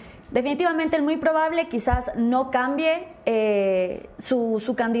porque definitivamente el muy probable quizás no cambie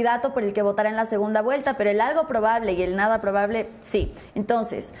su candidato por el que votará en la segunda vuelta, pero el algo probable y el nada probable sí.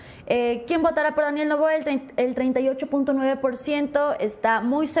 Entonces, ¿quién votará por Daniel Noboa? El 38,9% está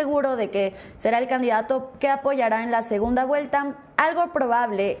muy seguro de que será el candidato que apoyará en la segunda vuelta. Algo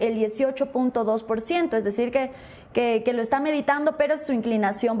probable, el 18,2%, es decir que lo está meditando, pero su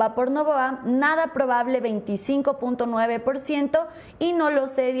inclinación va por Noboa. Nada probable, 25,9%, y no lo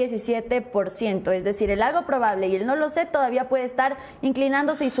sé, 17%. Es decir, el algo probable y el no lo sé todavía puede estar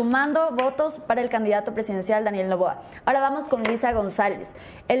inclinándose y sumando votos para el candidato presidencial Daniel Noboa. Ahora vamos con Luisa González.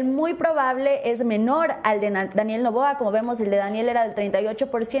 El muy probable es menor al de Daniel Noboa. Como vemos, el de Daniel era del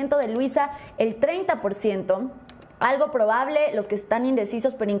 38%, de Luisa el 30%. Algo probable, los que están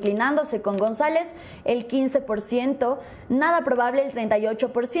indecisos pero inclinándose con González, el 15%. Nada probable, el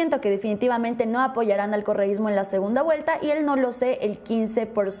 38%, que definitivamente no apoyarán al correísmo en la segunda vuelta. Y el no lo sé, el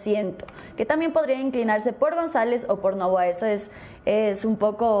 15%, que también podría inclinarse por González o por Noboa. Eso es un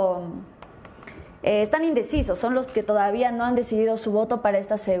poco están indecisos, son los que todavía no han decidido su voto para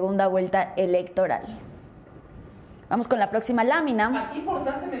esta segunda vuelta electoral. Vamos con la próxima lámina. Aquí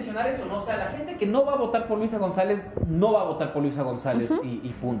importante mencionar eso, ¿no? O sea, la gente que no va a votar por Luisa González, no va a votar por Luisa González y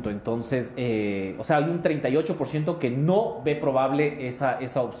punto. Entonces, o sea, hay un 38% que no ve probable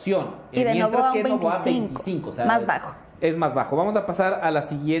esa opción. Y de Noboa un 25, o sea, más bajo. Es más bajo. Vamos a pasar a la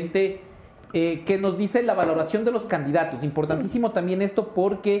siguiente, que nos dice la valoración de los candidatos. Importantísimo también esto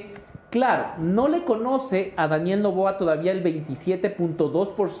porque, claro, no le conoce a Daniel Noboa todavía el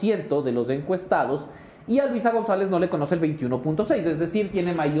 27.2% de los encuestados, y a Luisa González no le conoce el 21.6%, es decir,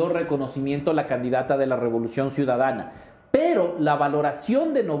 tiene mayor reconocimiento la candidata de la Revolución Ciudadana. Pero la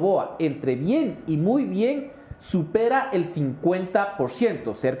valoración de Noboa entre bien y muy bien supera el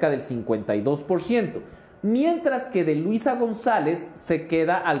 50%, cerca del 52%, mientras que de Luisa González se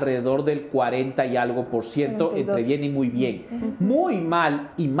queda alrededor del 40 y algo por ciento 42. Entre bien y muy bien. Muy mal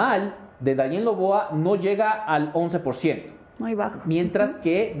y mal de Daniel Noboa no llega al 11%. Muy bajo. Mientras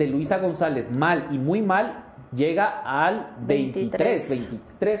que de Luisa González mal y muy mal llega al 23,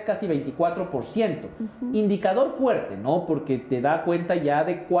 casi 24%. Indicador fuerte, ¿no? Porque te da cuenta ya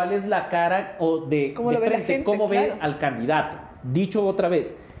de cuál es la cara o de frente, cómo ve al candidato. Dicho otra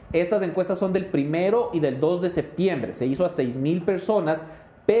vez, estas encuestas son del 1 y del 2 de septiembre. Se hizo a 6,000 personas,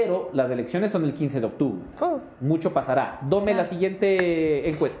 pero las elecciones son el 15 de octubre. Mucho pasará. Dome la siguiente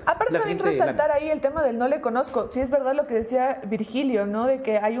encuesta. Aparte también resaltar ahí el tema del no le conozco. Sí es verdad lo que decía Virgilio, ¿no? De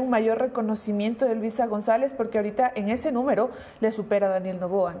que hay un mayor reconocimiento de Luisa González porque ahorita en ese número le supera a Daniel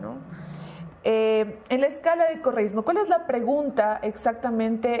Noboa, ¿no? En la escala de correísmo, ¿cuál es la pregunta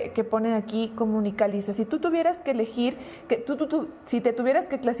exactamente que ponen aquí Comunicaliza? Si tú tuvieras que elegir, si te tuvieras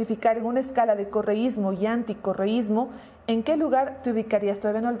que clasificar en una escala de correísmo y anticorreísmo, ¿en qué lugar te ubicarías?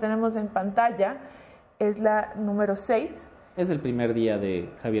 Todavía no lo tenemos en pantalla, es la número 6. Es el primer día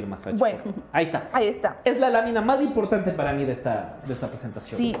de Javier Masacho. Bueno, ahí está. Ahí está. Es la lámina más importante para mí de esta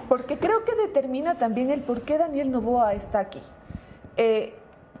presentación. Sí, porque creo que determina también el por qué Daniel Noboa está aquí.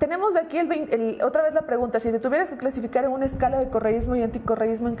 Tenemos aquí otra vez la pregunta, si te tuvieras que clasificar en una escala de correísmo y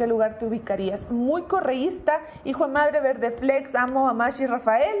anticorreísmo, ¿en qué lugar te ubicarías? Muy correísta, hijo de madre, verde flex, amo a Mashi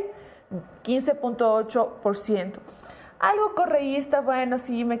Rafael, 15.8%. Algo correísta, bueno,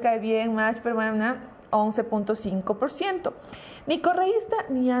 sí, me cae bien, Mash, pero bueno, 11.5%. Ni correísta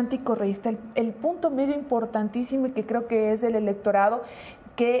ni anticorreísta. El punto medio importantísimo y que creo que es el electorado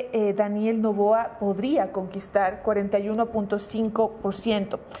que Daniel Noboa podría conquistar,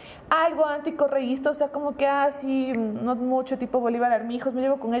 41.5%. Algo anticorreísta, o sea, como que sí, no mucho, tipo Bolívar Armijos, me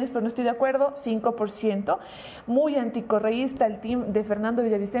llevo con ellos, pero no estoy de acuerdo, 5%. Muy anticorreísta el team de Fernando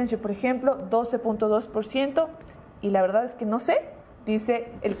Villavicencio, por ejemplo, 12.2%. Y la verdad es que no sé, dice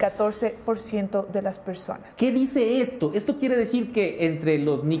el 14% de las personas. ¿Qué dice esto? Esto quiere decir que entre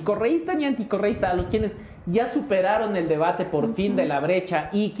los ni correístas ni anticorreístas, a los quienes ya superaron el debate por fin de la brecha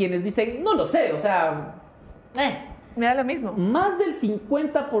y quienes dicen, no lo sé, o sea, me da lo mismo. Más del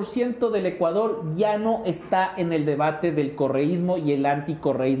 50% del Ecuador ya no está en el debate del correísmo y el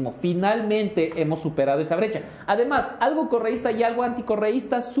anticorreísmo. Finalmente hemos superado esa brecha. Además, algo correísta y algo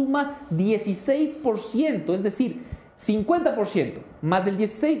anticorreísta suma 16%, es decir, 50%, más del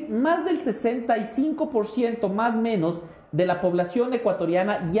 16%, más del 65%, más o menos, de la población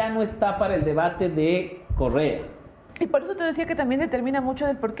ecuatoriana ya no está para el debate de Correa. Y por eso te decía que también determina mucho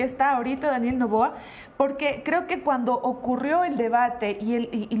del por qué está ahorita Daniel Noboa, porque creo que cuando ocurrió el debate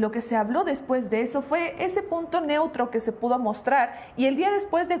y lo que se habló después de eso fue ese punto neutro que se pudo mostrar, y el día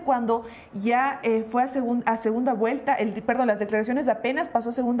después de cuando ya fue a segunda vuelta, las declaraciones apenas pasó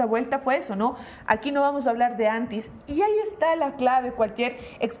a segunda vuelta, fue eso, ¿no? Aquí no vamos a hablar de antis, y ahí está la clave. Cualquier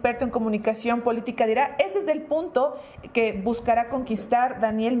experto en comunicación política dirá, ese es el punto que buscará conquistar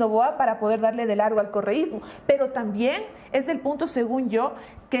Daniel Noboa para poder darle de largo al correísmo, pero también es el punto, según yo,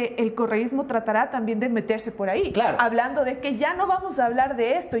 que el correísmo tratará también de meterse por ahí. Claro. Hablando de que ya no vamos a hablar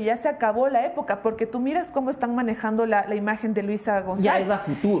de esto, ya se acabó la época, porque tú miras cómo están manejando la imagen de Luisa González. Ya es a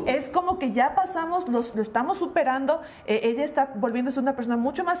futuro. Es como que ya pasamos, lo estamos superando, ella está volviéndose una persona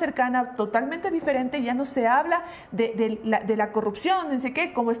mucho más cercana, totalmente diferente, ya no se habla de la corrupción, no sé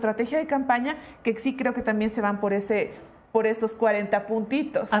qué, como estrategia de campaña, que sí creo que también se van por esos 40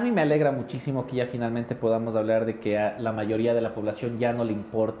 puntitos. A mí me alegra muchísimo que ya finalmente podamos hablar de que a la mayoría de la población ya no le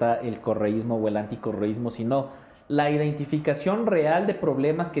importa el correísmo o el anticorreísmo, sino la identificación real de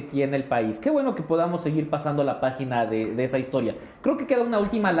problemas que tiene el país. Qué bueno que podamos seguir pasando la página de esa historia. Creo que queda una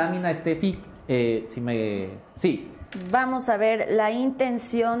última lámina, Steffi. Sí. Vamos a ver la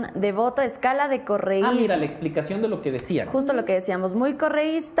intención de voto a escala de correísmo. Mira, la explicación de lo que decían. Justo lo que decíamos, muy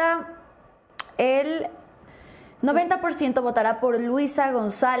correísta. El 90% votará por Luisa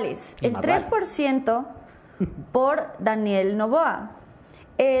González, el 3% por Daniel Noboa,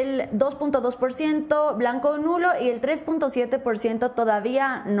 el 2.2% blanco o nulo y el 3.7%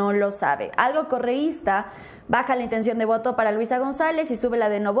 todavía no lo sabe. Algo correísta baja la intención de voto para Luisa González y sube la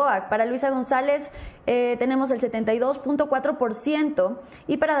de Noboa. Para Luisa González tenemos el 72.4%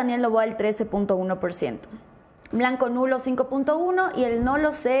 y para Daniel Noboa el 13.1%. Blanco nulo 5.1% y el no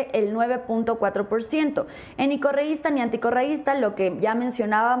lo sé el 9.4%. En ni correísta ni anticorreísta, lo que ya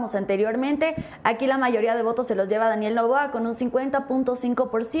mencionábamos anteriormente, aquí la mayoría de votos se los lleva Daniel Noboa con un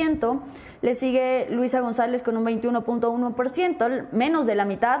 50.5%, le sigue Luisa González con un 21.1%, menos de la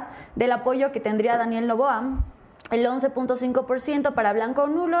mitad del apoyo que tendría Daniel Noboa. El 11.5% para blanco o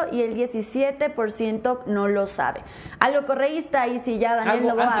nulo y el 17% no lo sabe. Algo correísta, ahí sí ya Daniel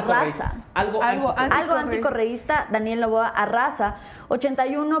Noboa arrasa. Algo anticorreísta, Daniel Noboa arrasa.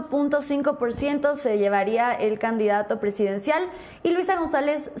 81.5% se llevaría el candidato presidencial y Luisa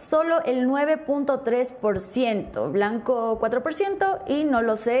González solo el 9.3%, blanco 4% y no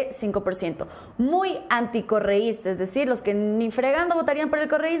lo sé 5%. Muy anticorreísta, es decir, los que ni fregando votarían por el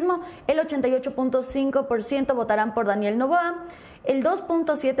correísmo, el 88.5% votarán por Daniel Noboa, el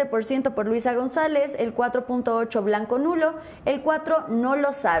 2.7% por Luisa González, el 4.8% blanco nulo, el 4% no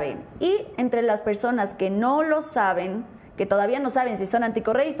lo saben. Y entre las personas que no lo saben, que todavía no saben si son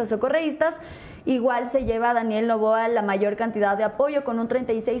anticorreístas o correístas, igual se lleva a Daniel Noboa la mayor cantidad de apoyo con un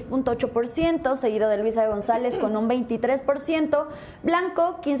 36.8%, seguido de Luisa González con un 23%,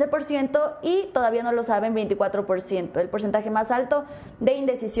 blanco 15% y todavía no lo saben 24%. El porcentaje más alto de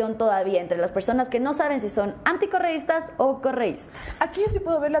indecisión todavía entre las personas que no saben si son anticorreístas o correístas. Aquí yo sí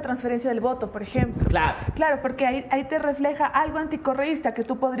puedo ver la transferencia del voto, por ejemplo. Claro, porque ahí te refleja algo anticorreísta que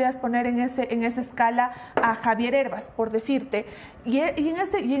tú podrías poner en esa escala a Javier Hervas, por decirte. Y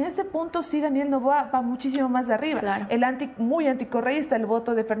en ese punto sí Daniel Noboa va muchísimo más de arriba. Claro. Muy anticorreísta, el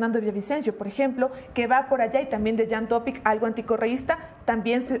voto de Fernando Villavicencio, por ejemplo, que va por allá, y también de Jan Topic, algo anticorreísta,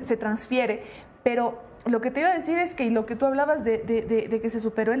 también se transfiere. Pero lo que te iba a decir es que, y lo que tú hablabas de que se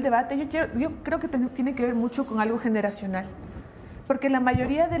superó el debate, yo creo que tiene que ver mucho con algo generacional. Porque la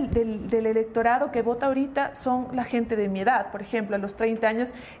mayoría del electorado que vota ahorita son la gente de mi edad, por ejemplo, a los 30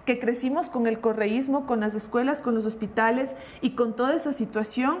 años, que crecimos con el correísmo, con las escuelas, con los hospitales y con toda esa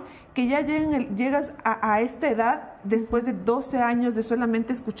situación, que ya llegas a esta edad, después de 12 años de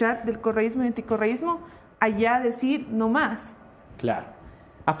solamente escuchar del correísmo y anticorreísmo, allá decir no más. Claro.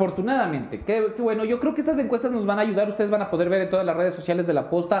 Afortunadamente, qué bueno. Yo creo que estas encuestas nos van a ayudar. Ustedes van a poder ver en todas las redes sociales de La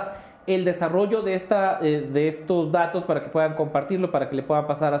Posta el desarrollo de estos datos para que puedan compartirlo, para que le puedan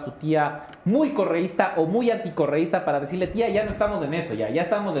pasar a su tía muy correísta o muy anticorreísta para decirle, tía, ya no estamos en eso, ya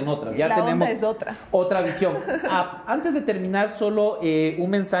estamos en otras, ya tenemos otra visión. Antes de terminar, solo un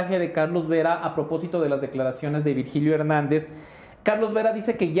mensaje de Carlos Vera a propósito de las declaraciones de Virgilio Hernández. Carlos Vera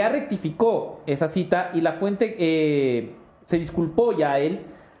dice que ya rectificó esa cita y la fuente se disculpó ya a él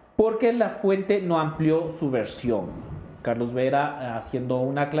porque la fuente no amplió su versión. Carlos Vera haciendo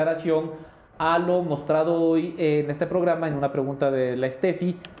una aclaración a lo mostrado hoy en este programa en una pregunta de la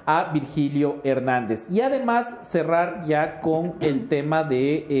Steffi a Virgilio Hernández. Y además cerrar ya con el tema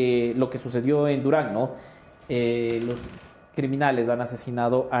de lo que sucedió en Durán, ¿no? Los criminales han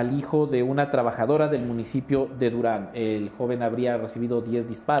asesinado al hijo de una trabajadora del municipio de Durán. El joven habría recibido 10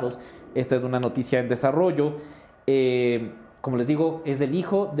 disparos. Esta es una noticia en desarrollo. Como les digo, es el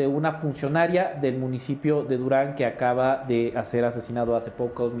hijo de una funcionaria del municipio de Durán que acaba de ser asesinado hace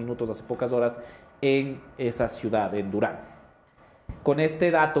pocos minutos, hace pocas horas, en esa ciudad, en Durán. Con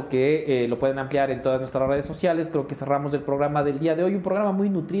este dato que lo pueden ampliar en todas nuestras redes sociales, creo que cerramos el programa del día de hoy. Un programa muy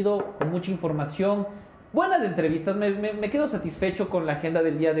nutrido, con mucha información, buenas entrevistas. Me quedo satisfecho con la agenda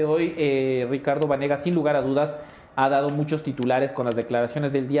del día de hoy. Ricardo Vanegas, sin lugar a dudas, ha dado muchos titulares con las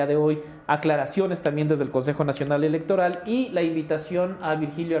declaraciones del día de hoy, aclaraciones también desde el Consejo Nacional Electoral y la invitación a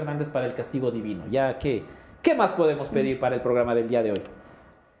Virgilio Hernández para el castigo divino. Ya que, ¿qué más podemos pedir para el programa del día de hoy?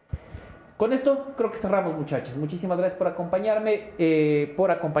 Con esto creo que cerramos, muchachos. Muchísimas gracias por acompañarme,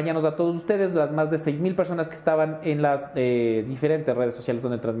 por acompañarnos a todos ustedes, las más de 6,000 personas que estaban en las diferentes redes sociales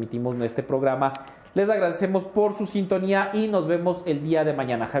donde transmitimos este programa. Les agradecemos por su sintonía y nos vemos el día de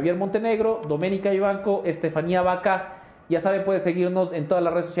mañana. Javier Montenegro, Doménica Ibanco, Estefanía Vaca. Ya saben, pueden seguirnos en todas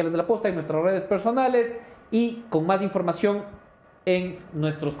las redes sociales de La Posta, en nuestras redes personales y con más información en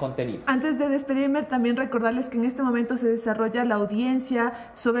nuestros contenidos. Antes de despedirme, también recordarles que en este momento se desarrolla la audiencia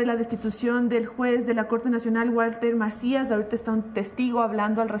sobre la destitución del juez de la Corte Nacional, Walter Macías. Ahorita está un testigo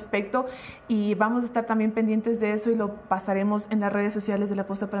hablando al respecto y vamos a estar también pendientes de eso y lo pasaremos en las redes sociales de La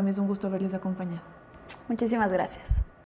Posta. Para mí es un gusto haberles acompañado. Muchísimas gracias.